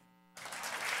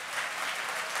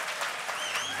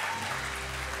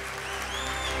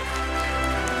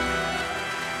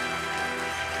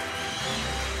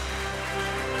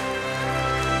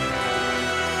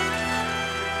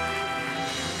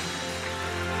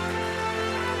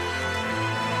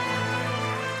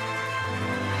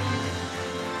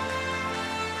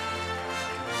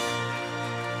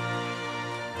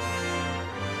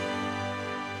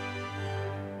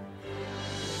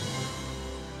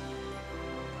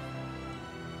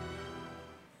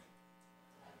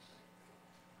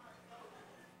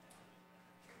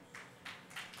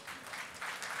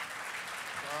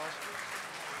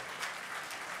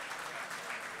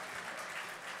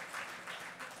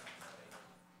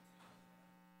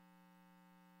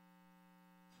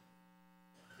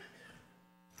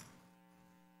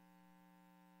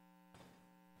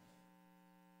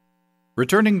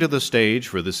 Returning to the stage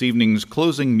for this evening's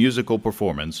closing musical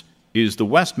performance is the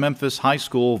West Memphis High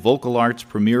School Vocal Arts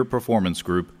premier performance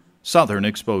group, Southern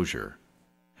Exposure.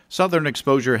 Southern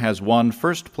Exposure has won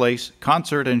first-place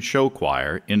concert and show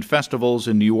choir in festivals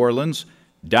in New Orleans,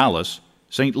 Dallas,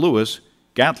 St. Louis,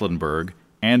 Gatlinburg,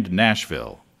 and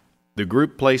Nashville. The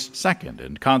group placed second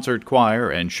in concert choir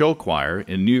and show choir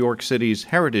in New York City's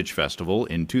Heritage Festival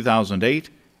in 2008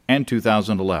 and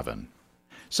 2011.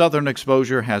 Southern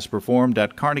Exposure has performed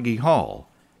at Carnegie Hall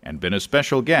and been a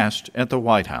special guest at the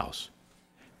White House.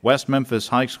 West Memphis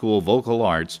High School Vocal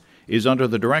Arts is under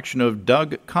the direction of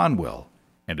Doug Conwell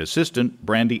and assistant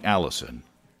Brandy Allison.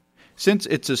 Since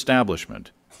its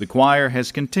establishment, the choir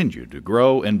has continued to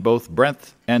grow in both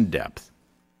breadth and depth.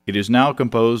 It is now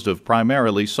composed of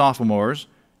primarily sophomores,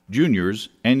 juniors,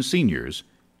 and seniors,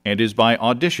 and is by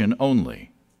audition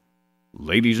only.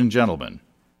 Ladies and gentlemen,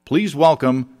 please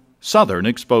welcome Southern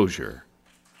Exposure.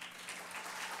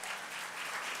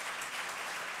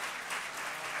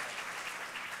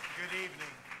 Good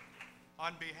evening.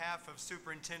 On behalf of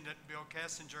Superintendent Bill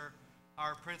Kessinger,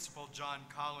 our principal John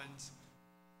Collins,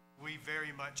 we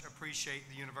very much appreciate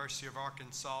the University of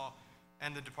Arkansas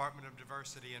and the Department of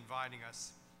Diversity inviting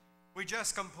us. We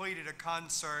just completed a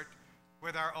concert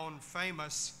with our own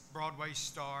famous Broadway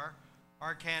star,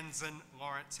 Arkansan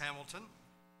Lawrence Hamilton.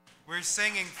 We're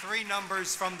singing 3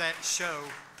 numbers from that show.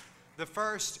 The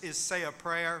first is Say a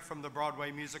Prayer from the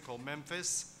Broadway musical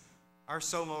Memphis. Our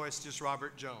soloist is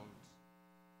Robert Jones.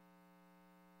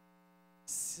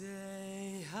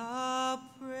 Say a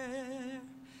prayer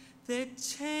that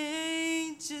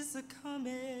change is a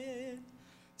coming.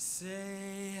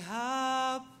 Say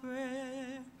a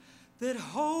prayer that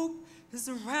hope is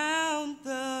around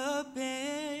the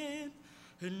bend.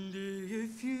 And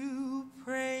if you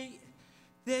pray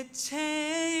that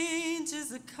change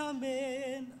is a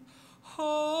coming,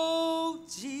 oh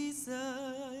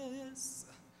Jesus,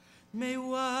 may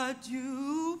what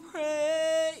you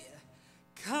pray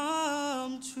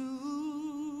come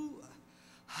true.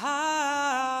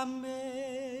 Amen.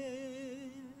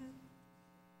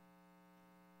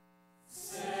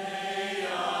 Say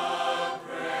a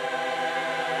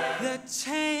prayer that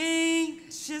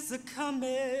change is a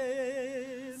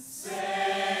coming.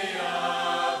 Say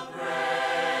a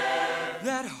prayer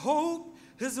that hope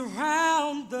is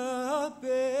around the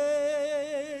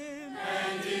bend.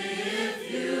 And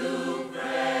if you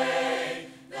pray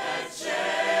that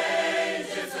change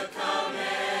is a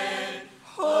coming,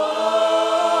 oh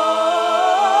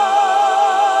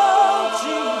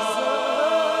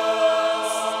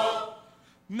Jesus,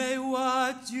 may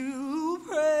what you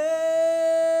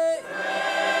pray,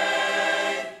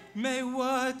 may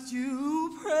what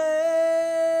you pray,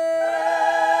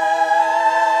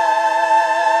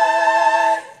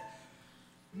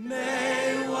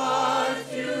 may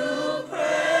what you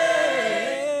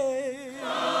pray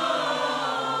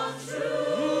come true.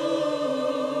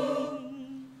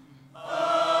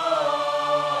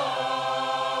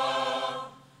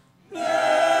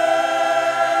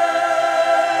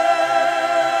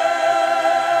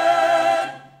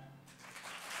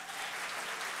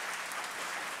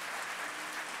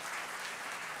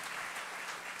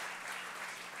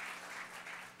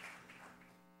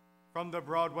 From the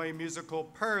Broadway musical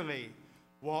Pearlie,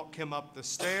 Walk Him Up the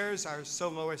Stairs, our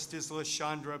soloist is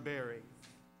LaShondra Berry.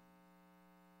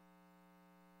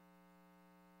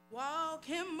 Walk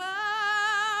him up,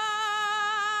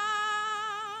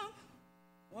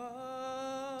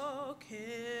 walk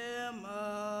him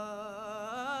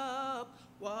up,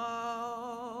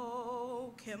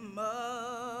 walk him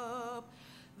up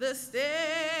the stairs,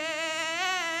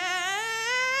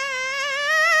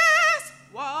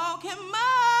 walk him up.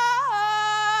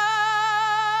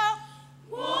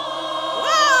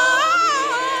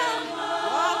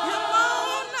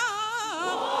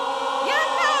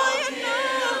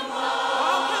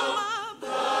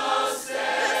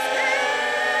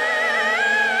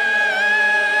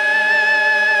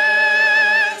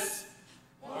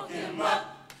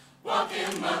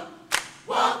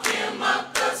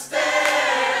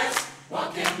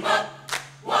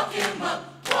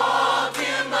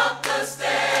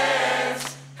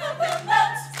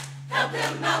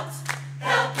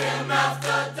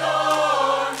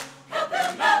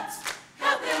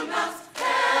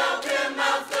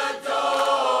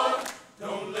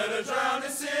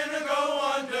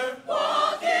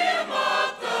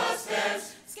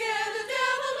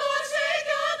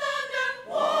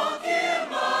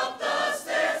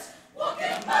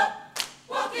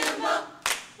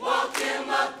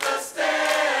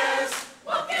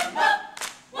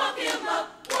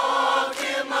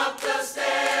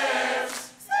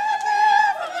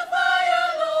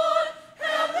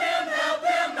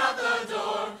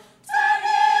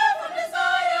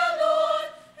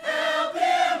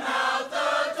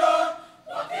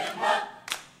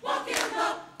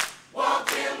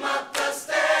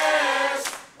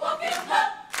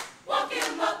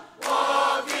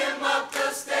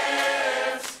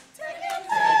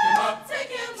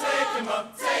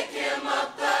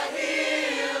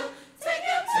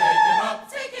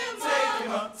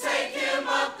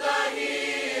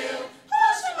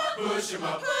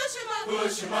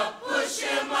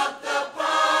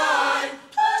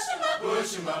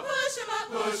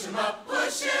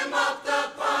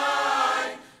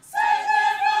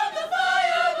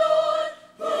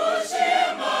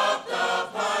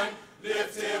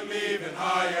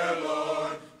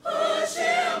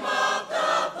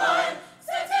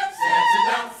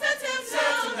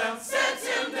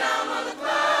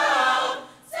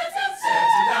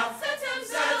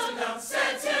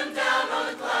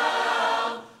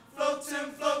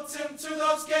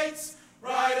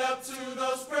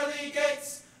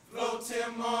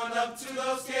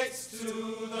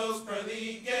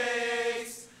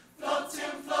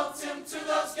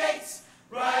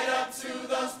 Right up to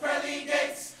those pearly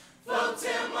gates, float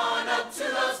him on up to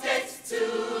those gates.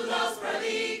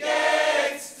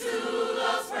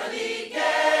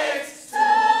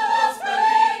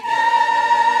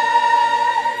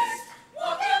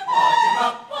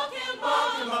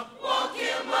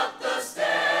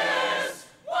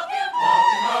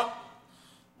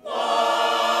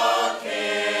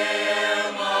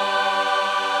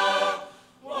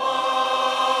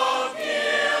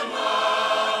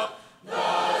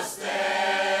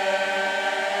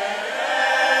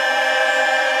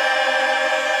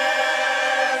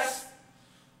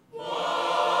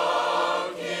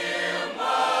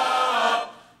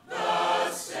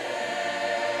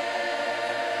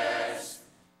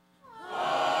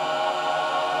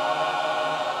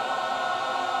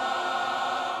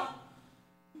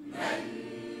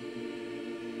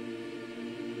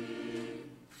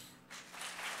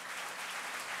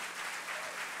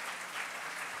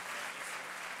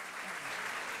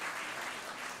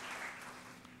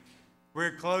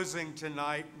 We're closing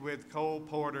tonight with Cole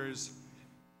Porter's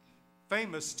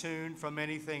famous tune from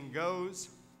Anything Goes,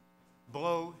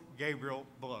 Blow, Gabriel,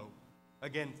 Blow.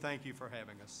 Again, thank you for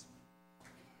having us.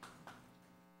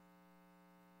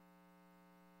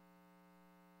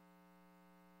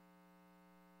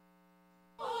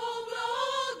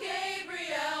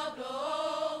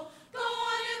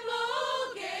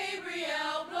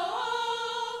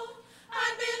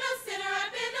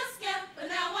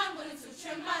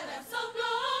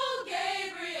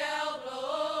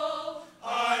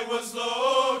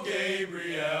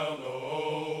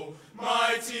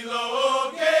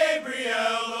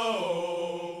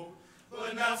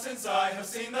 Since I have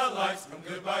seen the lights, I'm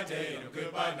good by day and I'm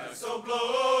good by night. So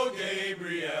blow,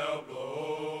 Gabriel,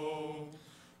 blow.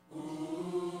 Ooh,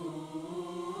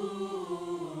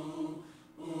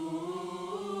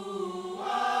 ooh,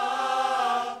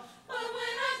 ah. But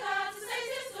when I got to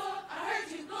Satan's door, I heard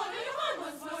you blowing your horn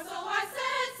once more. So I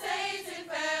said, Satan,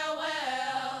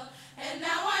 farewell. And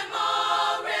now I'm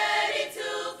all ready to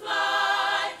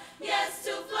fly. Yes,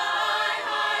 to fly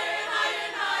higher and higher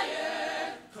and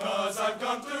higher. 'Cause I've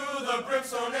gone through the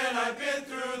brimstone and I've been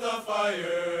through the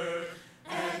fire.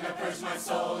 And I purged my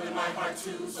soul and my heart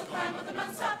too. So climb up the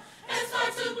mountaintop and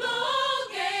start to blow,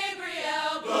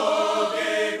 Gabriel, Blow,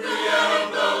 Gabriel,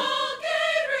 blow.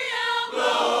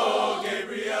 Blow,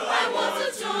 Gabriel, I want to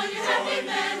join your happy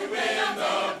band and play all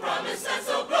day and promise that.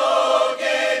 So blow,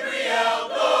 Gabriel,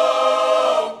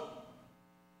 blow.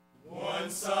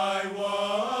 Once I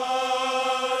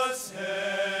was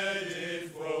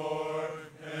headed for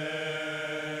hell.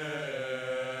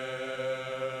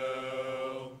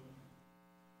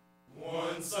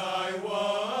 Once I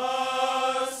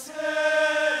was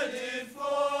headed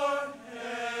for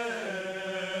hell.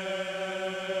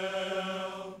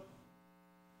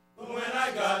 But when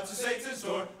I got to Satan's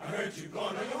door, I heard you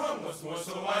blowing on your horn once more,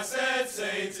 so I said,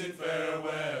 Satan,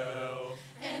 farewell.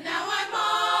 And now I'm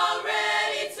all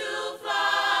ready to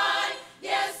fly,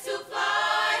 yes, to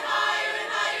fly higher and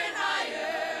higher and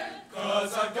higher.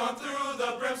 'Cause I've gone through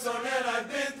the brimstone and I've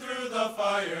been through the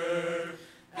fire.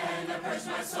 And I purged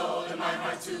my soul and my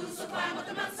heart too, so climb up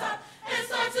the mountaintop and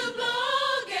start to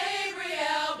blow,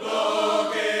 Gabriel,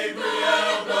 Blow,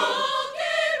 Gabriel, blow.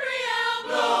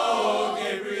 Blow,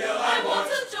 Gabriel, I want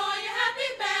to join your happy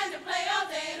band and play all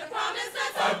day and I promise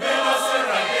that. I've been a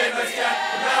sinner, I've been a scam,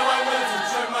 but now I'm willing to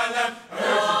turn my lamp. I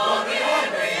heard you blowing on your horn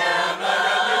before, and I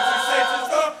ran into Satan's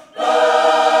door.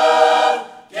 Blow,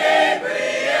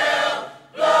 Gabriel,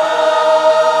 blow.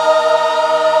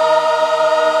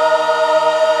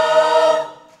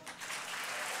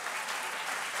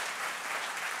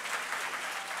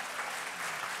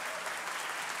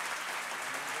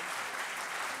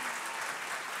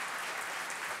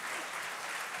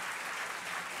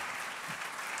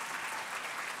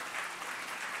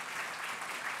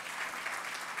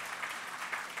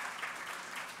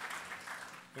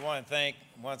 We want to thank,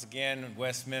 once again,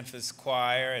 West Memphis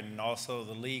Choir and also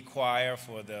the Lee Choir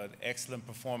for the excellent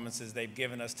performances they've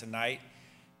given us tonight.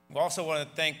 We also want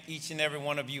to thank each and every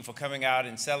one of you for coming out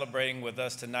and celebrating with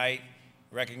us tonight,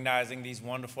 recognizing these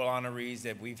wonderful honorees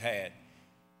that we've had.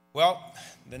 Well,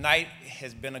 the night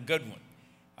has been a good one.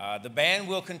 The band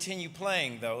will continue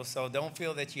playing, though, so don't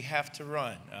feel that you have to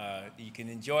run. You can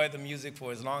enjoy the music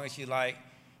for as long as you like.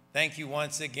 Thank you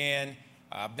once again.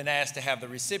 I've been asked to have the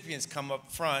recipients come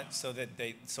up front so that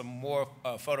some more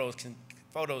photos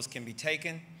can be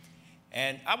taken.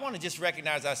 And I want to just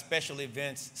recognize our special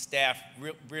events staff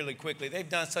really quickly. They've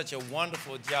done such a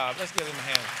wonderful job. Let's give them a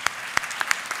hand.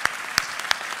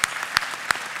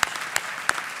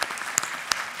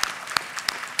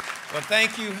 Well,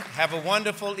 thank you. Have a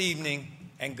wonderful evening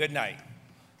and good night.